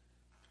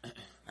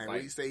 And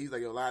what he say, he's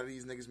like, a lot of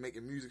these niggas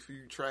making music for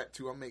you, trap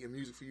too. I'm making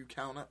music for you,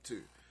 count up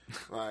too.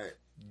 Like,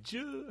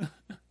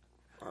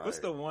 what's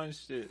the one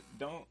shit?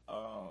 Don't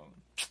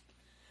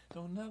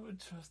never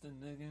trust a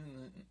nigga.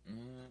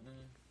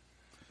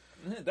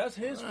 That's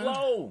his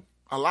flow.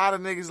 A lot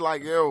of niggas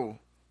like, yo.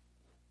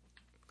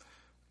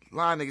 A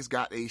lot of niggas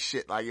got they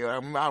shit. Like, yo,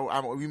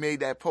 we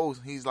made that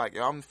post. He's like,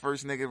 yo, I'm the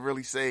first nigga to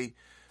really say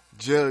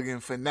jug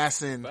and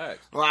finessing.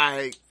 Facts.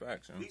 Like,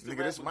 facts, nigga,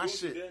 this is my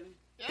shit.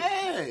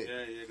 Yeah.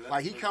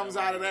 Like, he comes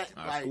out of that.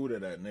 I Scooter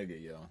that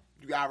nigga, yo.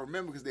 You gotta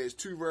remember, because there's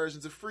two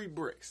versions of Free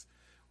Bricks.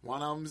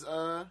 One of them's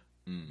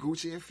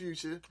Gucci and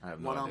Future.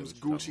 One of them's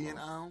Gucci and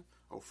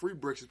Free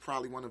Bricks is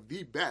probably one of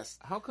the best.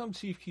 How come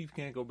Chief Keef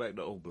can't go back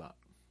to O Block?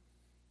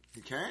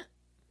 He can't?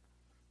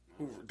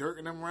 Who, Dirk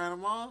and them ran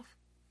him off?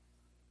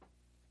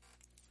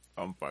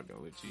 I'm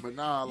fucking with you. But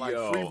nah, like,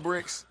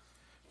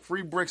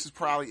 Free Bricks is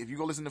probably, if you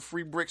go listen to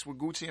Free Bricks with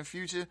Gucci and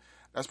Future,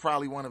 that's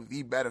probably one of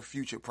the better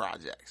Future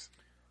projects.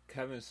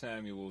 Kevin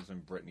Samuels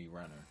and Brittany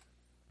Renner.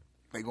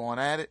 They going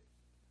at it?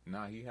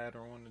 Nah, he had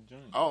her on the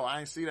joint. Oh, I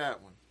ain't see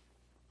that one.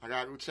 I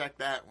gotta go check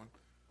that one.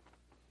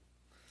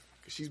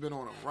 Cause she's been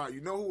on a run.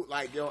 You know who,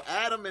 like, yo,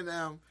 Adam and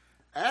them,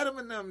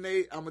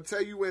 Nate, I'm gonna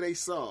tell you where they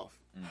soft.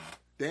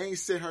 They ain't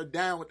sit her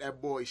down with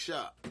that boy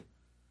Shop.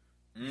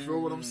 You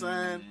feel what I'm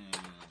saying?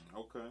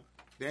 Okay.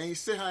 They ain't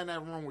sit her in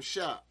that room with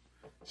Shop.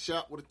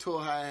 Shop would have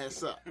tore her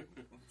ass up.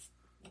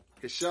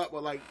 Cause Shop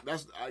was like,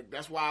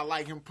 that's why I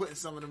like him putting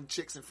some of them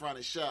chicks in front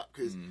of Shop,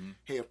 cause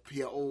he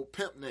an old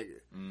pimp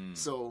nigga.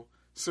 So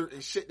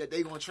certain shit that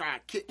they gonna try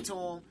to kick to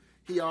him,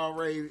 he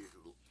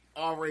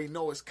already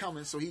know it's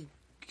coming, so he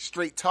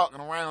straight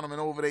talking around them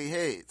and over their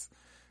heads.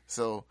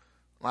 So,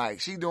 like,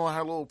 she doing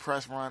her little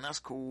press run, that's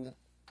cool.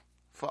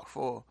 Fuck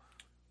for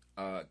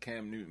her.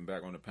 Cam Newton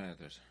back on the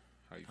Panthers.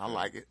 How you feel? I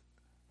like it.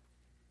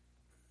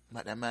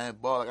 Like, that man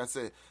ball, like I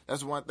said,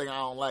 that's one thing I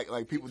don't like.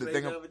 Like, people that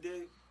think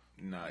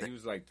nah, he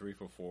was like 3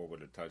 for 4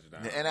 with a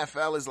touchdown. The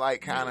NFL is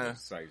like kind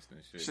of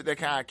shit that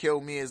kind of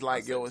killed me. Is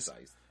like, yo, it's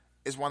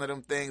one of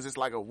them things. It's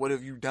like a "what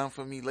have you done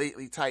for me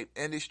lately" type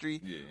industry.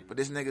 Yeah. But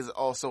this nigga's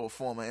also a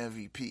former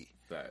MVP.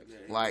 Facts. Yeah,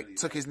 like, really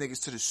took his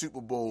niggas to the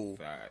Super Bowl.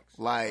 Facts.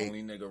 Like,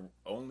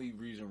 only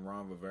reason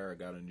Ron Rivera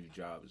got a new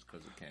job is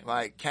because of Cam.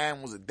 Like,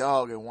 Cam was a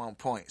dog at one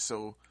point.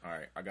 So, all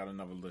right, I got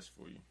another list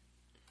for you.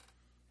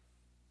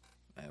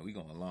 Man, we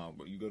going long,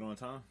 but you good on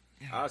time?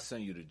 Yeah. I'll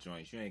send you the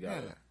joints. You ain't got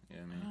it. You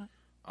know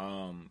what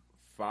I mean?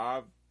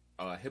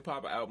 5 hip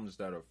hop albums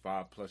that are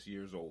 5+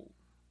 years old,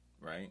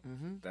 right?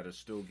 That are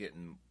still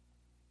getting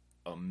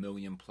 1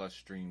 million+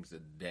 streams a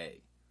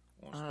day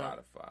on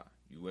Spotify.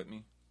 You with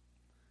me?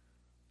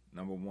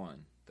 Number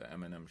 1, the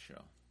Eminem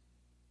Show.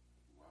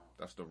 Wow.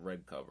 That's the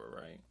red cover,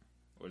 right?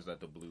 Or is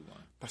that the blue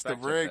one? That's the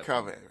red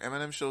cover.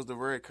 Eminem Show's the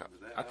red cover.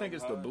 I think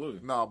it's the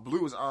blue. No,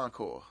 blue is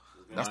Encore.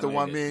 That's the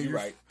one me and you.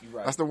 Right.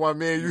 That's the one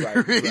me and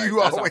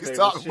you always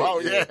talk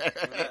about. Yeah.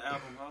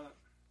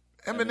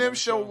 Eminem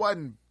Show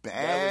wasn't bad.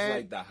 That was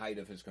like the height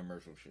of his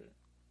commercial shit.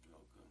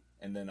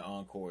 And then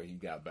Encore, he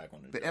got back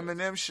on the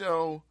Eminem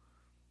Show.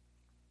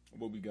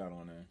 What we got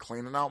on there?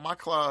 Cleaning Out My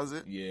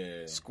Closet.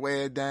 Yeah.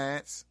 Square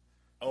Dance.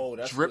 Oh,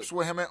 that's Drips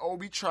with him and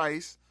Obi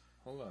Trice.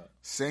 Hold up.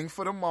 Sing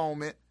for the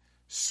Moment.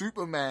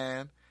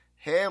 Superman.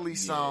 Haley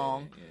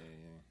Song. Yeah.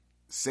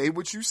 Say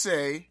What You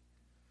Say.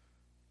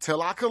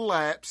 Till I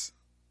Collapse.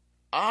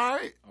 All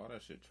right. Oh,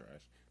 that shit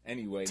trash.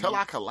 Anyway. Till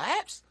I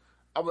Collapse?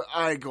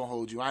 I ain't gonna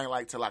hold you. I ain't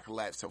like Till I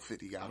Collapse till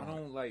 50 got on. I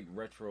don't like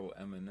retro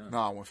Eminem.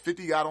 No, when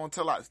 50 got on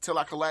Till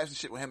I Collapse and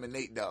shit with him and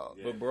Nate Dogg.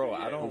 Yeah, but bro,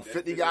 I don't. When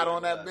 50 got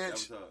on that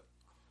bitch.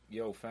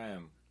 Yo,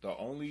 fam. The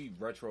only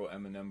retro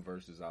Eminem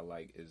verses I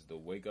like is the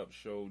Wake Up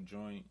Show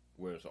joint,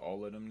 where it's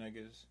all of them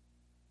niggas.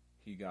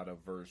 He got a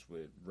verse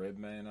with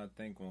Redman, I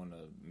think, on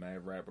the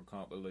Mad Rapper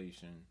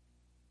compilation,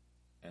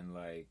 and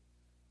like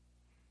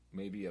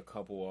maybe a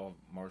couple of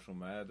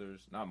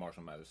not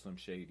Marshall Mathers, Slim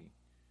Shady.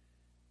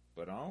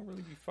 But I don't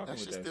really be fucking with that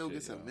shit. That shit still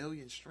gets 1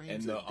 million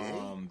streams and a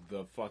day.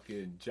 The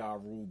fucking Ja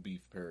Rule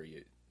beef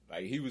period.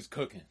 Like, he was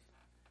cooking.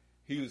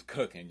 Yo.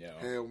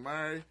 Hail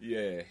Mary?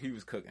 Yeah, he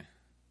was cooking.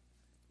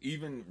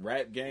 Even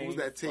Rap Game. What was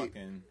that tape?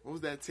 What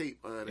was that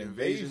tape? The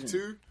Invasion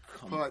 2?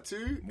 Part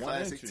 2?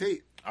 Classic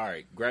tape. All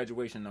right,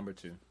 Graduation number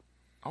 2.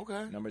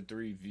 Okay. Number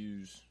 3,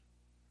 Views.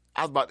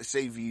 I was about to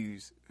say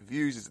Views.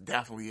 Views is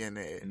definitely in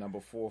there. Number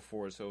 4,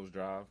 Forest Hills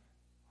Drive.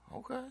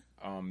 Okay.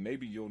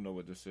 Maybe you'll know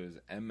what this is.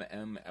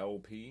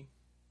 MMLP.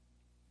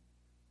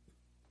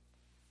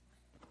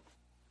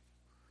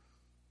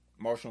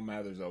 Marshall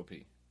Mathers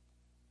LP.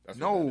 That's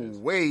No what that is.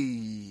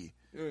 way.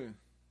 Yeah.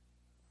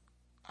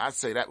 I'd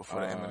say that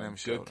before the Eminem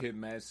show. Good Kid,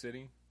 Mad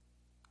City.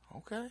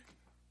 Okay.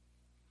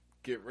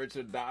 Get Rich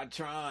or Die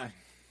Trying.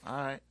 All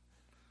right.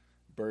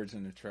 Birds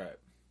in the Trap.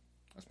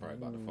 That's probably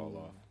about to fall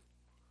off.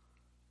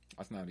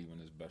 That's not even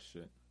his best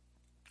shit.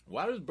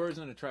 Why does Birds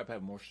in the Trap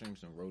have more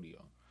streams than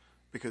Rodeo?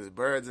 Because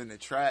Birds in the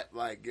Trap,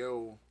 like,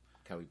 yo,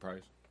 Kelly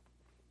Price.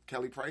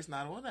 Kelly Price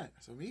not on that.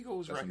 It's a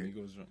Migos That's record.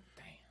 Amigos. Damn.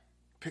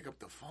 Pick up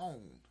the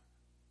phone.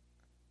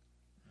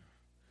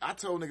 I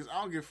told niggas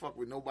I don't give a fuck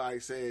what nobody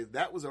says.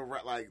 That was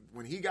like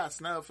when he got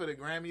snubbed for the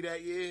Grammy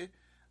that year.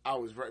 I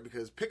was right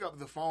because Pick Up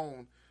the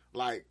Phone,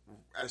 like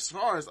as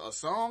far as a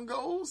song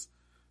goes,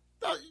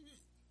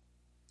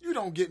 you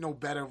don't get no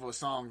better of a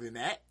song than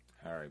that.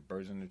 All right,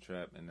 Birds in the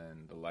Trap, and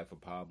then The Life of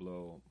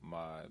Pablo,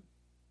 My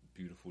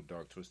Beautiful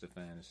Dark Twisted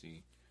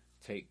Fantasy,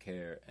 Take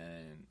Care,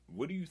 and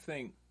what do you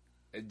think?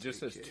 It just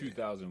says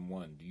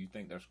 2001. Do you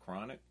think that's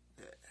Chronic?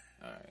 Yeah.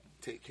 All right.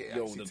 Take Care.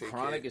 Yo, the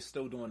Chronic is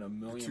still doing $1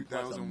 million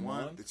plus a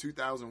month. The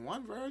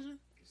 2001 version.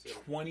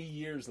 20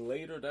 years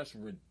later, that's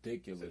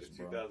ridiculous,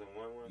 The bro.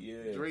 2001 one?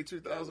 Yeah, Dre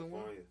 2001.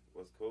 California,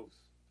 West Coast.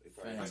 They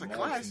probably That's a hang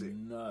classic.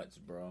 Nuts,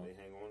 bro. on- They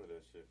hang on to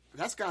that shit.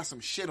 That's got some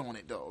shit on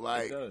it though. It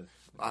Like does.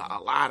 a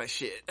lot of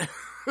shit.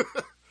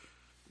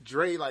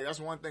 Dre, like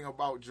that's one thing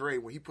about Dre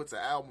when he puts an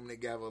album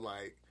together,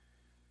 like,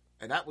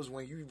 and that was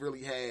when you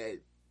really had.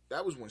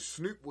 That was when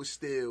Snoop was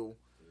still.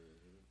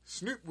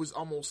 Snoop was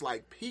almost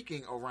like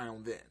peaking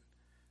around then.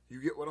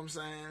 You get what I'm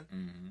saying?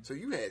 Mm-hmm. So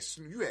you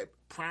had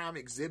Prime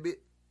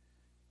Exhibit,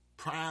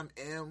 Prime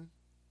M.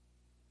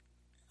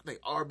 I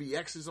think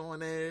RBX is on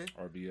there.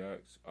 RBX.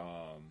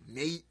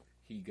 Nate.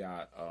 He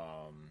got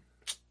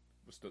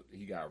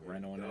he got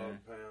Ren on Dog there.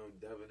 Pound,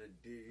 Devin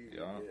and D.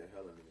 Yeah.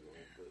 Hella niggas on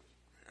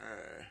that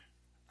bitch.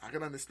 I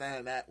can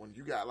understand that when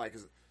you got like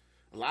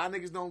a lot of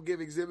niggas don't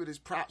give Exhibit his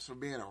props for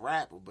being a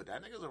rapper, but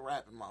that nigga's a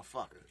rapping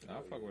motherfucker. I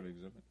fuck with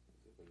Exhibit.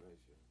 It's a nice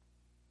shit.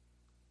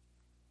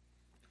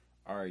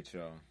 All right,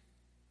 y'all.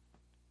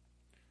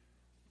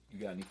 You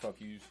got any fuck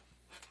yous?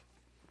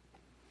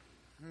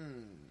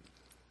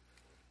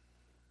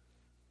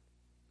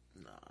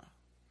 Nah.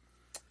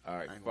 All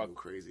right, I ain't gonna fuck.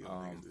 go crazy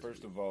on niggas this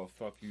First week. of all,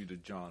 fuck you to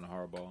John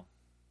Harbaugh.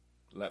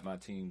 Let my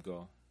team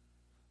go.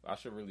 I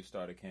should really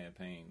start a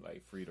campaign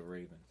like Free the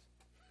Ravens.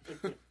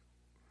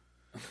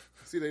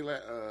 See, they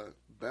let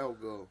Bell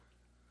go.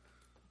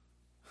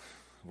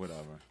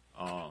 Whatever.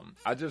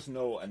 I just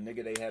know a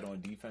nigga they had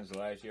on defense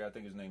last year. I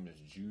think his name is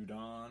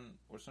Judon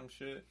or some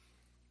shit.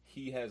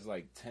 He has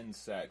like 10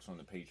 sacks on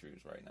the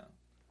Patriots right now.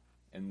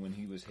 And when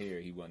he was here,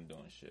 he wasn't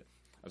doing shit.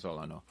 That's all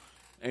I know.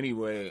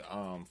 Anyway,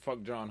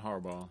 fuck John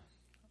Harbaugh.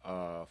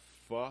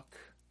 Fuck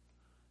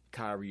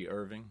Kyrie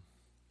Irving.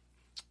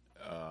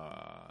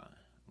 I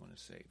want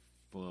to say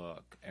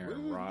fuck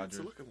Aaron What Rodgers.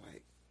 is looking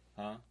like?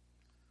 Huh?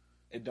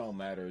 It don't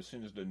matter. As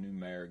soon as the new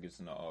mayor gets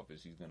in the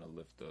office, he's gonna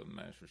lift the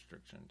mask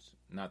restrictions.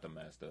 Not the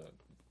mask, the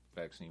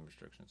vaccine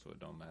restrictions. So it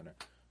don't matter.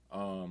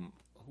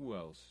 Who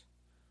else?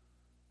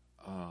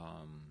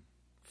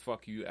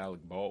 Fuck you,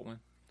 Alec Baldwin.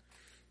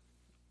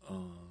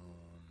 Well,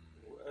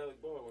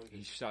 Alec Baldwin.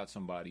 He shot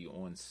somebody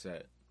on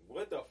set.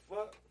 What the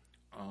fuck?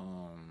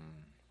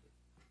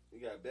 You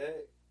got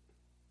bad?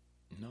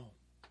 No.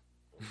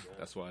 Okay.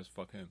 That's why it's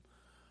fuck him.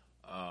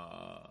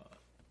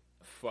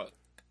 Fuck.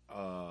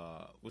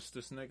 What's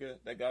this nigga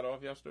that got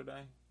off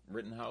yesterday?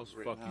 Rittenhouse.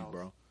 Fuck you, Rittenhouse.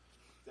 bro.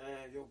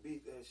 Damn, yo,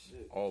 beat that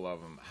shit. All of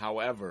them.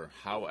 However,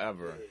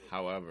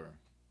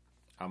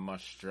 I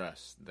must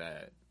stress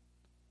that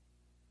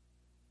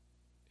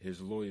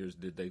his lawyers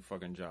did their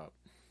fucking job,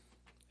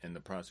 and the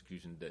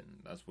prosecution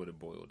didn't. That's what it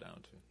boiled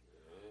down to.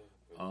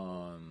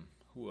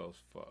 Who else?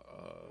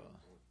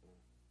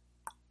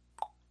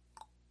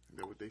 Is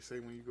that what they say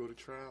when you go to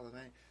trial? It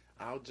ain't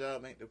our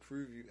job ain't to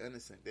prove you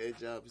innocent. Their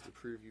job is to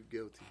prove you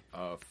guilty.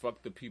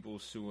 Fuck the people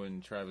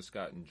suing Travis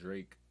Scott and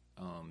Drake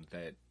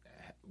that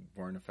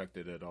weren't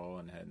affected at all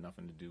and had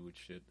nothing to do with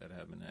shit that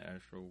happened in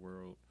Astro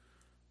World.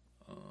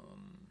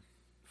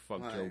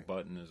 Fuck Right. Joe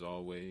Button as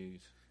always.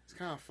 It's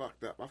kind of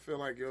fucked up. I feel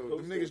like, yo,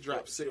 them niggas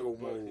drop Joe Sicko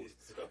Budden, Mode.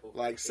 so-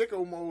 Like,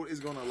 Sicko Mode is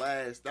going to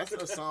last. That's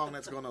a song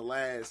that's going to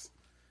last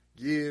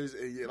years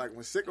and years. Like,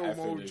 when Sicko After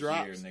Mode this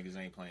drops, year, niggas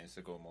ain't playing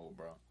Sicko Mode,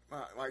 bro.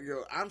 like,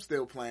 yo, I'm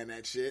still playing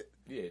that shit.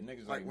 Yeah,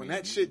 niggas Like, when me.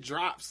 that shit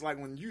drops, like,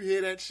 when you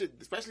hear that shit,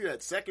 especially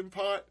that second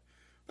part,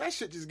 that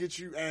shit just gets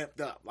you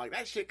amped up. Like,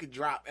 that shit could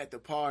drop at the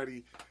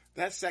party.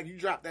 You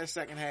drop that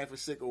second half of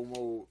Sicko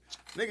Mode,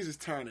 niggas is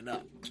turning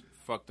up.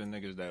 Fuck the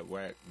niggas that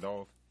whack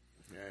Dolph.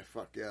 Yeah,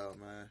 fuck y'all,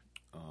 man.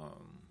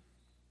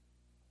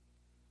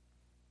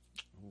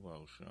 Who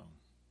else,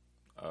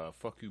 yo?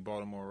 Fuck you,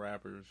 Baltimore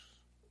rappers.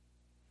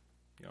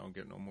 Y'all don't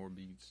get no more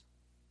beats.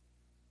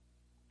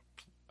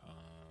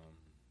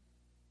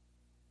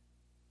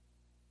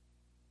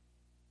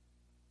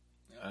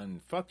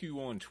 And fuck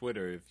you on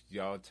Twitter if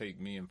y'all take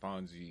me and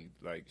Fonzie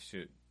like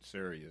shit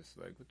serious.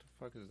 Like, what the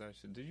fuck is that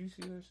shit? Did you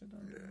see that shit?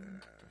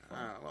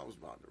 I was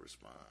about to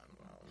respond.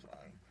 I was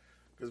like,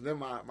 because then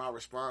my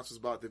response was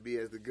about to be,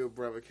 as the good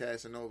brother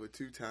Casanova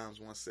 2 times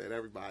once said,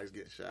 everybody's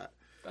getting shot.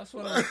 That's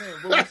what I'm saying.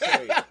 What we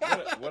say?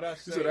 What I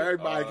say? So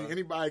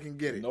anybody can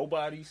get it.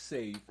 Nobody's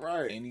safe.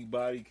 Right.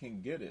 Anybody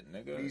can get it,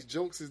 nigga. These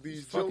jokes is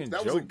these fucking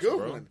jokes. That was a good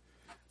bro. one.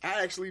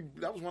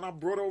 That was one I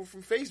brought over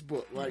from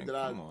Facebook. Like,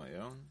 Man, come on,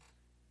 yo.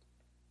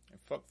 And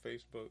fuck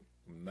Facebook,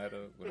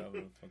 Meta, whatever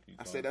the fuck you.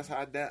 I said that's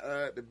how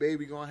the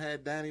baby gonna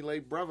have Danny Lay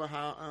brother.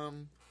 How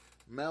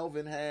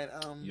Melvin had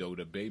yo,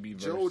 the baby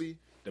verse Jody.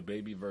 The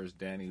baby verse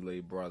Danny Lay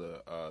brother,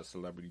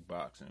 celebrity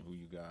boxing. Who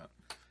you got?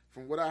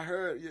 From what I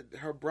heard,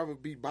 her brother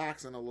be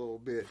boxing a little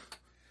bit.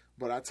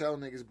 But I tell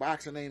niggas,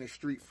 boxing ain't a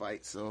street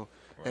fight. So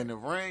in the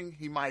ring,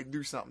 he might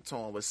do something to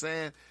him. But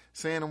saying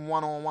him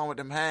one-on-one with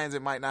them hands,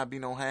 it might not be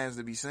no hands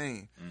to be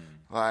seen.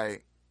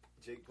 Like,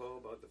 Jake Paul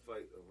about to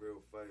fight a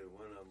real fighter.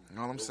 One of them. You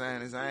know what I'm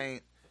saying? Is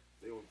I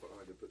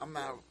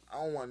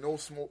don't want no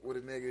smoke with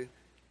a nigga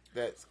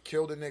that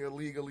killed a nigga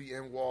legally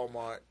in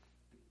Walmart.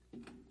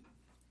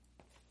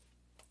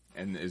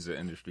 And is an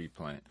industry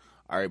plant.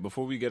 All right,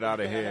 before we get out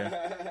of here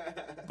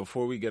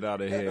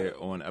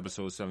on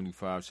episode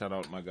 75, shout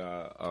out to my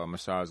guy,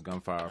 Massage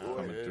Gunfire, for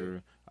coming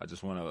through. I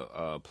just want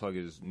to plug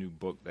his new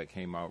book that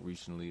came out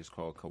recently. It's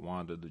called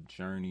Kawanda, The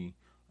Journey.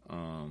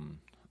 I'm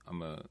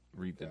going to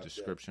read the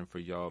description for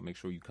y'all. Make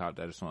sure you cop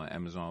that. It's on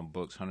Amazon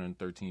Books,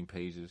 113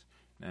 pages.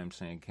 You know what I'm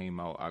saying? Came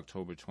out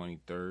October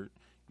 23rd.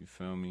 You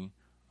feel me?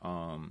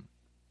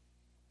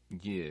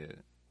 Yeah.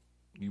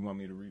 You want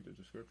me to read the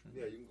description?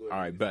 Yeah, you can go ahead. All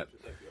right, bet.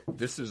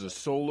 This is a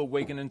soul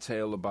awakening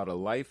tale about the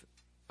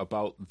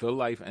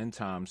life and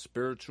time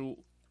spiritual.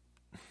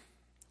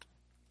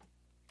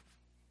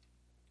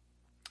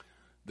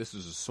 This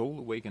is a soul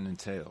awakening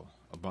tale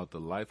about the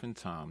life and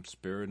time,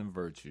 spirit and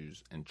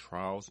virtues, and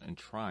trials and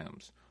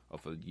triumphs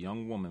of a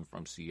young woman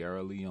from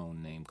Sierra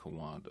Leone named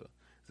Kawanda.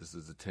 This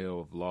is a tale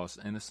of lost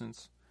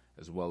innocence,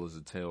 as well as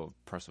a tale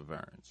of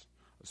perseverance,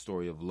 a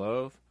story of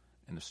love,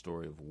 and a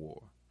story of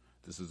war.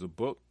 This is a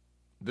book.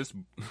 This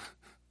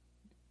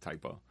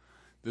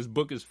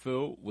book is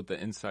filled with the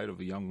insight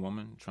of a young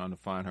woman trying to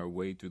find her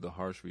way through the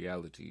harsh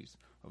realities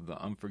of the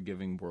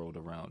unforgiving world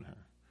around her.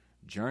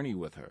 Journey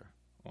with her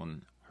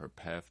on her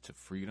path to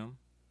freedom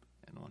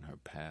and on her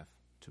path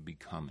to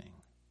becoming.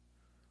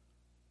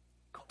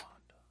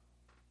 Kawanda.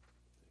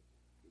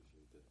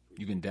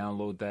 You can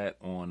download that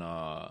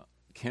on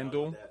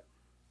Kindle,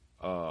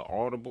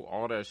 Audible,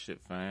 all that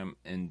shit, fam.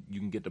 And you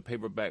can get the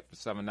paperback for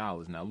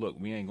 $7. Now, look,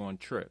 we ain't going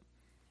to trip.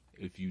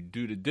 If you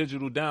do the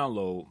digital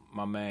download,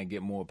 my man,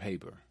 get more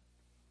paper.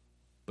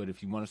 But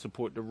if you want to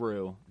support the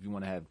real, if you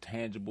want to have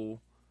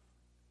tangible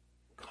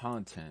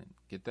content,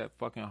 get that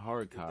fucking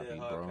hard copy,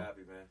 bro.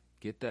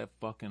 Get that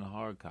fucking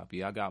hard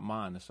copy. I got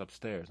mine. It's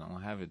upstairs. I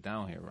don't have it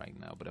down here right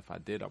now. But if I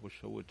did, I would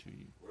show it to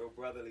you. Real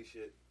brotherly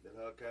shit. That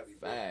hard copy.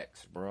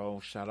 Facts, bro.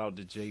 Shout out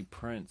to Jay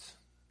Prince.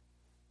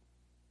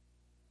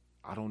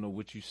 I don't know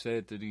what you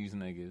said to these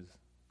niggas,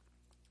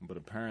 but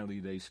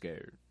apparently they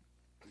scared.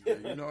 Yeah,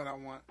 you know what I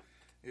want?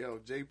 Yo,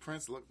 Jay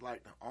Prince looked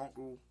like the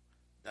uncle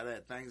that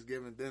at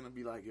Thanksgiving dinner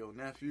be like, yo,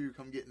 nephew,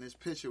 come get in this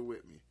picture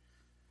with me.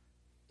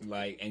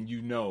 Like, and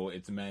you know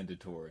it's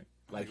mandatory.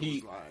 Like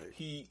he's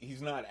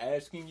not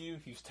asking you,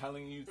 he's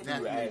telling you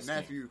through asking.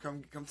 Nephew,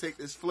 come take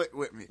this flick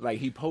with me. Like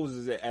he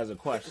poses it as a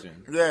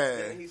question.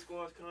 Yeah. He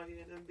squashed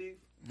Kanye and them beef.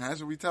 That's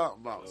what we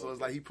talking about. So it's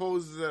like he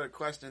poses it a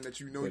question that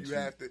you know but you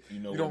have to. You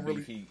know you don't what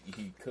really.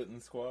 He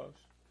couldn't squash.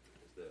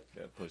 What's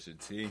That Pusha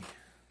T.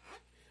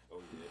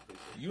 Oh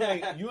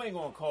yeah. You ain't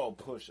gonna call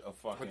Push a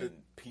fucking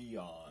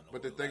peon.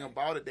 But the thing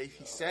about it,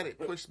 he said it.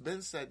 Push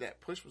Ben said that.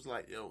 Push was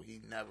like, yo,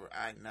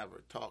 I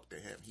never talked to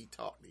him. He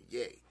talked to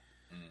Ye.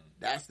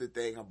 That's the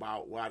thing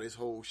about why this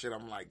whole shit.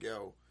 I'm like,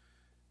 yo,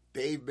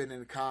 they've been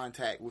in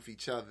contact with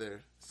each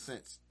other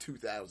since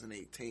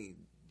 2018.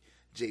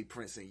 Jay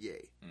Prince and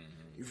Ye.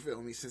 You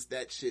feel me? Since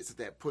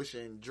that Push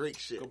and Drake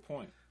shit. Good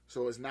point.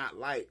 So it's not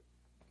like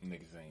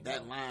niggas ain't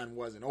that line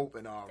wasn't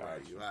open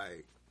already. Gotcha.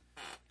 Like,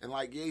 and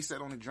like Ye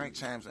said on the Drink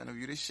Champs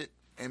interview, this shit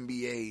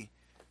NBA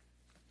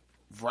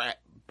rap.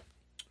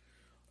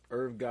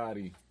 Irv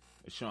Gotti,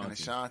 Ashanti. And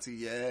Ashanti,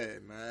 yeah,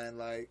 man.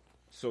 Like,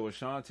 so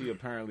Ashanti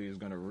apparently is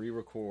gonna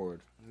re-record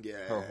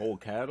yeah, her whole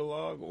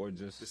catalog, or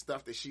just the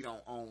stuff that she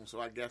don't own.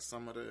 So I guess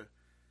some of the.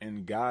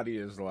 And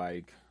Gotti is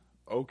like,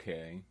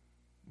 okay,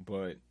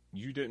 but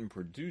you didn't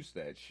produce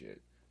that shit.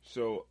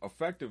 So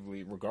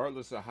effectively,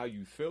 regardless of how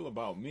you feel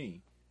about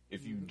me,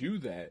 if you do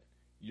that,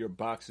 you're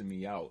boxing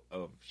me out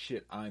of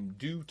shit I'm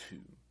due to.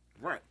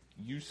 Right.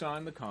 You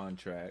signed the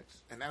contracts.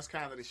 And that's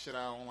kind of the shit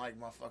I don't like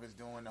motherfuckers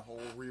doing, the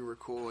whole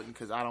re-recording,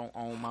 because I don't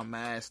own my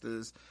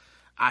masters.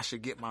 I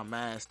should get my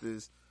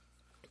masters.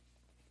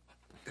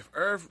 If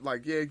Irv,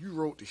 like, yeah, you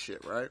wrote the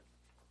shit, right?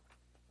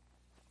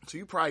 So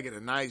you probably get a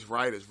nice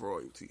writer's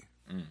royalty.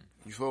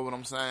 You feel what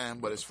I'm saying?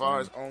 But as far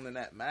as owning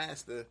that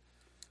master,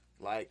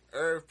 like,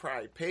 Irv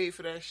probably paid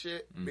for that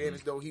shit, being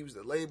as though he was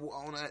the label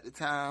owner at the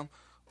time,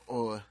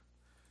 or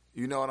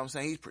You know what I'm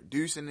saying? He's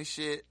producing this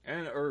shit.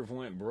 And Irv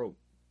went broke.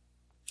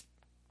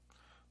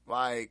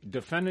 Like,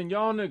 Defending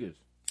y'all niggas.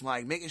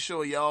 like making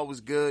sure y'all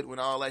was good when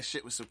all that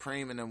shit with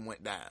Supreme and them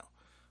went down.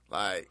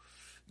 Like,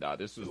 Nah,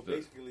 this was So the...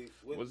 basically,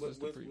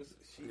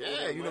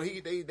 yeah, you know,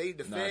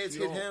 the feds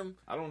hit him.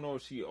 I don't know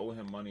if she owe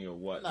him money or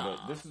what, Nah.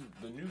 but this is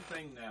the new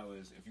thing now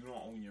is if you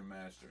don't own your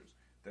masters,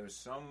 there's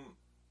some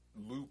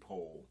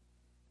loophole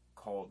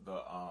called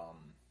the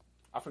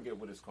I forget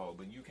what it's called,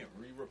 but you can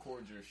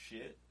re-record your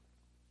shit.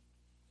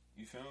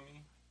 You feel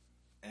me?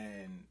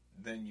 And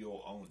then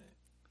you'll own it.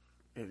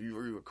 If you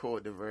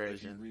re-record the If you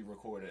version.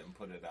 re-record it and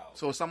put it out.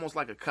 So it's almost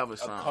like a cover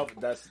song.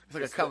 It's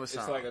like a cover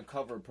song. It's like a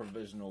cover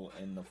provisional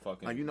in the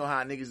fucking Like, you know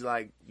how niggas,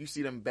 like, you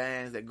see them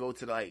bands that go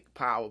to, like,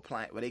 power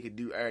plant where they could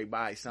do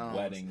everybody's songs.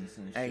 weddings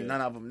and Ain't shit.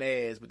 none of them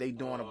theirs, but they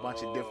doing a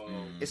bunch of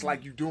different. It's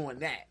like you doing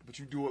that, but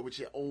you do it with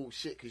your old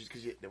shit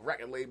because the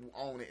record label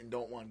own it and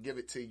don't want to give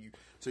it to you.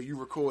 So you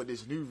record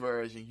this new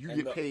version, you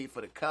get paid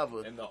for the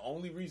cover. And the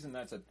only reason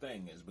that's a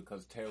thing is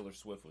because Taylor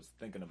Swift was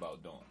thinking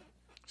about doing it.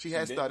 She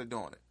has did? started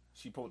doing it.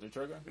 She pulled the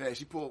trigger? Yeah,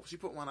 she put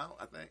one out,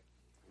 I think.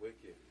 Wicked.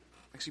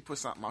 I think she put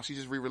something out. She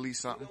just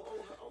re-released something.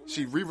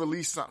 She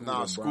re-released something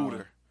on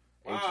Scooter.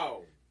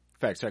 Wow.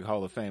 Fact Check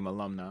Hall of Fame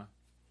alumni.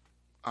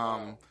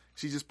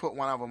 She just put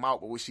one of them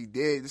out, but what she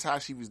did, this how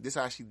she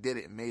did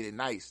it and made it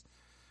nice.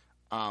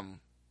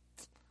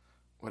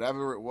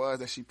 Whatever it was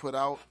that she put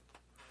out,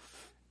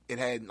 it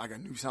had like a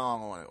new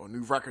song on it or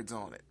new records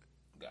on it.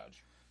 Gotcha.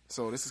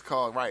 So this is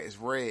called, right, it's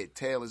Red,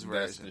 Taylor's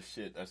That's version. the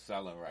shit that's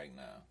selling right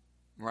now.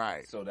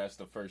 Right. So that's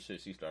the first shit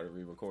she started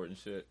re-recording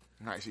shit.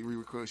 Right, she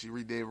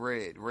redid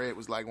Red. Red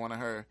was like one of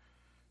her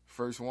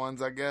first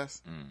ones, I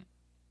guess.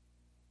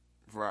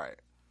 Right.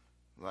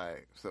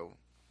 Like, so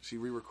she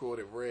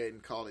re-recorded Red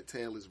and called it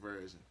Taylor's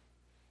version.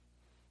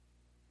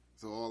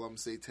 So all of them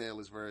say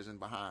Taylor's version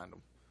behind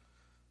them.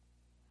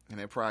 And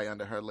they're probably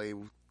under her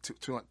label,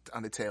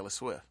 under Taylor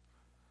Swift.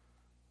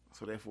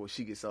 So therefore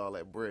she gets all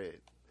that bread.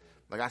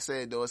 Like I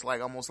said, though, it's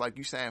like almost like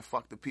you saying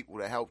fuck the people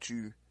that helped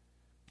you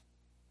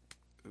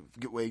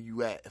get where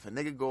you at. If a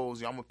nigga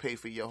goes, I'm gonna pay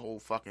for your whole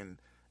fucking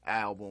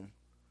album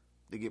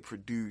to get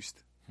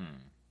produced.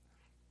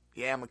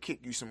 Yeah, I'm gonna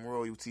kick you some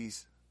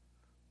royalties,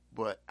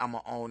 but I'm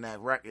gonna own that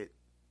record.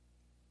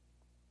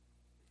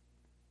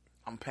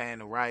 I'm paying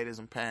the writers,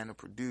 I'm paying the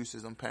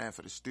producers, I'm paying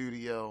for the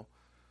studio.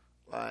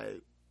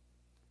 Like,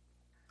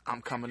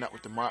 I'm coming up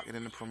with the market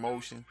and the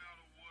promotion.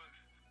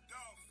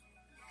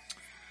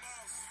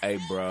 Hey,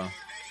 bro.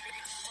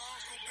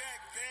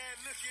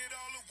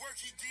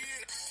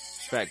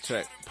 Fact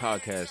Check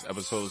Podcast,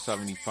 episode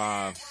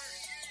 75.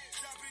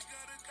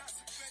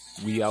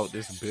 We out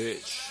this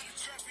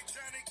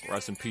bitch.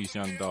 Rest in peace,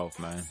 Young Dolph,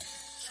 man.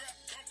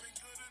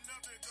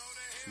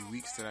 2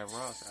 weeks to that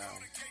Ross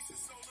album.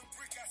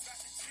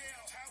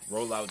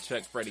 Roll out,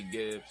 check Freddie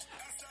Gibbs.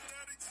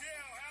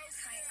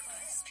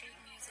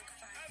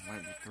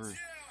 Might be 3.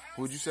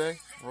 Who'd you say?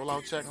 Roll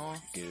out check on?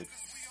 Gibbs.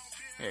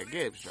 Yeah,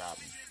 Gibbs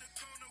dropping.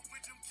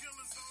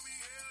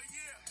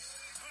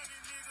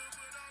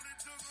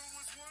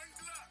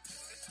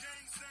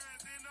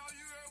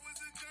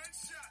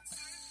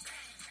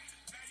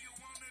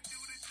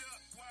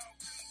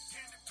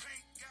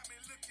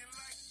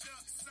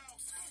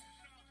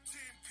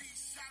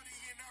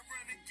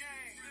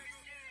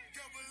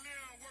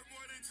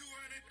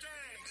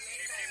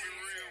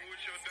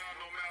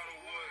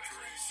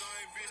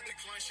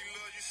 She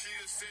love you, she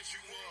will set you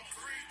up.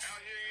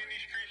 Out here in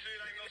these streets, it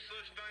ain't no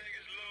such thing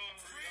as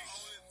love. The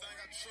only thing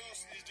I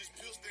trust is this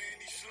pistol and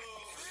these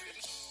slugs.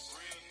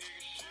 Real nigga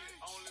shit,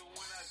 only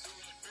when I do spit.